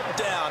 stomped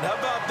down. How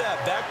about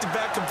that?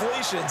 Back-to-back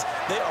completions.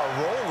 They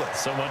are rolling.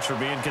 So much for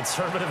being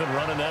conservative and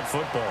running that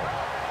football.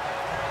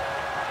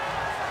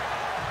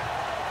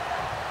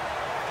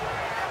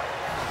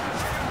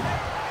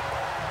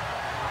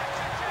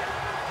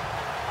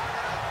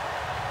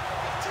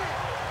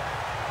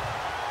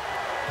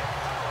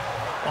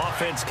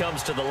 Offense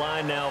comes to the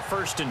line now,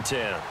 1st and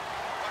 10.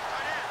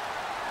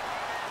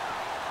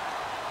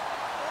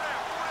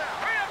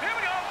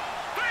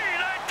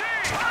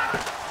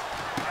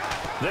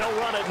 They'll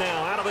run it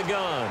now out of the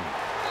gun.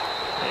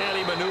 And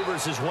he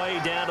maneuvers his way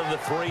down to the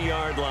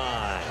 3-yard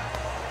line.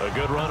 A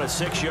good run of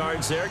 6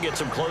 yards there.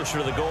 Gets him closer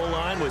to the goal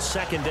line with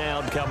 2nd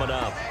down coming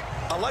up.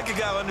 I like a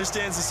guy who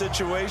understands the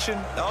situation.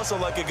 I also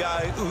like a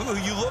guy who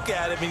you look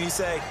at him and you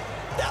say,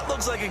 that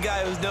looks like a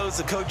guy who knows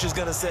the coach is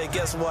going to say,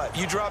 guess what?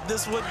 You drop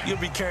this one, you'll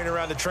be carrying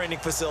around the training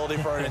facility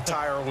for an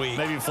entire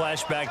week. Maybe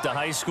flashback to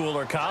high school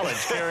or college,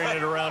 carrying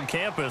it around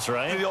campus,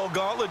 right? The old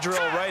gauntlet drill,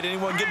 right?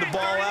 Anyone get the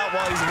ball out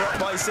while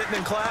he's sitting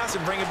in class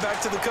and bring it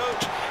back to the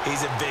coach?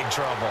 He's in big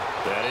trouble.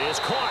 That is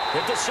caught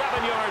at the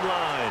 7-yard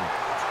line.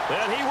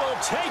 And he will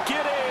take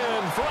it in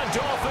for a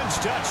Dolphins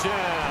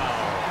touchdown.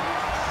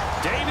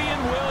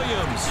 Damian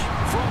Williams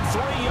from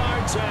 3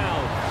 yards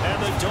out. And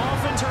the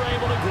Dolphins are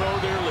able to grow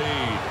their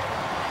lead.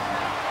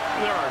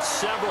 There are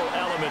several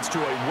elements to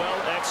a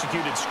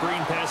well-executed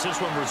screen pass.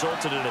 This one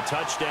resulted in a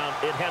touchdown.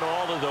 It had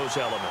all of those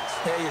elements.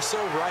 Yeah, you're so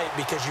right,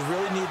 because you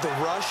really need the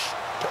rush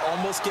to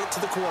almost get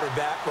to the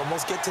quarterback,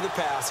 almost get to the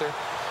passer.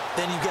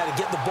 Then you've got to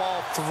get the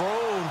ball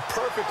thrown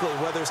perfectly,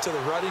 whether it's to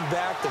the running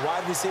back, the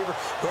wide receiver,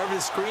 whoever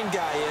the screen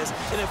guy is.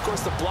 And, of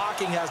course, the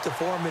blocking has to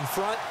form in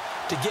front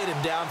to get him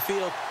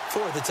downfield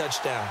for the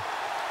touchdown.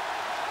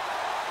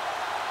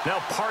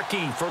 Now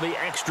Parkey for the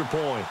extra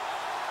point.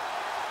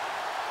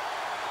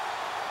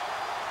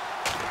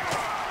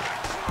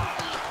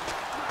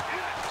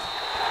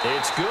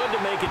 It's good to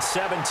make it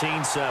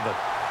 17-7.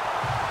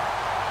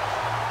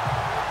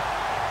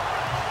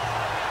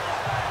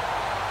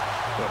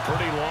 A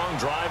pretty long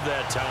drive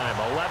that time.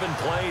 11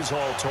 plays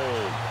all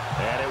told.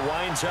 And it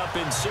winds up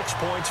in 6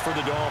 points for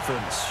the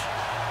Dolphins.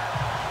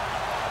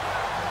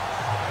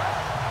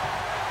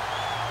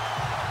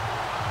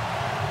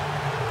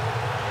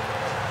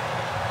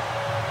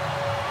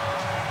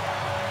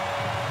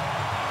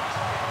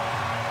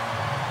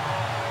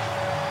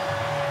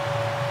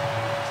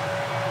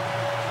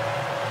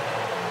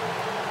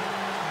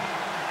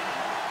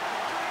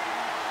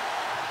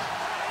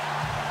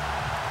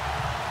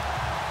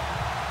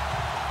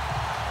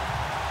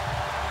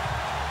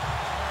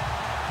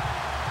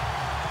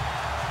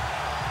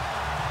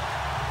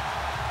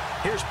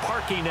 Here's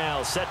Parkey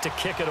now, set to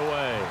kick it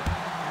away.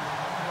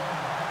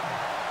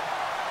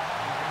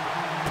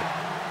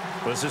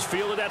 This is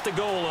fielded at the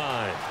goal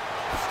line.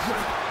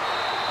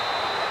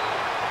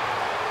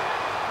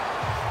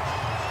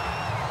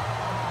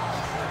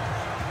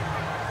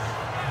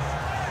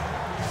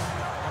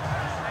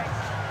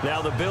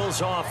 Now the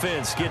Bills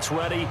offense gets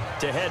ready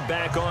to head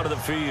back onto the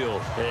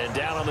field. And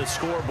down on the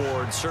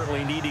scoreboard,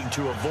 certainly needing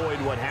to avoid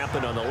what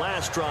happened on the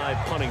last drive,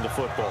 punting the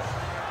football.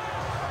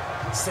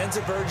 Sense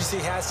of urgency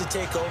has to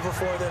take over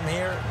for them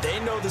here. They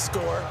know the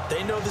score.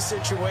 They know the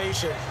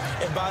situation.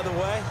 And by the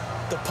way,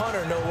 the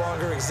punter no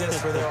longer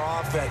exists for their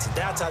offense.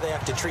 That's how they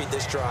have to treat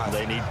this drive.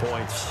 They need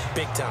points.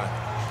 Big time.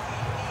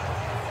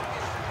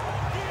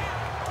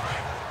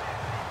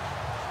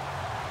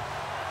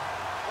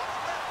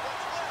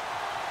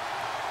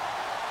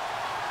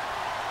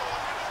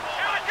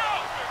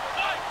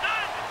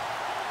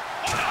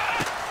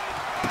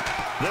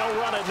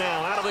 They'll run it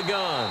now out of the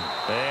gun.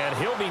 And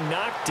he'll be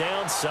knocked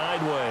down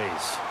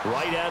sideways.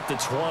 Right at the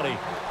 20.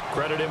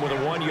 Credit him with a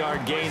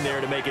 1-yard gain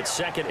there to make it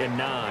 2nd and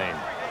 9.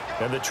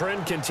 And the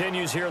trend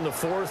continues here in the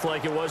fourth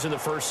like it was in the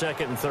first,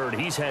 second, and third.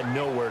 He's had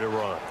nowhere to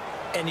run.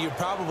 And you're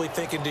probably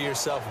thinking to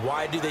yourself,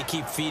 why do they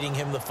keep feeding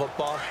him the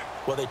football?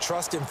 Well, they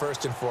trust him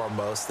first and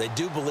foremost. They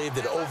do believe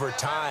that over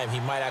time he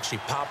might actually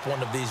pop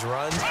one of these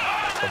runs.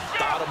 The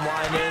bottom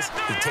line is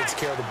he takes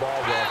care of the ball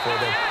well for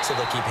them, so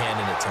they keep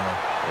handing it to him.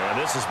 Yeah,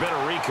 this has been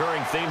a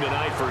recurring theme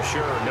tonight for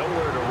sure.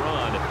 Nowhere to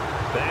run.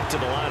 Back to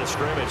the line of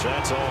scrimmage,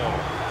 that's all.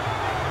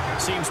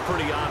 Seems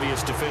pretty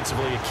obvious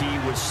defensively a key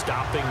was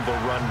stopping the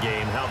run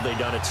game. How have they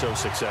done it so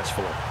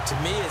successfully? To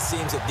me, it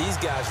seems that these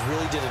guys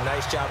really did a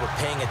nice job of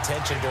paying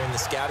attention during the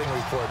scouting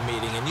report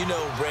meeting. And you know,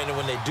 Brandon,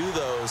 when they do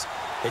those,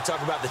 they talk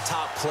about the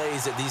top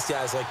plays that these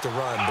guys like to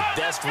run. The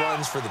best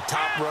runs for the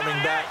top running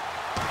back,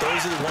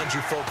 those are the ones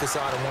you focus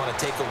on and want to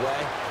take away.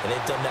 And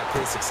they've done that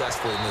pretty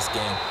successfully in this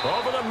game.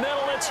 Over the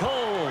middle, it's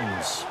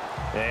Holmes.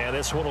 And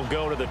this one will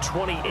go to the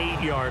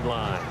 28-yard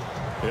line.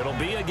 It'll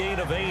be a gain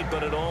of 8,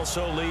 but it'll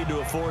also lead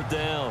to a 4th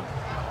down.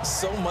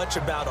 So much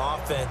about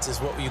offense is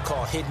what you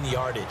call hidden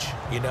yardage.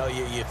 You know,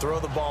 you throw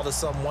the ball to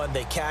someone,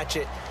 they catch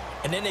it,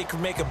 and then they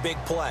can make a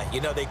big play. You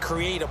know, they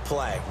create a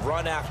play,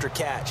 run after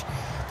catch.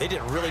 They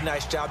did a really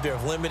nice job there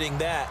of limiting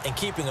that and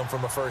keeping him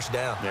from a first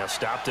down. Yeah,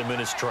 stopped him in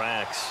his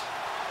tracks.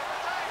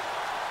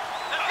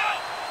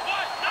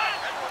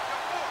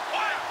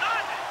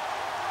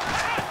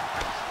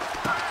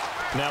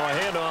 Now a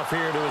handoff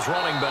here to his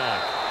running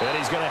back. And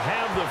he's going to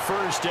have the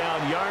first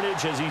down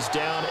yardage as he's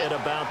down at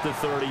about the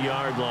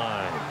 30-yard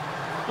line.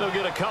 They'll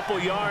get a couple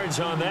yards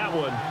on that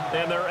one,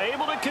 and they're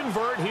able to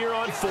convert here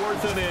on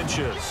 4th and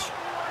inches.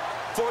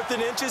 4th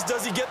and inches,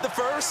 does he get the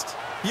first?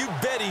 You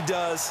bet he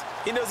does.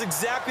 He knows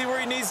exactly where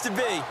he needs to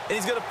be, and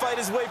he's going to fight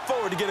his way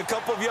forward to get a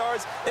couple of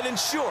yards and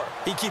ensure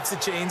he keeps the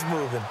chains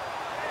moving.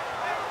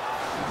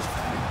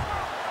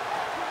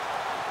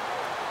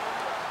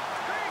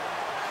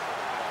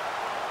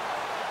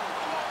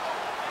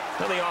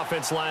 Now the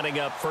offense lining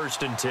up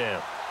 1st and 10.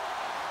 Here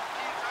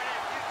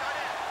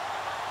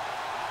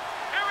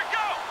we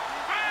go.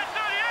 Brand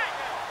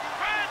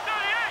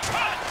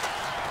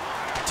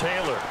 38.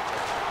 Taylor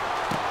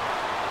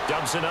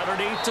dumps it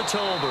underneath to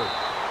Tolbert.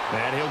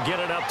 And he'll get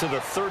it up to the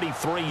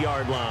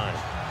 33-yard line.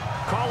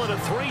 Call it a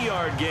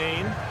 3-yard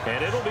gain,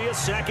 and it'll be a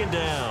 2nd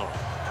down.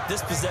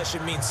 This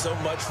possession means so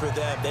much for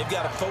them. They've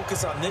got to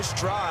focus on this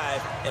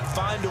drive and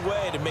find a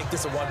way to make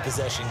this a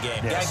one-possession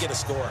game. Yes. Got to get a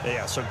score.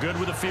 Yeah, so good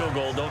with a field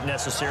goal. Don't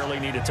necessarily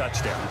need a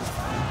touchdown.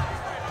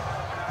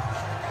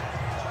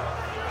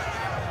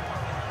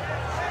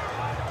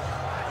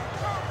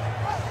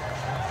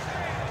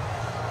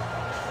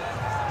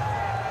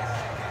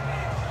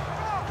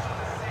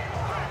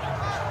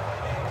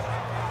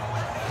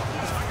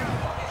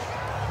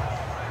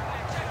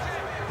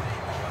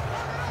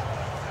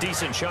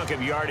 Decent chunk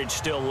of yardage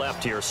still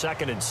left here.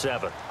 2nd and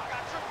 7.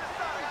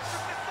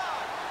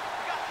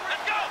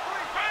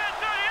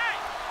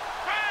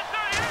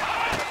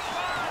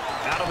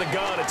 Out of the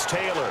gun, it's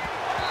Taylor.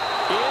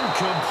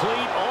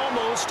 Incomplete,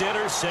 almost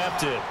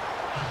intercepted.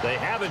 They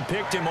haven't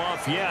picked him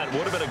off yet.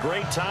 Would have been a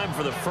great time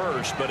for the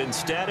first, but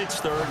instead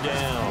it's 3rd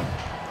down.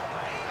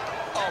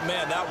 Oh,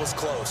 man, that was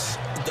close.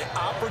 The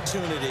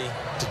opportunity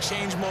to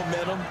change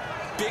momentum,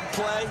 big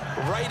play,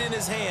 right in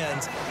his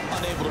hands,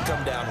 unable to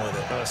come down with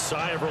it. A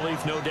sigh of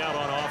relief, no doubt,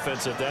 on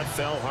offense if that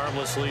fell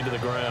harmlessly to the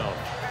ground.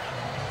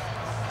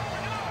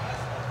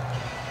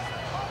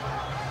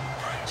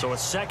 So a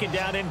 2nd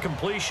down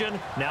incompletion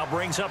now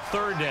brings up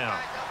 3rd down.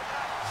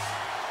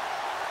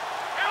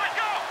 Here we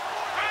go.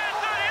 Brand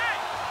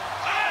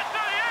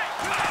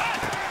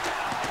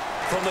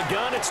 38. From the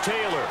gun, it's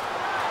Taylor.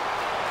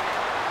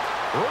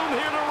 Room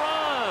here to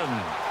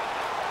run.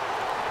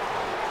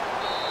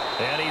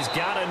 And he's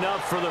got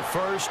enough for the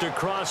first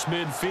across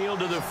midfield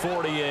to the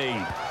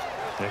 48.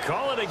 They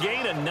call it a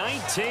gain of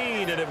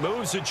 19, and it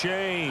moves the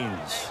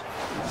chains.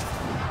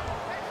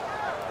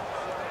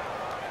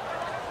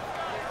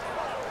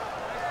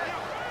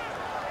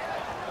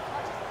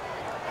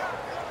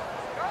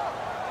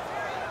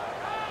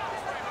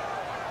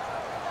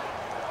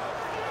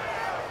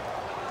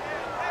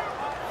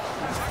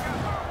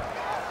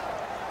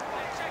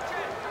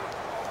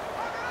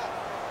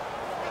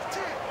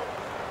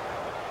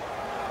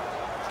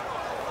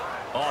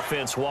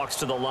 Offense walks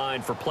to the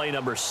line for play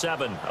number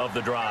 7 of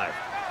the drive.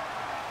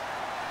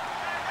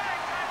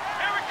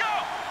 Here we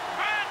go.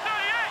 Brand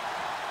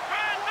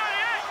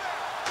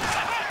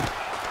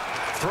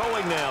 38.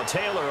 Throwing now,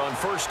 Taylor on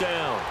 1st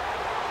down.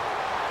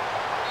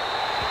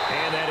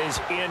 And that is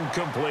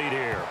incomplete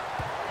here.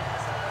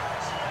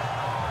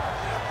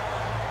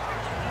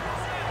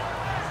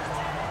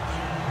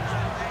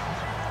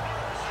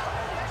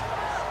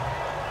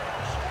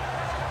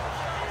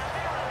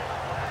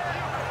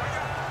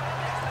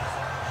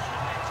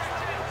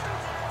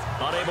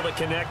 Unable to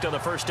connect on the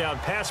 1st down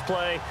pass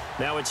play.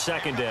 Now it's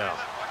 2nd down.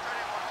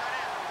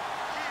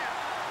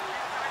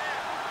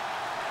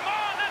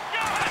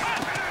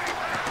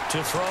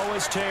 To throw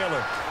is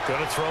Taylor.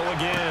 Going to throw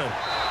again.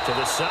 To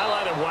the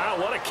sideline, and wow,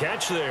 what a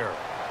catch there.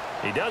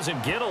 He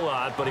doesn't get a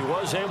lot, but he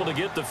was able to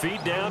get the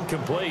feet down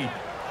complete.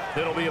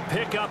 It'll be a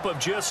pickup of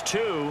just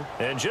 2,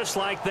 and just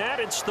like that,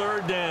 it's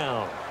 3rd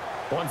down.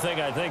 One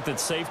thing I think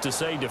that's safe to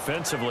say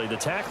defensively, the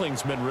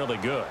tackling's been really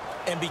good.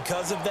 And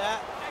because of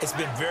that, it's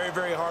been very,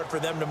 very hard for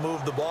them to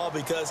move the ball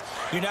because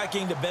you're not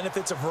getting the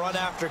benefits of run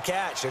after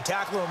catch. They're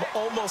tackling them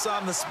almost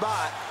on the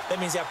spot. That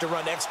means you have to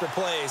run extra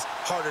plays,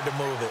 harder to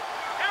move it.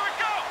 Here we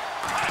go.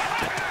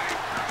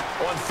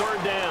 On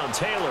 3rd down,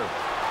 Taylor.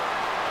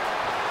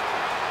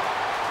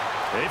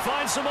 He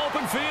finds some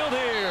open field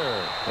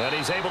here. And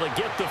he's able to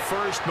get the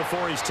first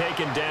before he's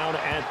taken down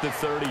at the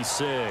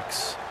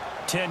 36.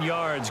 10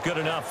 yards, good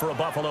enough for a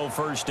Buffalo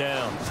 1st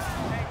down.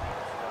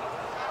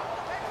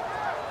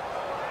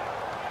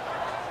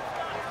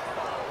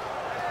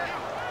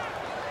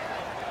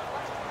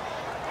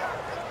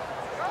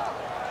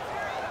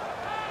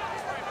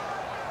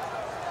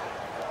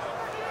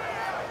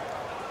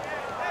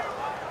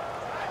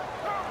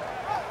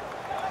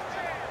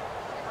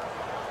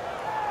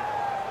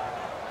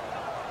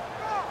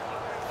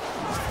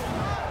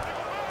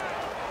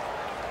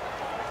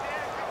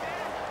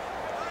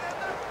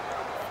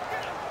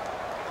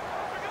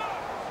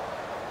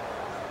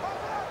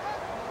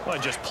 Well,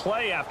 just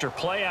play after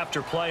play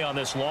after play on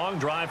this long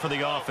drive for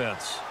the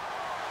offense.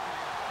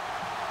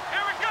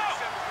 Here we go.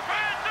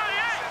 Man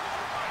 38.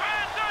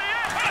 Man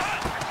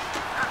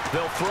 38.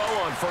 They'll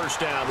throw on 1st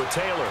down with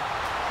Taylor.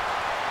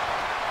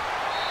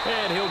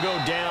 And he'll go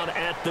down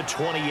at the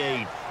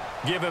 28.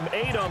 Give him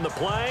 8 on the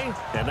play,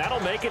 and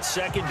that'll make it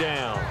 2nd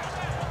down.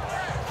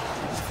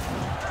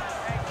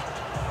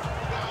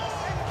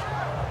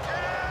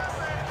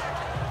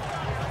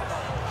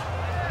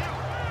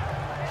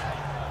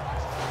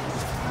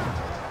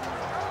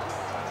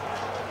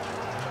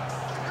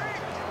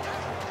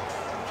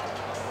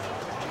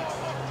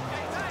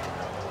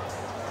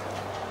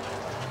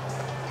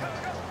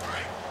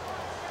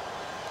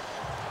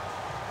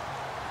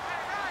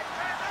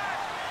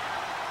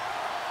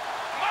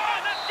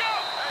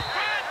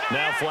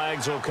 Now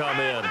flags will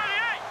come in.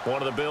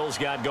 One of the Bills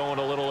got going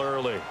a little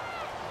early.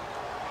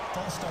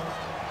 False start,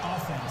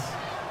 offense.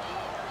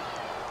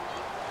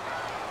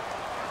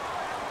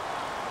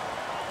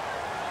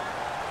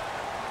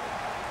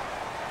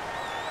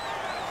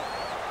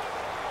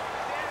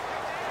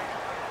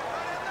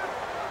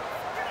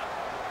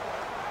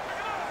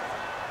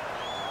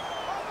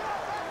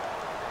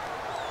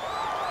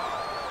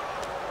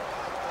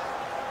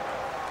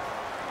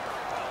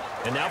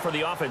 And now for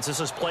the offense, this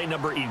is play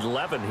number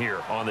 11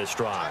 here on this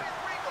drive.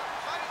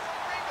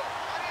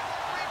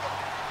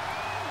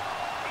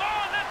 Come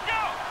on, let's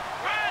go.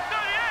 Man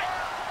 38.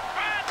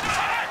 Man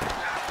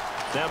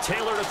 38. Now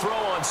Taylor to throw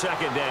on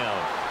 2nd down.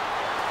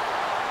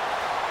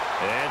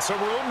 And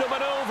some room to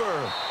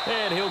maneuver.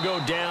 And he'll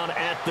go down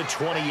at the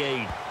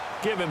 28.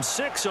 Give him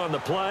 6 on the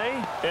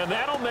play, and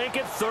that'll make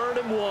it 3rd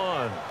and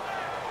 1.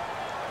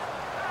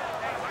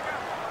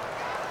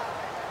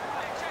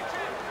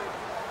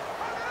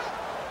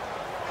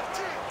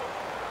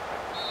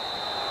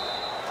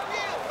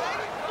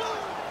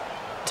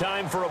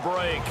 Time for a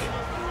break.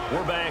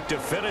 We're back to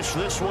finish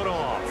this one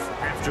off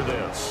after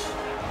this.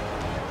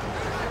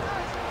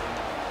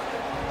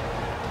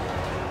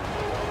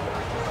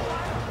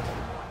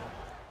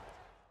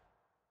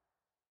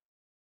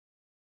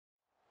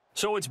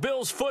 So it's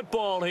Bills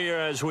football here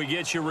as we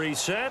get you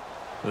reset.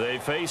 They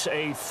face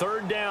a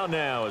 3rd down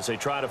now as they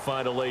try to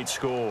find a late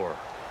score.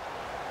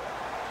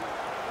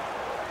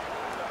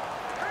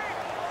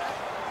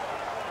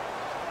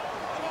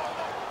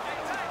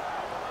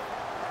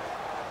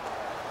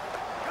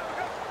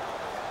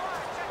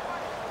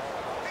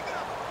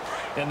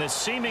 And this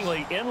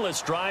seemingly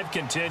endless drive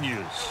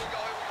continues.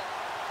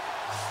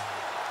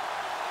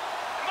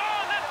 Come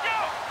on, let's go.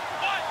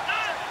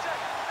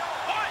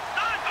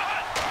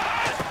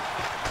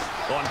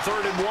 1-9. On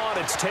 3rd and 1,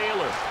 it's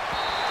Taylor.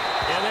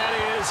 And that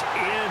is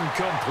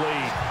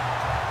incomplete.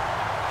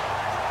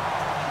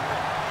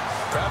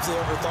 Perhaps they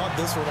overthought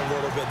this one a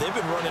little bit. They've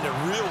been running it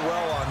real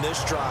well on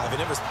this drive,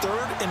 and it was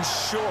 3rd and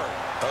short,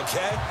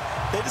 okay?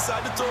 They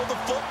decided to throw the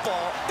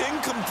football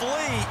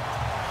incomplete.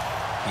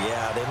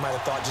 Yeah, they might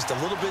have thought just a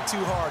little bit too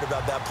hard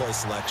about that play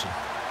selection.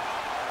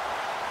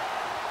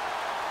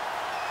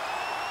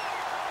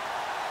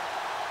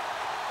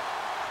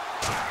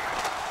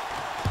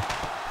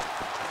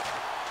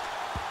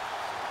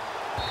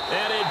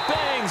 And it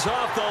bangs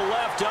off the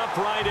left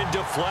upright and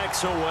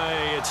deflects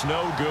away. It's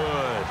no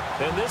good.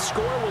 And this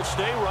score will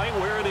stay right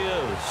where it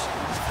is.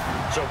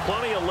 So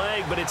plenty of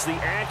leg, but it's the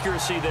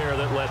accuracy there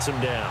that lets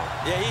him down.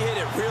 Yeah, he hit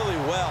it really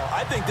well.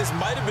 I think this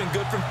might have been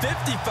good from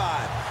 55.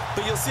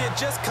 But you'll see it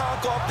just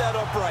conk off that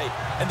upright,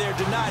 and they're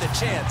denied a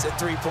chance at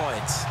 3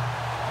 points.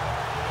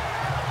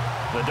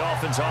 The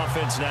Dolphins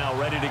offense now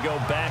ready to go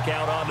back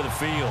out onto the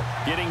field.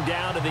 Getting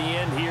down to the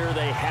end here,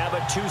 they have a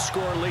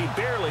 2-score lead.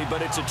 Barely,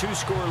 but it's a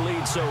 2-score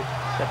lead, so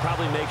that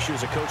probably makes you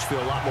as a coach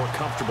feel a lot more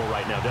comfortable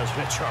right now, doesn't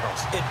it,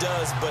 Charles? It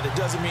does, but it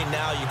doesn't mean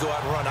now you go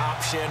out and run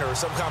option or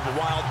some kind of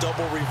wild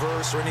double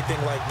reverse or anything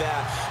like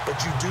that. But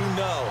you do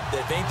know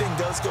that if anything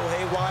does go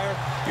haywire,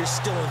 you're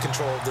still in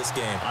control of this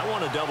game. I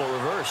want a double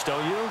reverse,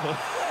 don't you?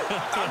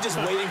 I'm just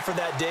waiting for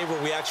that day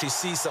where we actually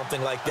see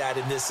something like that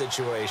in this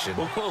situation.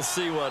 We'll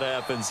see what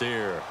happens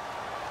here.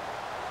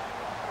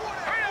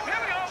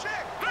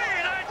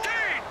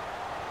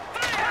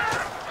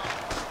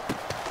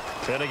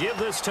 Going to give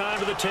this time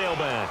to the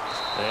tailback.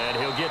 And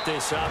he'll get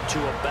this up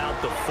to about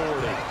the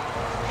 40.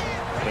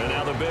 And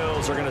now the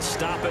Bills are going to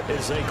stop it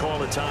as they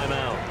call a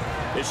timeout.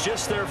 It's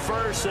just their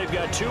first. They've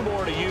got 2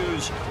 more to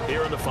use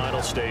here in the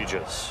final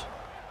stages.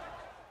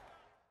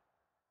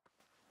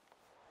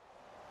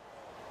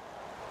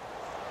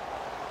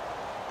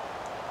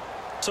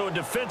 So a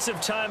defensive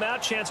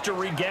timeout, chance to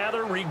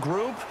regather,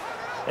 regroup,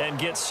 and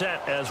get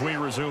set as we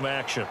resume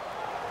action.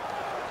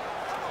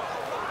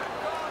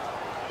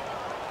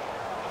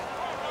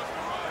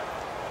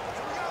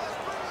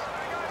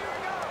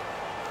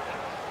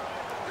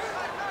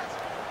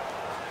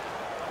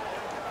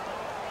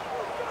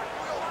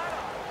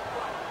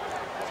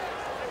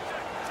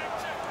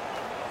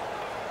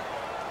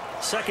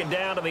 Second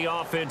down to the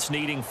offense,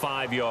 needing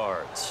 5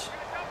 yards.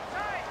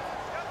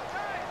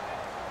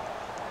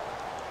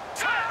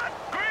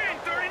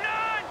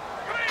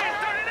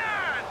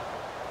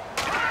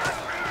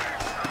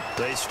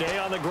 They stay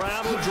on the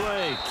ground with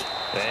Drake.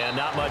 And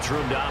not much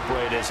room to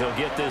operate as he'll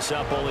get this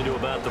up only to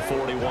about the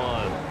 41.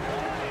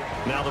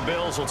 Now the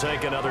Bills will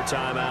take another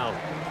timeout.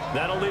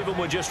 That'll leave them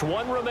with just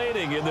 1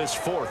 remaining in this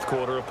 4th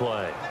quarter of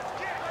play.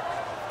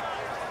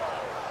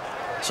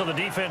 So the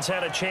defense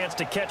had a chance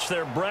to catch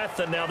their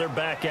breath, and now they're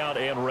back out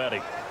and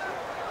ready.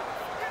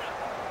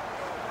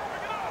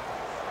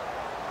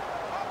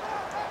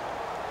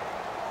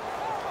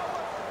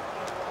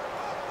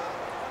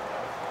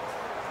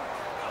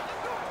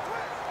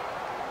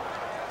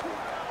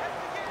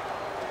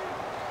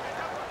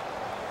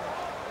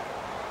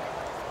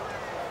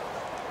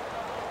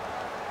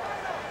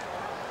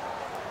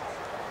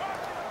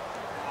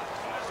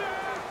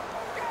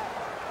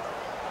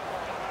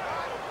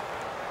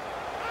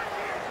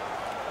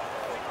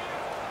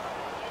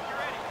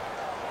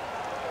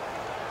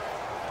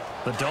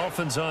 The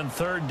Dolphins on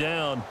 3rd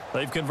down.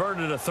 They've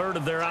converted a 1/3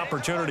 of their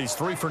opportunities,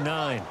 3 for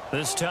 9.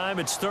 This time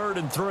it's 3rd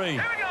and 3.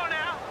 Here we go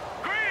now.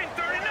 Green,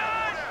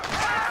 39.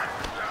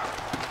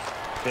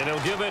 And he'll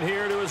give it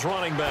here to his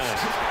running back.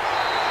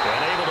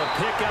 And able to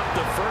pick up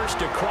the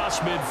first across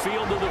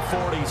midfield to the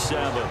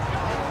 47.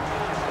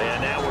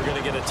 And now we're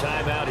going to get a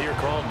timeout here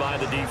called by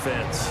the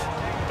defense.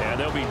 And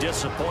they'll be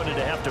disappointed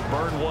to have to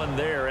burn one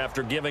there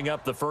after giving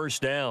up the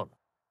first down.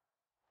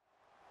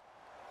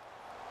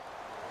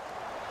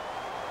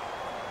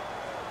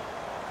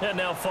 And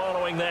now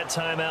following that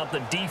timeout, the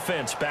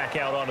defense back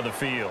out onto the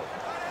field.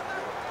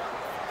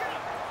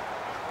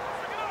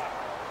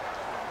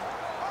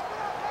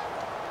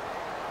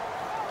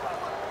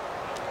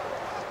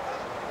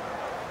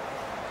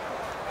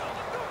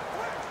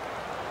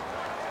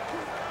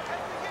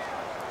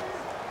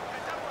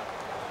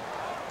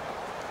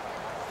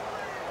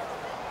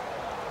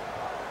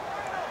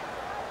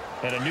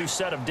 And a new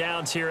set of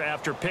downs here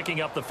after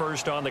picking up the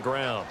first on the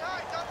ground.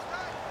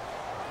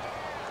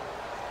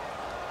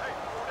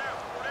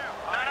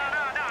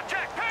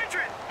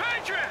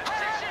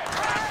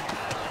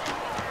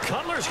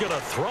 Cutler's going to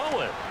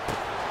throw it.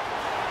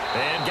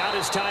 And got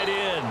his tight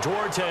end,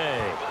 Duarte.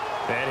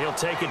 And he'll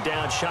take it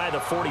down shy of the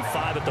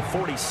 45 at the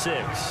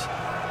 46.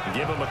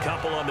 Give him a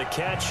couple on the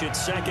catch. It's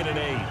 2nd and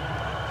 8.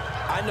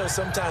 I know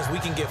sometimes we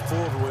can get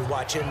fooled when we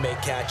watch him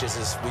make catches,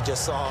 as we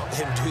just saw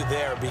him do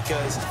there,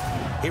 because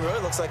he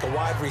really looks like a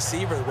wide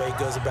receiver the way he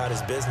goes about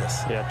his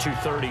business. Yeah,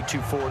 230,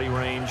 240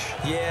 range.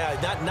 Yeah,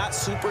 not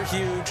super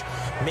huge.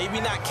 Maybe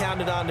not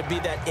counted on to be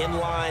that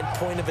inline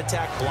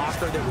point-of-attack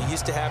blocker that we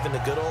used to have in the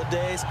good old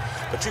days,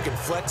 but you can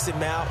flex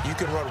him out. You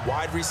can run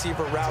wide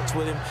receiver routes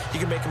with him. You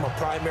can make him a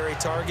primary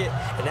target,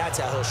 and that's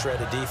how he'll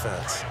shred a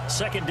defense.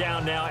 2nd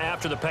down now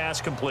after the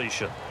pass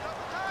completion.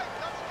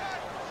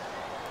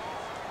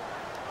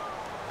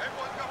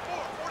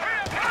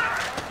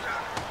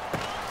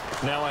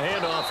 Now a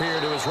handoff here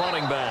to his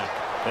running back.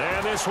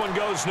 And this one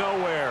goes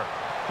nowhere.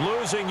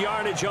 Losing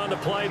yardage on the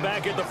play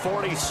back at the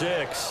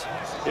 46.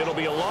 It'll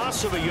be a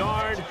loss of a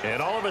yard,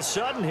 and all of a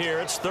sudden here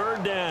it's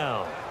 3rd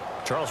down.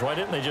 Charles, why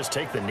didn't they just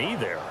take the knee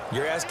there?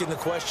 You're asking the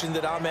question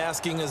that I'm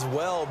asking as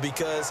well,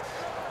 because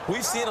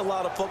we've seen a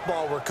lot of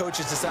football where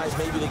coaches decide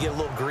maybe they get a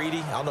little greedy.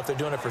 I don't know if they're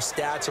doing it for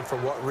stats or for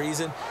what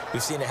reason.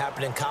 We've seen it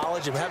happen in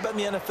college. And how about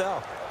in the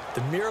NFL?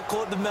 The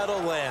miracle at the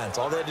Meadowlands.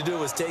 All they had to do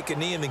was take a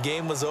knee and the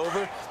game was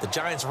over. The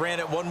Giants ran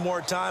it one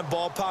more time.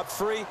 Ball popped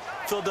free.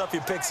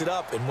 Philadelphia picks it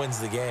up and wins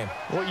the game.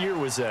 What year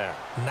was that?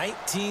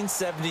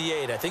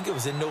 1978. I think it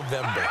was in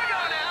November.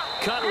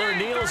 Cutler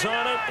kneels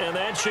on it, and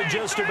that should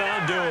just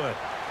about do it.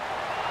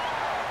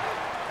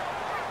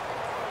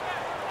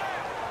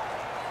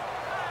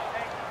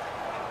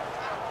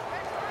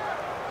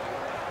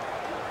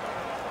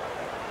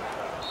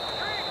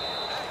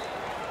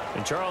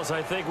 And Charles,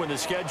 I think when the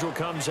schedule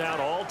comes out,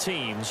 all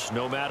teams,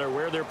 no matter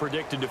where they're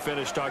predicted to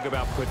finish, talk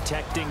about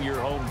protecting your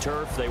home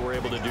turf. They were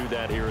able to do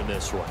that here in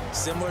this one.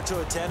 Similar to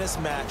a tennis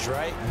match,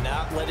 right?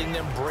 Not letting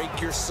them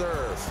break your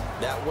serve.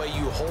 That way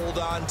you hold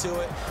on to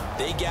it.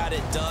 They got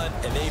it done,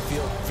 and they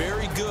feel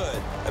very good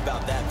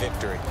about that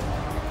victory.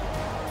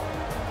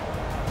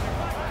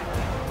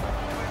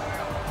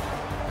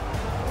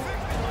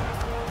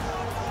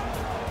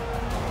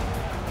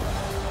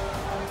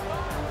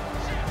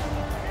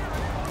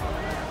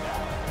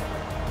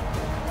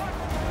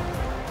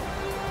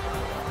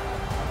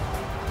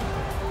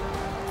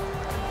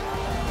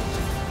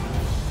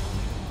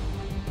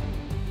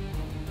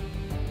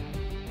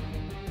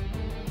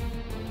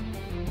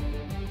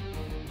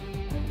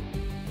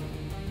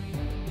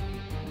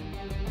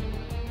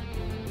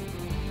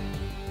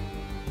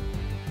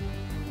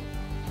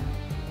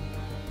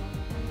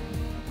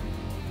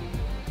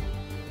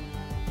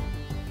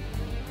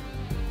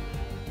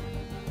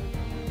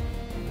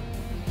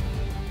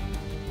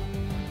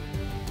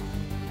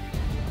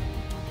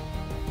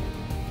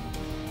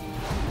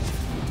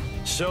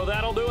 So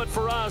that'll do it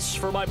for us.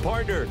 For my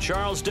partner,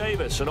 Charles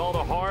Davis, and all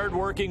the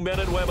hard-working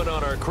men and women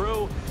on our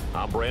crew,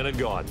 I'm Brandon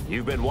Gaudin.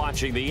 You've been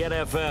watching the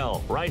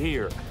NFL right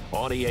here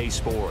on EA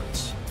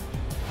Sports.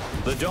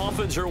 The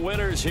Dolphins are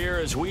winners here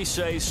as we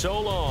say so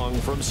long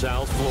from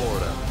South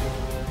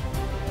Florida.